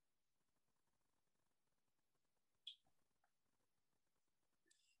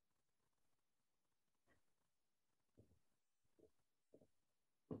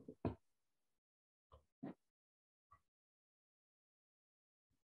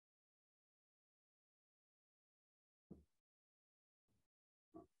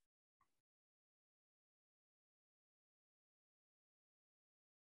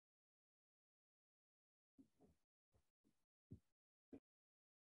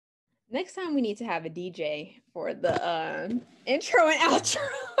 Next time we need to have a DJ for the intro and outro.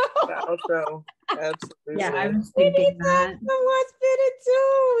 The outro, absolutely. Yeah, I was thinking that.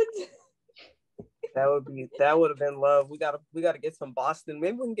 That would have been love. We gotta get some Boston.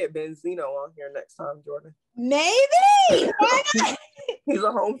 Maybe we can get Benzino on here next time, Jordan. Maybe. Why not? He's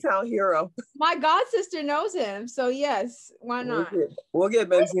a hometown hero. My god sister knows him, so yes, why not? We'll get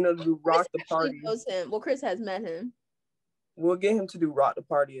Benzino to do Rock the Party. Knows him. Well, Chris has met him. We'll get him to do Rock the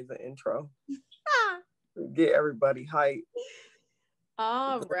Party as an intro. Get everybody hyped.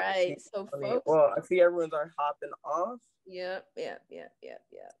 All right. So folks. Well, I see everyone's are hopping off. Yep.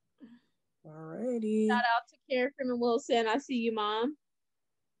 All righty. Shout out to Karen Freeman Wilson. I see you, Mom.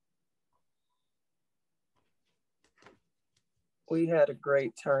 We had a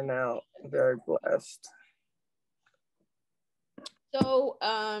great turnout. Very blessed. So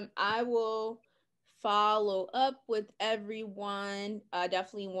I will follow up with everyone. I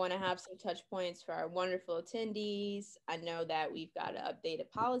definitely want to have some touch points for our wonderful attendees. I know that we've got an updated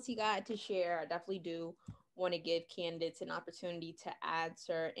policy guide to share. I definitely do want to give candidates an opportunity to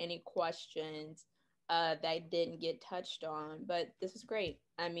answer any questions that didn't get touched on, but this is great.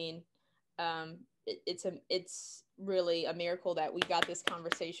 I mean, it's really a miracle that we got this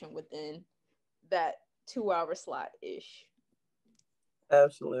conversation within that 2-hour slot-ish.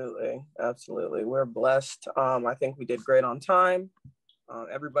 Absolutely. We're blessed. I think we did great on time.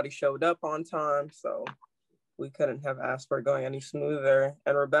 Everybody showed up on time, so we couldn't have asked for it going any smoother.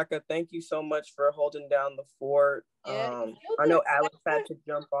 And Rebecca, thank you so much for holding down the fort. I know Alex had to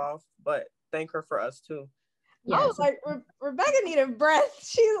jump off, but thank her for us too. I was like, Rebecca needed breath.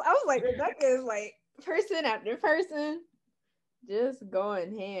 I was like, Rebecca is like person after person, just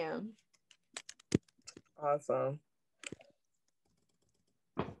going ham. Awesome.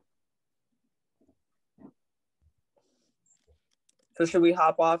 So should we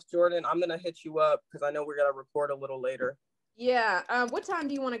hop off, Jordan? I'm gonna hit you up because I know we're gonna record a little later. Yeah. What time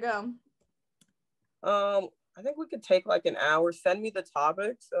do you want to go? I think we could take like an hour. Send me the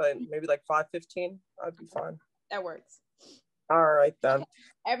topics, maybe like 5:15. I'd be fine. That works. All right then.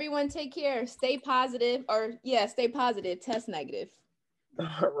 Everyone take care. Stay positive, stay positive. Test negative.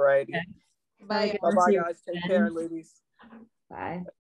 All righty. Okay. Bye. Bye-bye, guys. Take care, ladies. Bye.